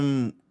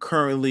him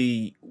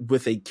currently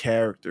with a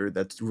character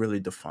that's really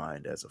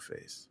defined as a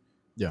face.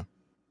 Yeah.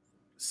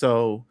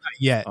 So not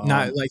yet.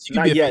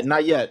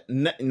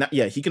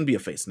 He can be a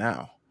face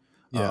now.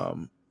 Yeah.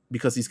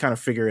 Because he's kind of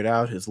figured it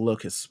out. His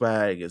look, his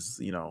swag,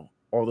 his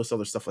all this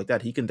other stuff like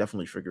that. He can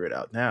definitely figure it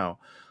out now.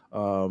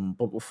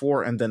 But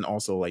before, and then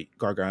also like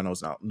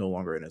Gargano's no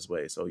longer in his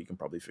way, so he can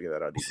probably figure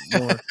that out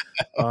even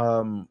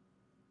more.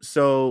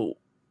 So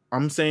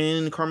I'm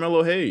saying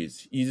Carmelo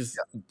Hayes. He's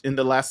in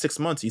the last 6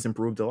 months, he's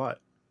improved a lot.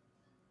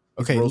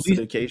 He's rose to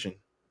the occasion.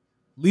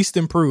 Least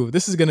improved.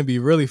 This is going to be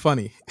really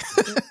funny.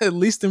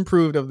 Least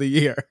improved of the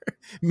year.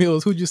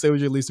 Meelz, who'd you say was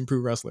your least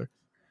improved wrestler?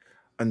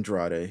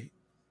 Andrade.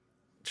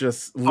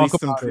 Just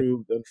least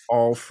improved on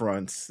all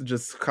fronts,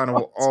 just kind of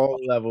all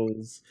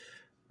levels,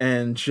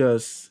 and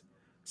just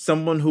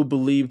someone who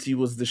believed he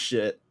was the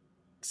shit.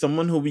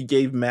 Someone who we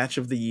gave match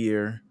of the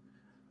year.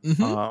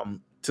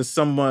 To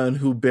someone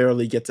who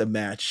barely gets a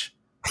match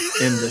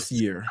in this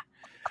year.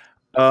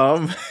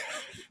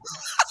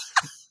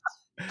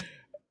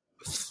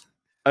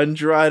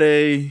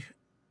 Andrade,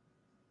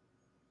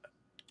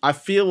 I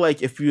feel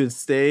like if you had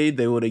stayed,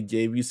 they would have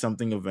gave you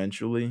something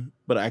eventually,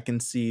 but I can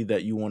see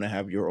that you want to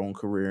have your own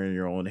career in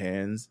your own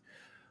hands.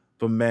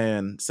 But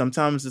man,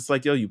 sometimes it's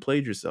like, yo, you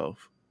played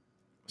yourself.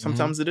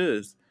 Sometimes it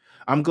is.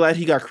 I'm glad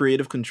he got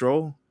creative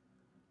control.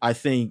 I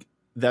think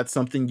that's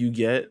something you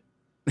get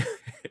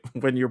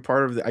when you're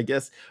part of I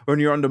guess when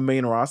you're on the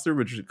main roster,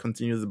 which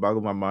continues to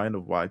boggle my mind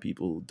of why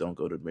people don't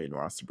go to the main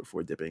roster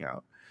before dipping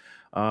out.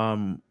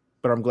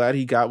 But I'm glad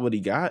he got what he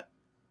got.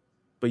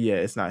 But yeah,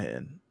 it's not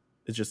him.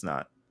 It's just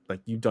not. Like,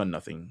 you've done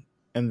nothing.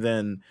 And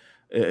then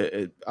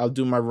I'll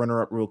do my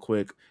runner-up real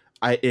quick.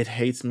 It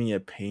hates me.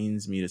 It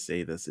pains me to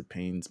say this. It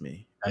pains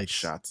me. Like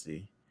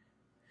Shotzi.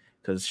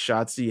 Because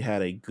Shotzi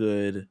had a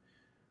good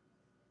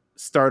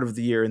start of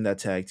the year in that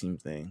tag team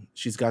thing.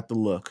 She's got the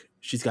look.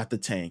 She's got the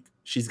tank.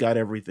 She's got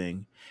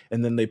everything.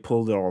 And then they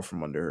pulled it all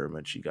from under her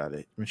when she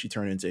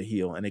turned into a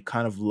heel. And it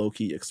kind of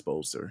low-key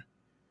exposed her.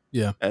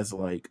 Yeah. As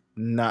like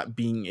not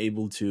being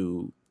able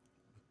to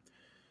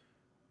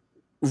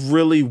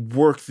really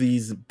work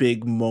these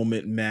big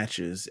moment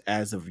matches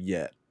as of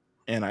yet.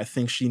 And I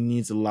think she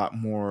needs a lot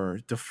more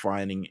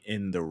defining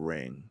in the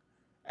ring,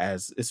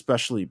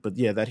 but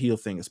yeah, that heel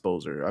thing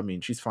exposed her. I mean,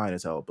 she's fine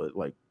as hell, but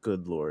like,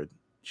 good Lord,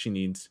 she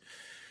needs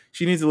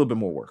a little bit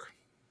more work.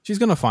 She's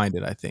gonna find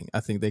it. I think.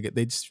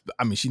 They just.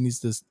 I mean, she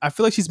needs this. I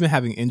feel like she's been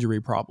having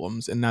injury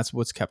problems, and that's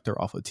what's kept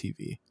her off of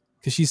TV.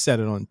 Because she said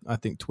it on, I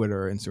think,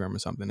 Twitter or Instagram or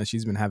something, that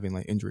she's been having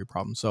like injury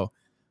problems. So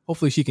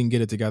hopefully she can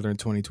get it together in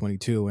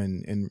 2022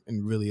 and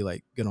really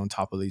like get on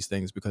top of these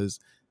things, because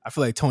I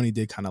feel like Tony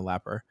did kind of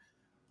lap her.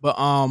 But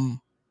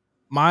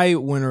my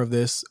winner of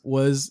this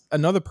was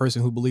another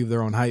person who believed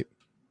their own hype,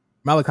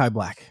 Malachi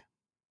Black.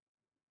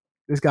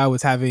 This guy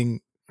was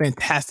having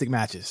fantastic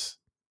matches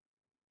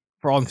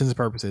for all intents and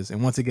purposes.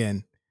 And once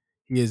again,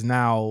 he is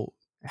now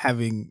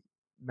having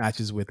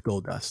matches with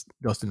Goldust,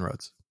 Dustin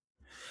Rhodes.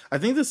 I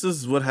think this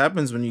is what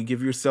happens when you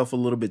give yourself a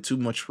little bit too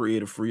much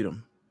creative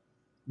freedom.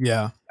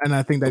 Yeah, and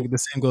I think that the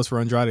same goes for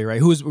Andrade,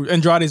 right?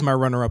 Andrade's my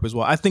runner-up as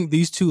well. I think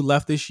these two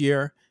left this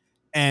year,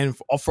 and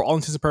for all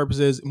intents and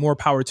purposes, more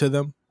power to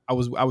them. I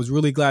was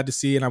really glad to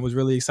see, and I was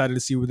really excited to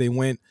see where they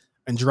went.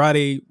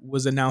 Andrade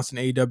was announced in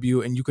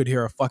AEW, and you could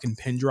hear a fucking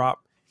pin drop.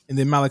 And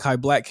then Malachi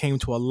Black came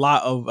to a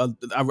lot of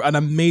an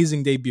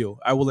amazing debut.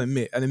 I will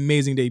admit, an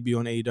amazing debut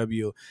on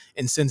AEW.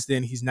 And since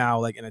then, he's now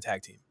like in a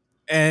tag team.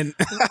 And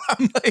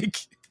I'm like,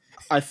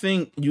 I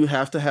think you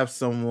have to have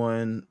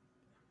someone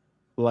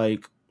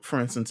like, for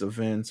instance, a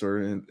Vince,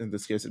 or in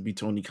this case, it'd be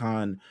Tony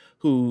Khan,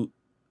 who,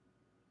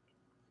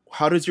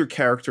 how does your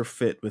character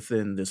fit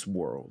within this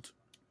world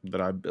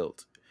that I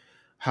built?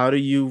 How do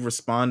you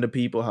respond to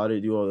people? How do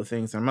you do all the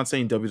things? I'm not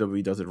saying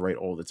WWE does it right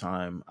all the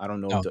time. I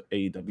don't know if the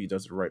AEW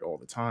does it right all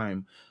the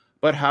time.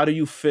 But how do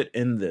you fit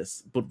in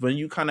this? But when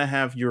you kind of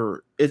have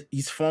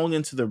he's falling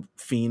into the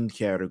Fiend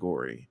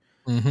category,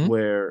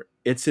 where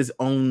it's his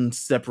own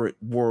separate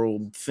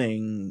world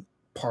thing,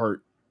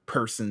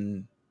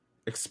 person,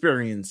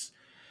 experience.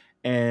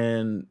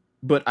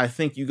 But I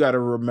think you got to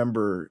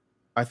remember,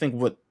 I think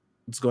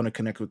what's going to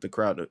connect with the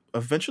crowd,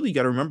 eventually you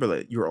got to remember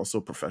that you're also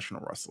a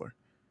professional wrestler.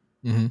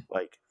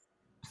 Like,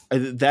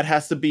 that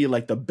has to be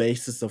like the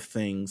basis of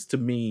things to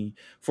me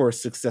for a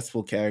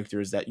successful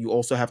character, is that you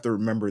also have to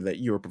remember that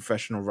you're a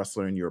professional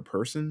wrestler and you're a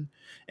person.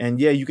 And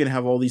yeah, you can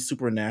have all these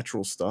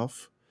supernatural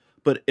stuff,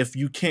 but if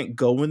you can't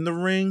go in the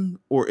ring,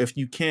 or if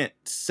you can't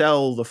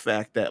sell the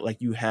fact that like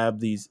you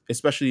have these,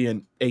 especially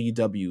in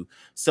AEW,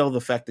 sell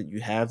the fact that you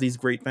have these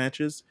great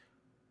matches,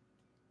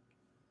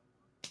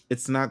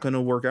 it's not going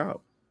to work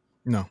out.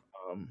 No.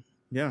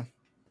 Yeah.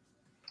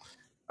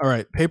 All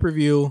right,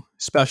 pay-per-view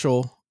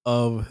special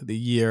of the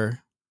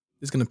year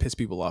is going to piss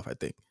people off, I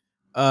think.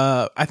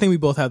 I think we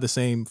both have the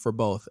same for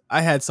both. I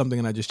had something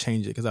and I just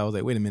changed it because I was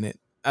like, wait a minute,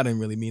 I didn't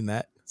really mean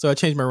that. So I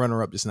changed my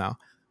runner-up just now.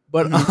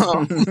 But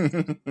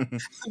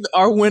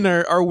our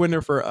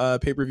winner for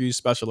pay-per-view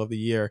special of the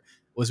year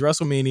was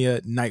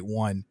WrestleMania Night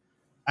 1.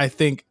 I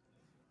think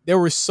there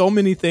were so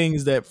many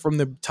things that from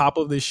the top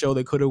of this show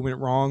that could have went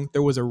wrong.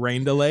 There was a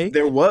rain delay.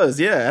 There was,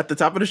 yeah. At the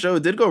top of the show,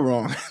 it did go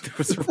wrong. There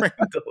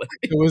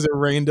was a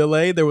rain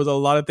delay. There was a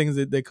lot of things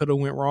that could have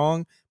went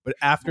wrong. But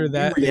after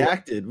that,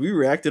 we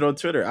reacted on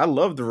Twitter. I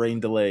love the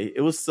rain delay.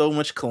 It was so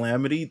much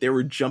calamity. They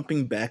were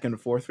jumping back and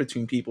forth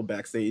between people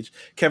backstage.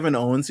 Kevin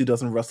Owens, who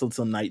doesn't wrestle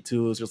till night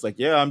 2, was just like,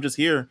 yeah, I'm just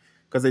here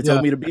because they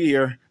told me to be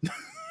here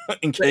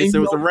in case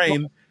there was a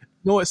rain.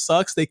 You know what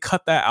sucks? They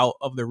cut that out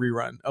of the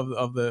rerun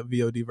of the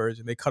VOD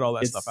version. They cut all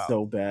that stuff out.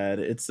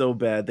 It's so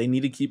bad. They need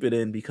to keep it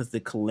in because the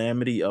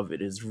calamity of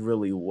it is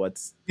really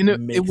what's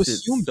makes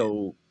it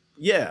so.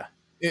 Yeah,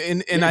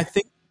 and I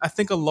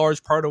think a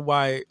large part of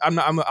why I'm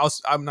not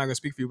gonna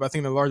speak for you, but I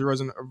think the large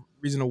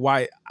reason of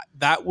why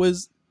that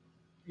was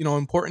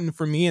important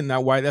for me, and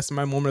why that's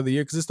my moment of the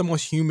year, because it's the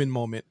most human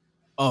moment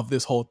of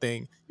this whole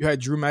thing. You had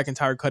Drew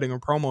McIntyre cutting a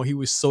promo. He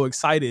was so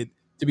excited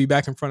to be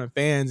back in front of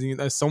fans,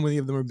 and so many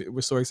of them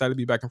were so excited to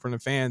be back in front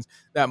of fans.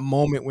 That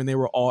moment when they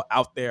were all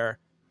out there,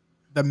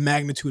 the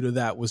magnitude of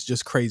that was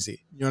just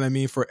crazy. You know what I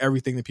mean? For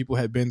everything that people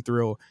had been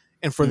through,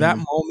 and for that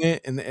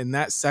moment and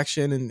that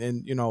section,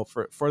 and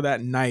for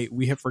that night,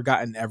 we have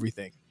forgotten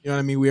everything. You know what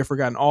I mean? We have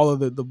forgotten all of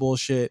the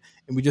bullshit,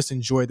 and we just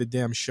enjoyed the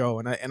damn show.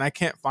 And I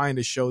can't find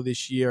a show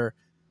this year,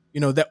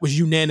 that was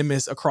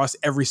unanimous across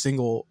every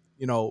single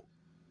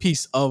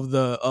piece of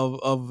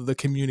the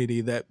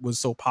community that was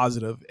so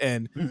positive.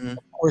 And of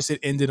course,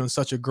 it ended on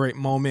such a great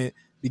moment,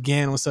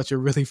 began on such a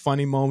really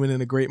funny moment and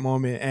a great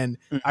moment. And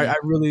I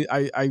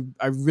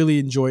really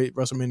enjoyed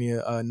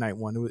WrestleMania Night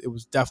 1. It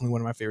was definitely one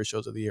of my favorite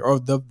shows of the year,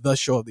 or the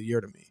show of the year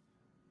to me.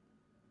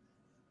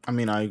 I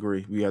mean, I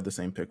agree. We had the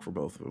same pick for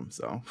both of them,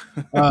 so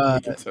we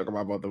can talk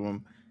about both of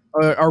them.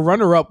 Our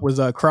runner-up was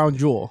Crown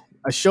Jewel,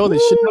 a show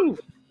that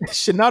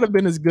should not have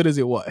been as good as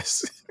it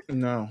was.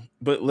 No,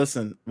 but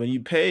listen, when you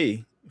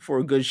pay for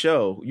a good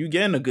show, you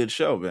getting a good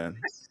show, man.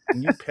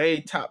 And you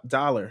pay top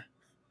dollar,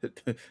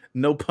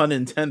 no pun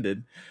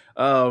intended.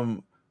 But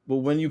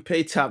when you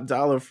pay top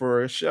dollar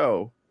for a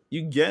show,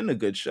 you getting a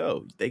good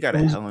show. They got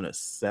a Hell in a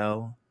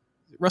Cell.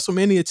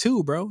 WrestleMania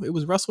 2, bro. It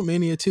was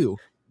WrestleMania 2.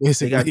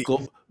 Basically. They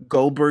got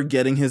Goldberg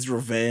getting his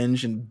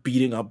revenge and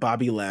beating up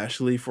Bobby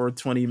Lashley for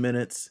 20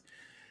 minutes.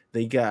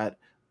 They got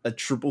a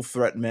triple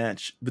threat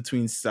match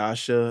between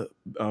Sasha,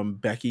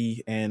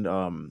 Becky,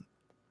 and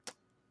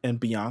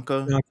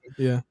Bianca.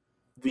 Yeah.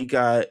 We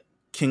got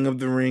King of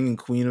the Ring and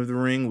Queen of the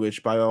Ring,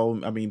 which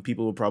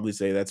people will probably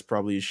say that's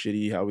probably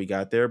shitty how we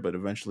got there, but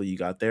eventually you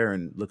got there,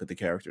 and look at the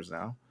characters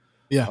now.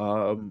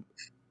 Yeah.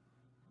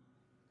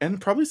 And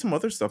probably some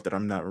other stuff that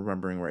I'm not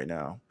remembering right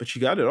now, but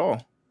you got it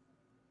all.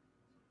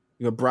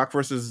 You got Brock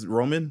versus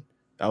Roman.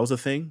 That was a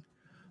thing.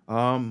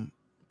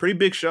 Pretty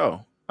big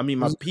show. I mean,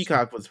 my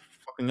Peacock was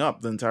fucking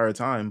up the entire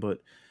time, but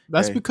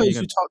that's hey, because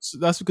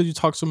you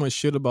talk so much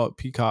shit about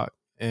Peacock,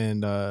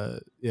 and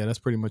yeah, that's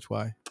pretty much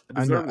why.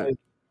 I deserve it.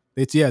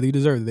 They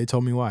deserve it. They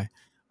told me why.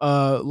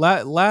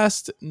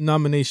 Last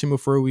nomination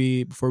before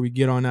we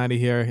get on out of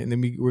here, and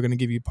then we're gonna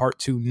give you part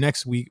 2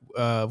 next week.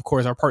 Of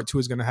course, our part 2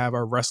 is gonna have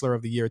our wrestler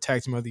of the year,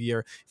 tag team of the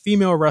year,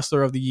 female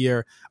wrestler of the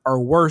year, our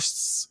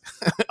worsts,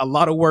 a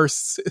lot of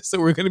worsts. So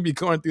we're gonna be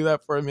going through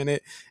that for a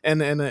minute,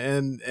 and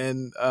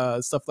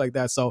stuff like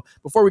that. So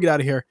before we get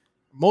out of here,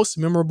 most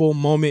memorable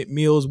moment,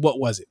 Meelz, what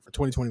was it for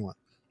 2021?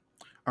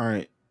 All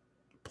right,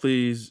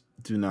 please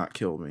do not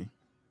kill me.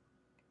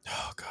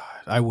 Oh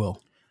God, I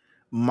will.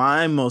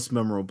 My most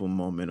memorable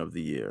moment of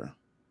the year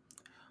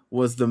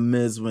was The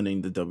Miz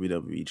winning the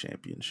WWE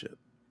Championship.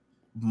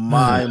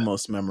 My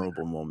most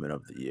memorable moment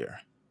of the year.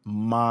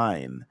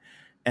 Mine.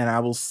 And I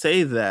will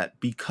say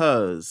that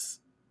because,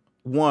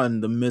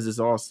 1, The Miz is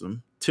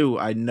awesome. 2,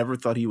 I never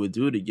thought he would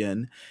do it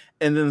again.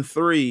 And then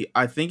 3,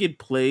 I think it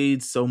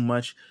played so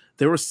much.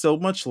 There was so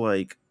much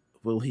like,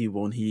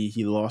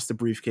 he lost the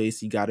briefcase,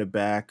 he got it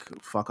back,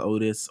 fuck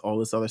Otis, all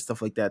this other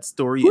stuff like that.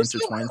 Story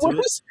intertwined to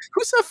it.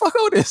 Who said fuck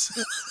Otis?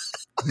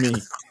 Me.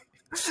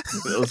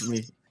 That was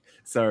me.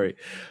 Sorry.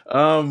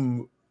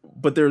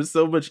 But there's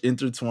so much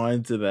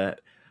intertwined to that.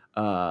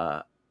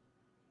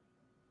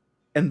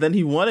 And then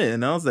he won it,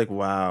 and I was like,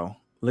 wow.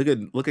 Look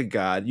at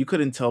God. You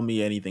couldn't tell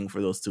me anything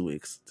for those 2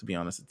 weeks, to be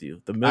honest with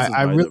you. The Miz is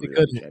my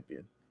WWE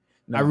champion.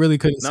 No, I really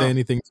couldn't say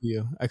anything to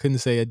you. I couldn't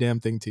say a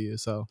damn thing to you.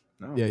 So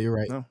yeah, you're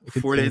right. No.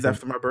 4 days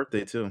after my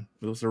birthday too.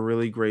 It was a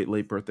really great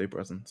late birthday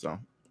present. So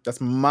that's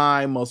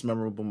my most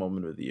memorable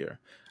moment of the year.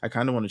 I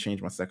kind of want to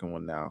change my second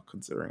one now,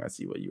 considering I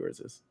see what yours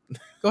is.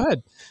 Go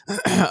ahead.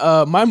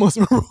 My most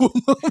memorable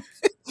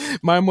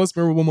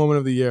moment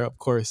of the year, of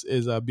course,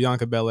 is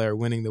Bianca Belair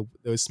winning the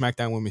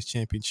SmackDown Women's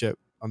Championship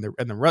in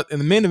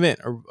the main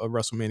event of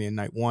WrestleMania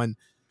Night 1.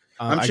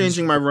 I'm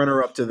changing my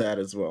runner-up to that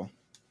as well.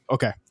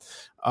 Okay.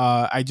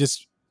 I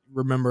just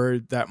remember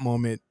that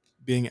moment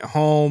being at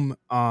home.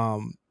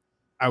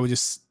 I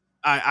was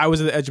at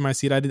the edge of my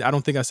seat. I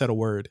don't think I said a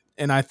word,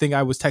 and I think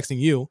I was texting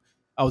you.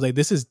 I was like,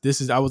 "This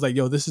is." I was like,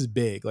 "Yo, this is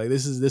big. Like,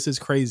 this is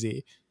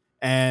crazy."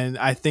 And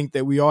I think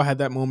that we all had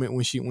that moment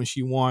when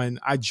she won.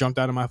 I jumped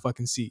out of my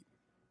fucking seat.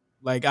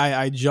 Like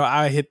I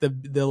hit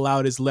the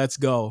loudest "Let's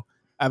go"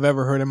 I've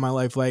ever heard in my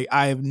life. Like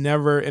I have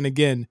never. And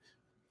again,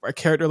 a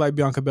character like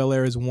Bianca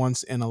Belair is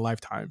once in a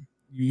lifetime.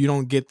 You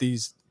don't get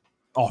these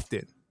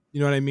often.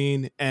 You know what I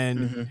mean?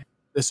 And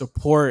the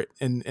support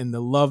and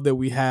the love that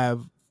we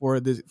have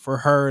for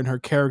her and her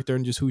character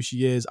and just who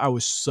she is, I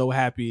was so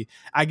happy.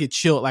 I get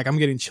chilled. Like I'm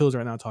getting chills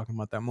right now talking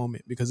about that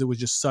moment because it was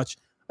just such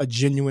a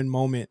genuine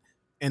moment.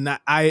 And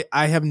that I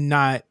have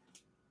not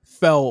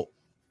felt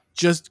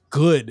just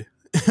good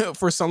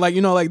for some, like,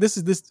 you know, like this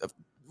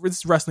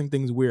wrestling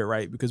thing's weird,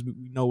 right? Because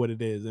we know what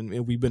it is and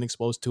we've been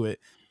exposed to it.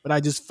 But I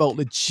just felt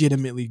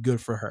legitimately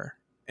good for her.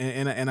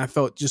 And I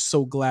felt just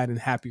so glad and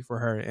happy for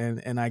her.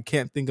 And I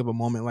can't think of a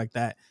moment like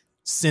that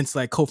since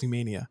like Kofi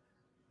Mania.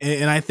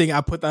 And I think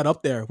I put that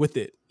up there with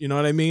it. You know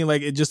what I mean?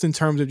 Like it just in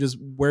terms of just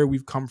where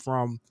we've come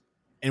from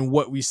and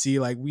what we see.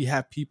 Like we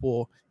have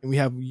people and we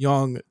have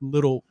young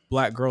little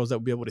black girls that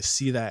will be able to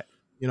see that,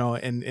 you know,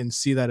 and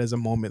see that as a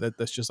moment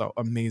that's just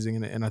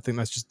amazing. And I think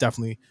that's just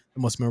definitely the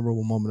most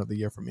memorable moment of the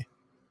year for me.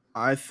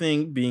 I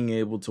think being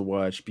able to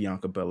watch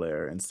Bianca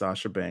Belair and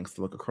Sasha Banks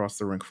look across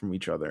the ring from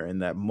each other,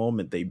 and that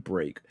moment they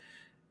break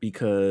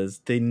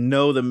because they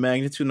know the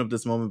magnitude of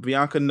this moment.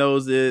 Bianca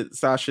knows it.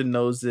 Sasha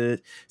knows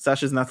it.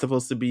 Sasha's not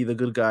supposed to be the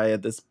good guy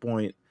at this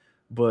point,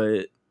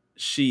 but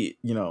she,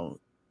 you know,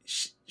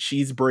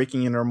 she's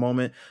breaking in her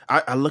moment.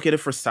 I look at it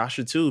for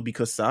Sasha too,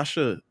 because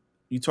Sasha,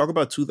 you talk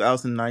about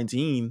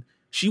 2019,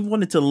 she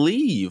wanted to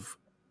leave.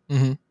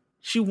 Mm-hmm.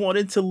 She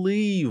wanted to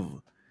leave.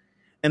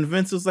 And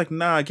Vince was like,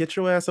 nah, get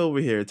your ass over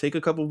here. Take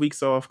a couple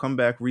weeks off, come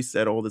back,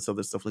 reset, all this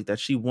other stuff like that.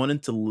 She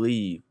wanted to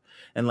leave.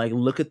 And like,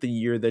 look at the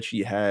year that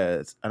she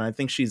has. And I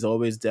think she's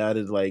always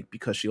doubted, like,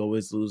 because she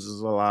always loses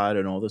a lot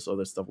and all this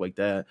other stuff like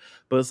that.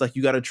 But it's like,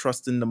 you got to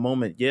trust in the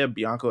moment. Yeah,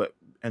 Bianca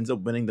ends up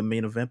winning the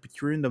main event, but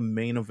you're in the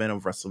main event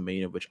of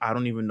WrestleMania, which I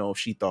don't even know if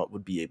she thought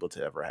would be able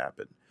to ever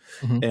happen.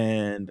 Mm-hmm.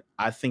 And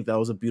I think that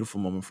was a beautiful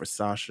moment for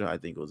Sasha. I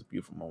think it was a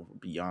beautiful moment for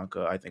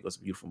Bianca. I think it was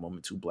a beautiful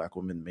moment. 2 black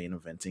women main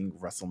eventing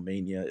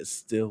WrestleMania is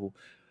still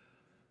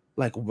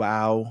like,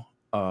 wow.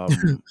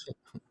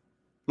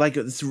 Like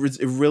it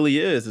really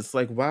is. It's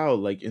like, wow,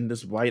 like in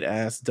this white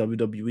ass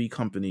WWE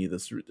company,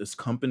 this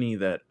company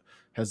that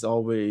has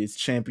always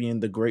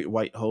championed the Great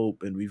White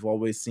Hope, and we've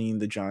always seen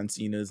the John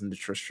Cena's and the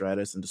Trish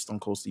Stratus and the Stone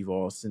Cold Steve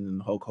Austin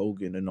and Hulk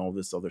Hogan and all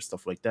this other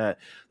stuff like that.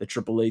 The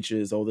Triple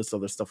H's, all this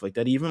other stuff like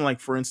that. Even like,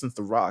 for instance,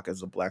 The Rock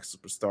as a black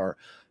superstar,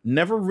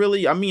 never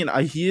really. I mean,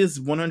 he is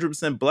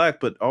 100%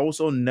 black, but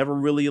also never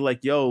really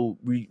like, yo,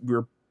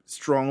 we're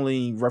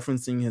strongly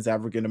referencing his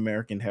African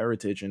American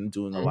heritage and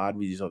doing a lot of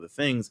these other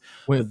things.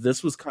 But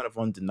this was kind of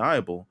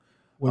undeniable.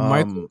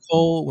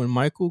 When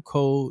Michael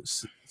Cole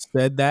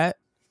said that,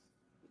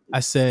 I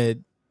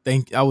said,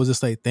 I was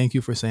just like, thank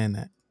you for saying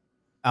that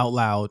out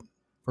loud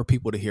for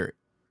people to hear it,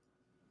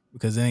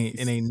 because it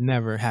ain't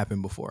never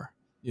happened before,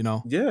 you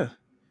know? Yeah.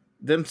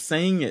 Them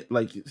saying it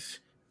like, It's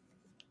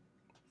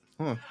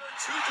an historic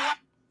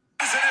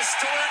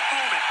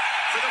moment.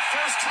 For the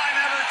first time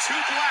ever, 2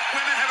 black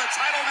women have a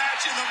title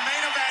match in the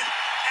main event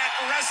at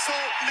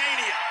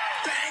WrestleMania.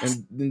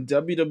 And then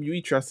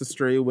WWE tries to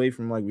stray away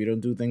from like, we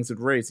don't do things with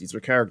race. These are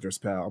characters,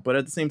 pal. But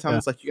at the same time,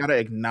 it's like, you got to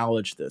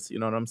acknowledge this. You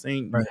know what I'm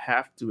saying? Right. You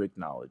have to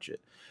acknowledge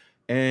it.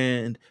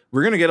 And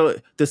we're going to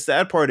get the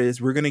sad part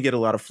is we're going to get a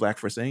lot of flack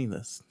for saying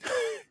this.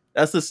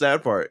 That's the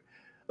sad part.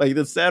 Like,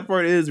 the sad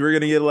part is we're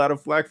going to get a lot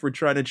of flack for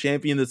trying to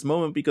champion this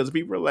moment, because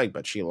people are like,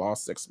 but she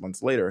lost 6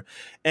 months later.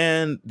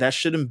 And that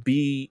shouldn't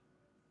be,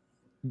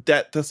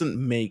 that doesn't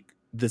make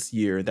this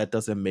year, that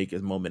doesn't make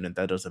his moment, and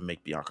that doesn't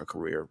make Bianca's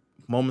career.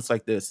 Moments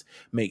like this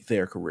make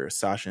their career,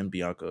 Sasha and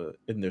Bianca,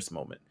 in this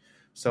moment.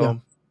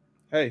 So,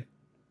 hey,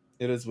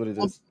 it is what it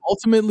is.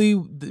 Ultimately,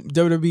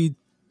 WWE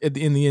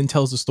in the end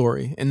tells the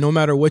story, and no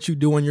matter what you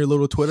do on your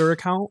little Twitter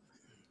account,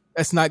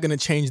 that's not going to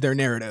change their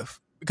narrative,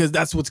 because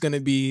that's what's going to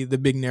be the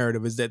big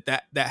narrative, is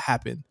that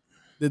happened.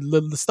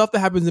 The stuff that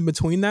happens in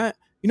between that,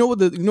 you know what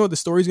the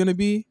story's going to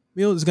be?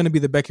 Meelz, is going to be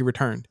the Becky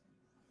returned.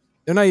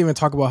 They're not even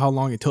talking about how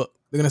long it took.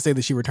 They're going to say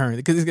that she returned,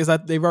 because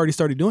they've already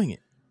started doing it.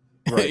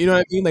 Right. You know what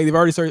I mean? Like, they've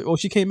already started. Oh,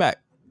 she came back.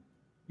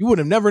 You would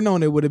have never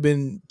known it would have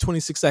been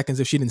 26 seconds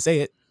if she didn't say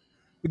it,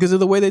 because of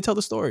the way they tell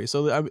the story.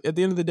 So at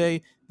the end of the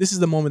day, this is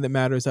the moment that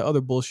matters. That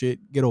other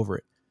bullshit, get over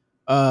it.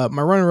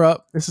 My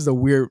runner-up, this is a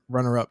weird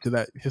runner-up to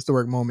that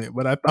historic moment,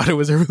 but I thought it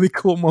was a really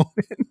cool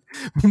moment.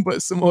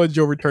 But Samoa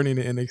Joe returning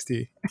to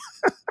NXT.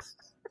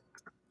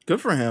 Good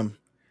for him.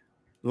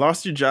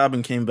 Lost your job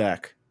and came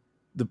back.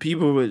 The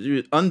people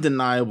were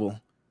undeniable.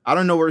 I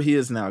don't know where he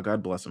is now.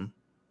 God bless him.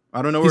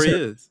 I don't know where he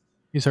is.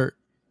 He's hurt.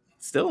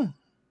 Still?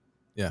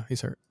 Yeah,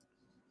 he's hurt.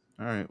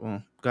 All right.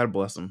 Well, God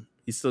bless him.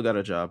 He's still got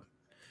a job.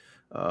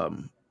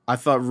 I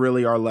thought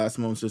really our last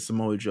moments with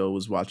Samoa Joe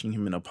was watching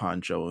him in a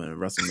poncho in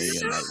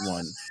WrestleMania Night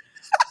 1.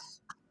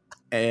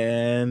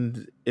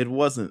 And it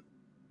wasn't.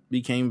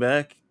 He came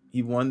back.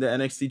 He won the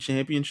NXT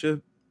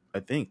Championship. I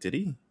think. Did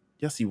he?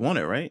 Yes, he won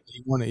it, right?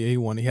 He won it. Yeah, he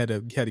won. He had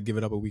to give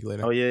it up a week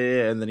later. Oh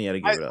yeah, and then he had to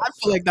give it up. I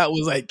feel like that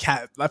was like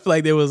cap. I feel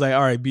like they was like, all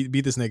right,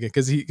 beat this nigga,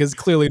 because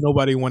clearly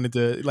nobody wanted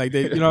to, like,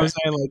 they, you know what I'm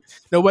saying? Like,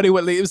 nobody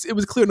would. Like, it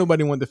was clear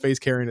nobody wanted to face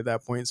Karrion at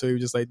that point. So he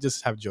was just like,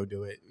 just have Joe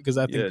do it, because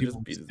I think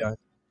people just done.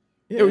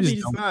 Yeah,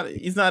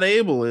 he's not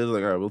able. It's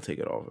like, all right, we'll take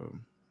it off of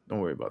him. Don't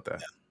worry about that.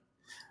 Yeah.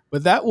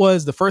 But that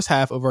was the first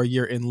half of our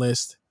year-end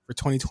list for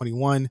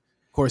 2021.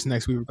 Of course,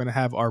 next week we're going to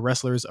have our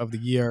wrestlers of the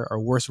year, our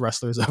worst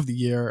wrestlers of the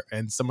year,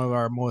 and some of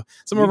our more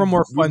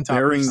fun topics.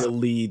 Bearing the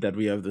lead that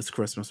we have this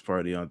Christmas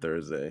party on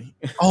Thursday.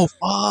 Oh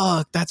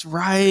fuck, that's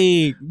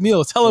right.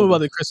 Meelz, tell them about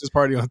the Christmas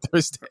party on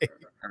Thursday.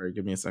 All right,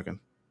 give me a second.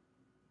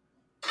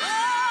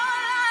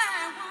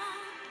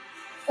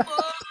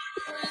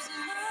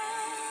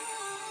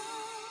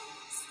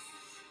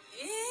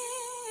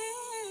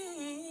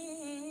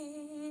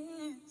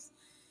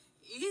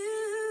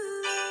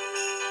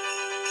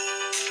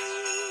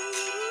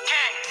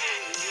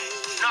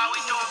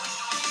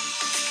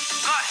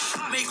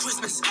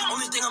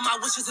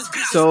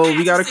 So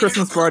we got a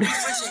Christmas party.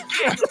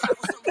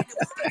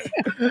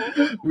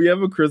 We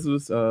have a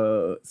Christmas.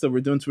 So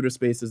we're doing Twitter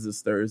Spaces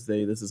this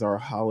Thursday. This is our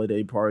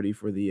holiday party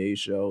for the A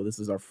Show. This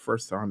is our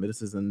first time.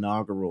 This is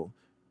inaugural.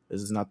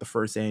 This is not the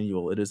first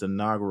annual. It is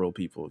inaugural.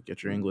 People,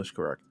 get your English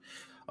correct.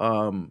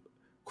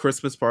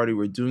 Christmas party.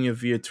 We're doing it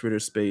via Twitter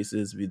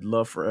Spaces. We'd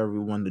love for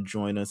everyone to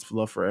join us.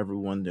 Love for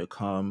everyone to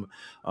come.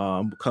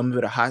 Come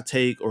with a hot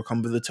take or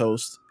come with a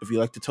toast. If you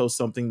like to toast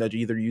something that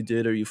either you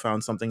did or you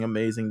found something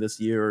amazing this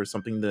year, or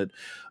something that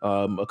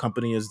a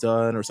company has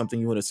done, or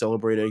something you want to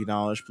celebrate or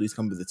acknowledge, please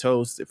come with a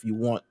toast. If you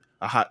want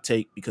a hot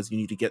take because you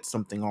need to get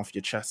something off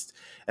your chest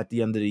at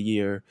the end of the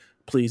year,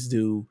 please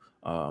do.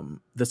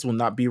 This will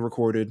not be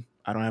recorded.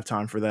 I don't have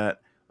time for that.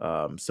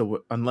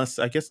 So unless,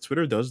 I guess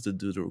Twitter does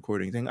do the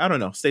recording thing. I don't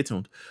know. Stay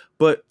tuned.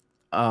 But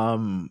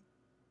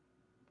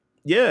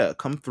yeah,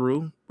 come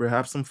through. We'll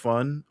have some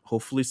fun.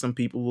 Hopefully some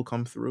people will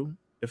come through.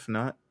 If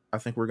not, I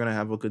think we're going to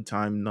have a good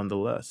time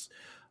nonetheless.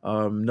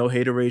 No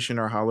hateration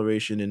or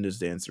holleration in this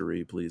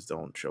dancery. Please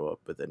don't show up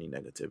with any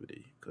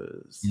negativity,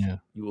 because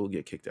you will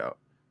get kicked out.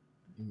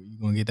 You're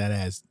going to get that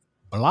ass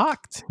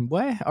blocked,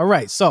 boy. All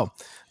right. So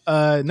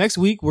next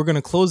week, we're going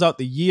to close out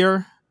the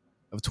year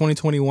of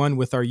 2021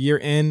 with our year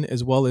end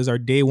as well as our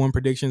day one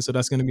prediction. So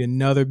that's going to be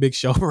another big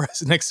show for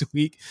us next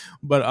week.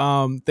 But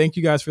thank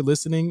you guys for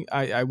listening.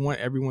 I want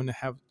everyone to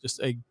have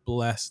just a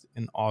blessed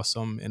and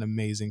awesome and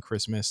amazing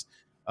Christmas.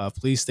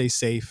 Please stay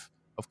safe,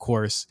 of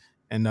course.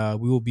 And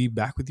we will be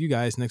back with you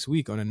guys next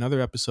week on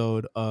another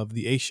episode of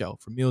The A Show.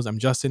 For Meelz, I'm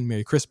Justin.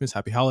 Merry Christmas.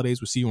 Happy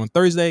holidays. We'll see you on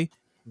Thursday.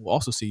 We'll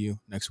also see you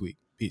next week.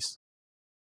 Peace.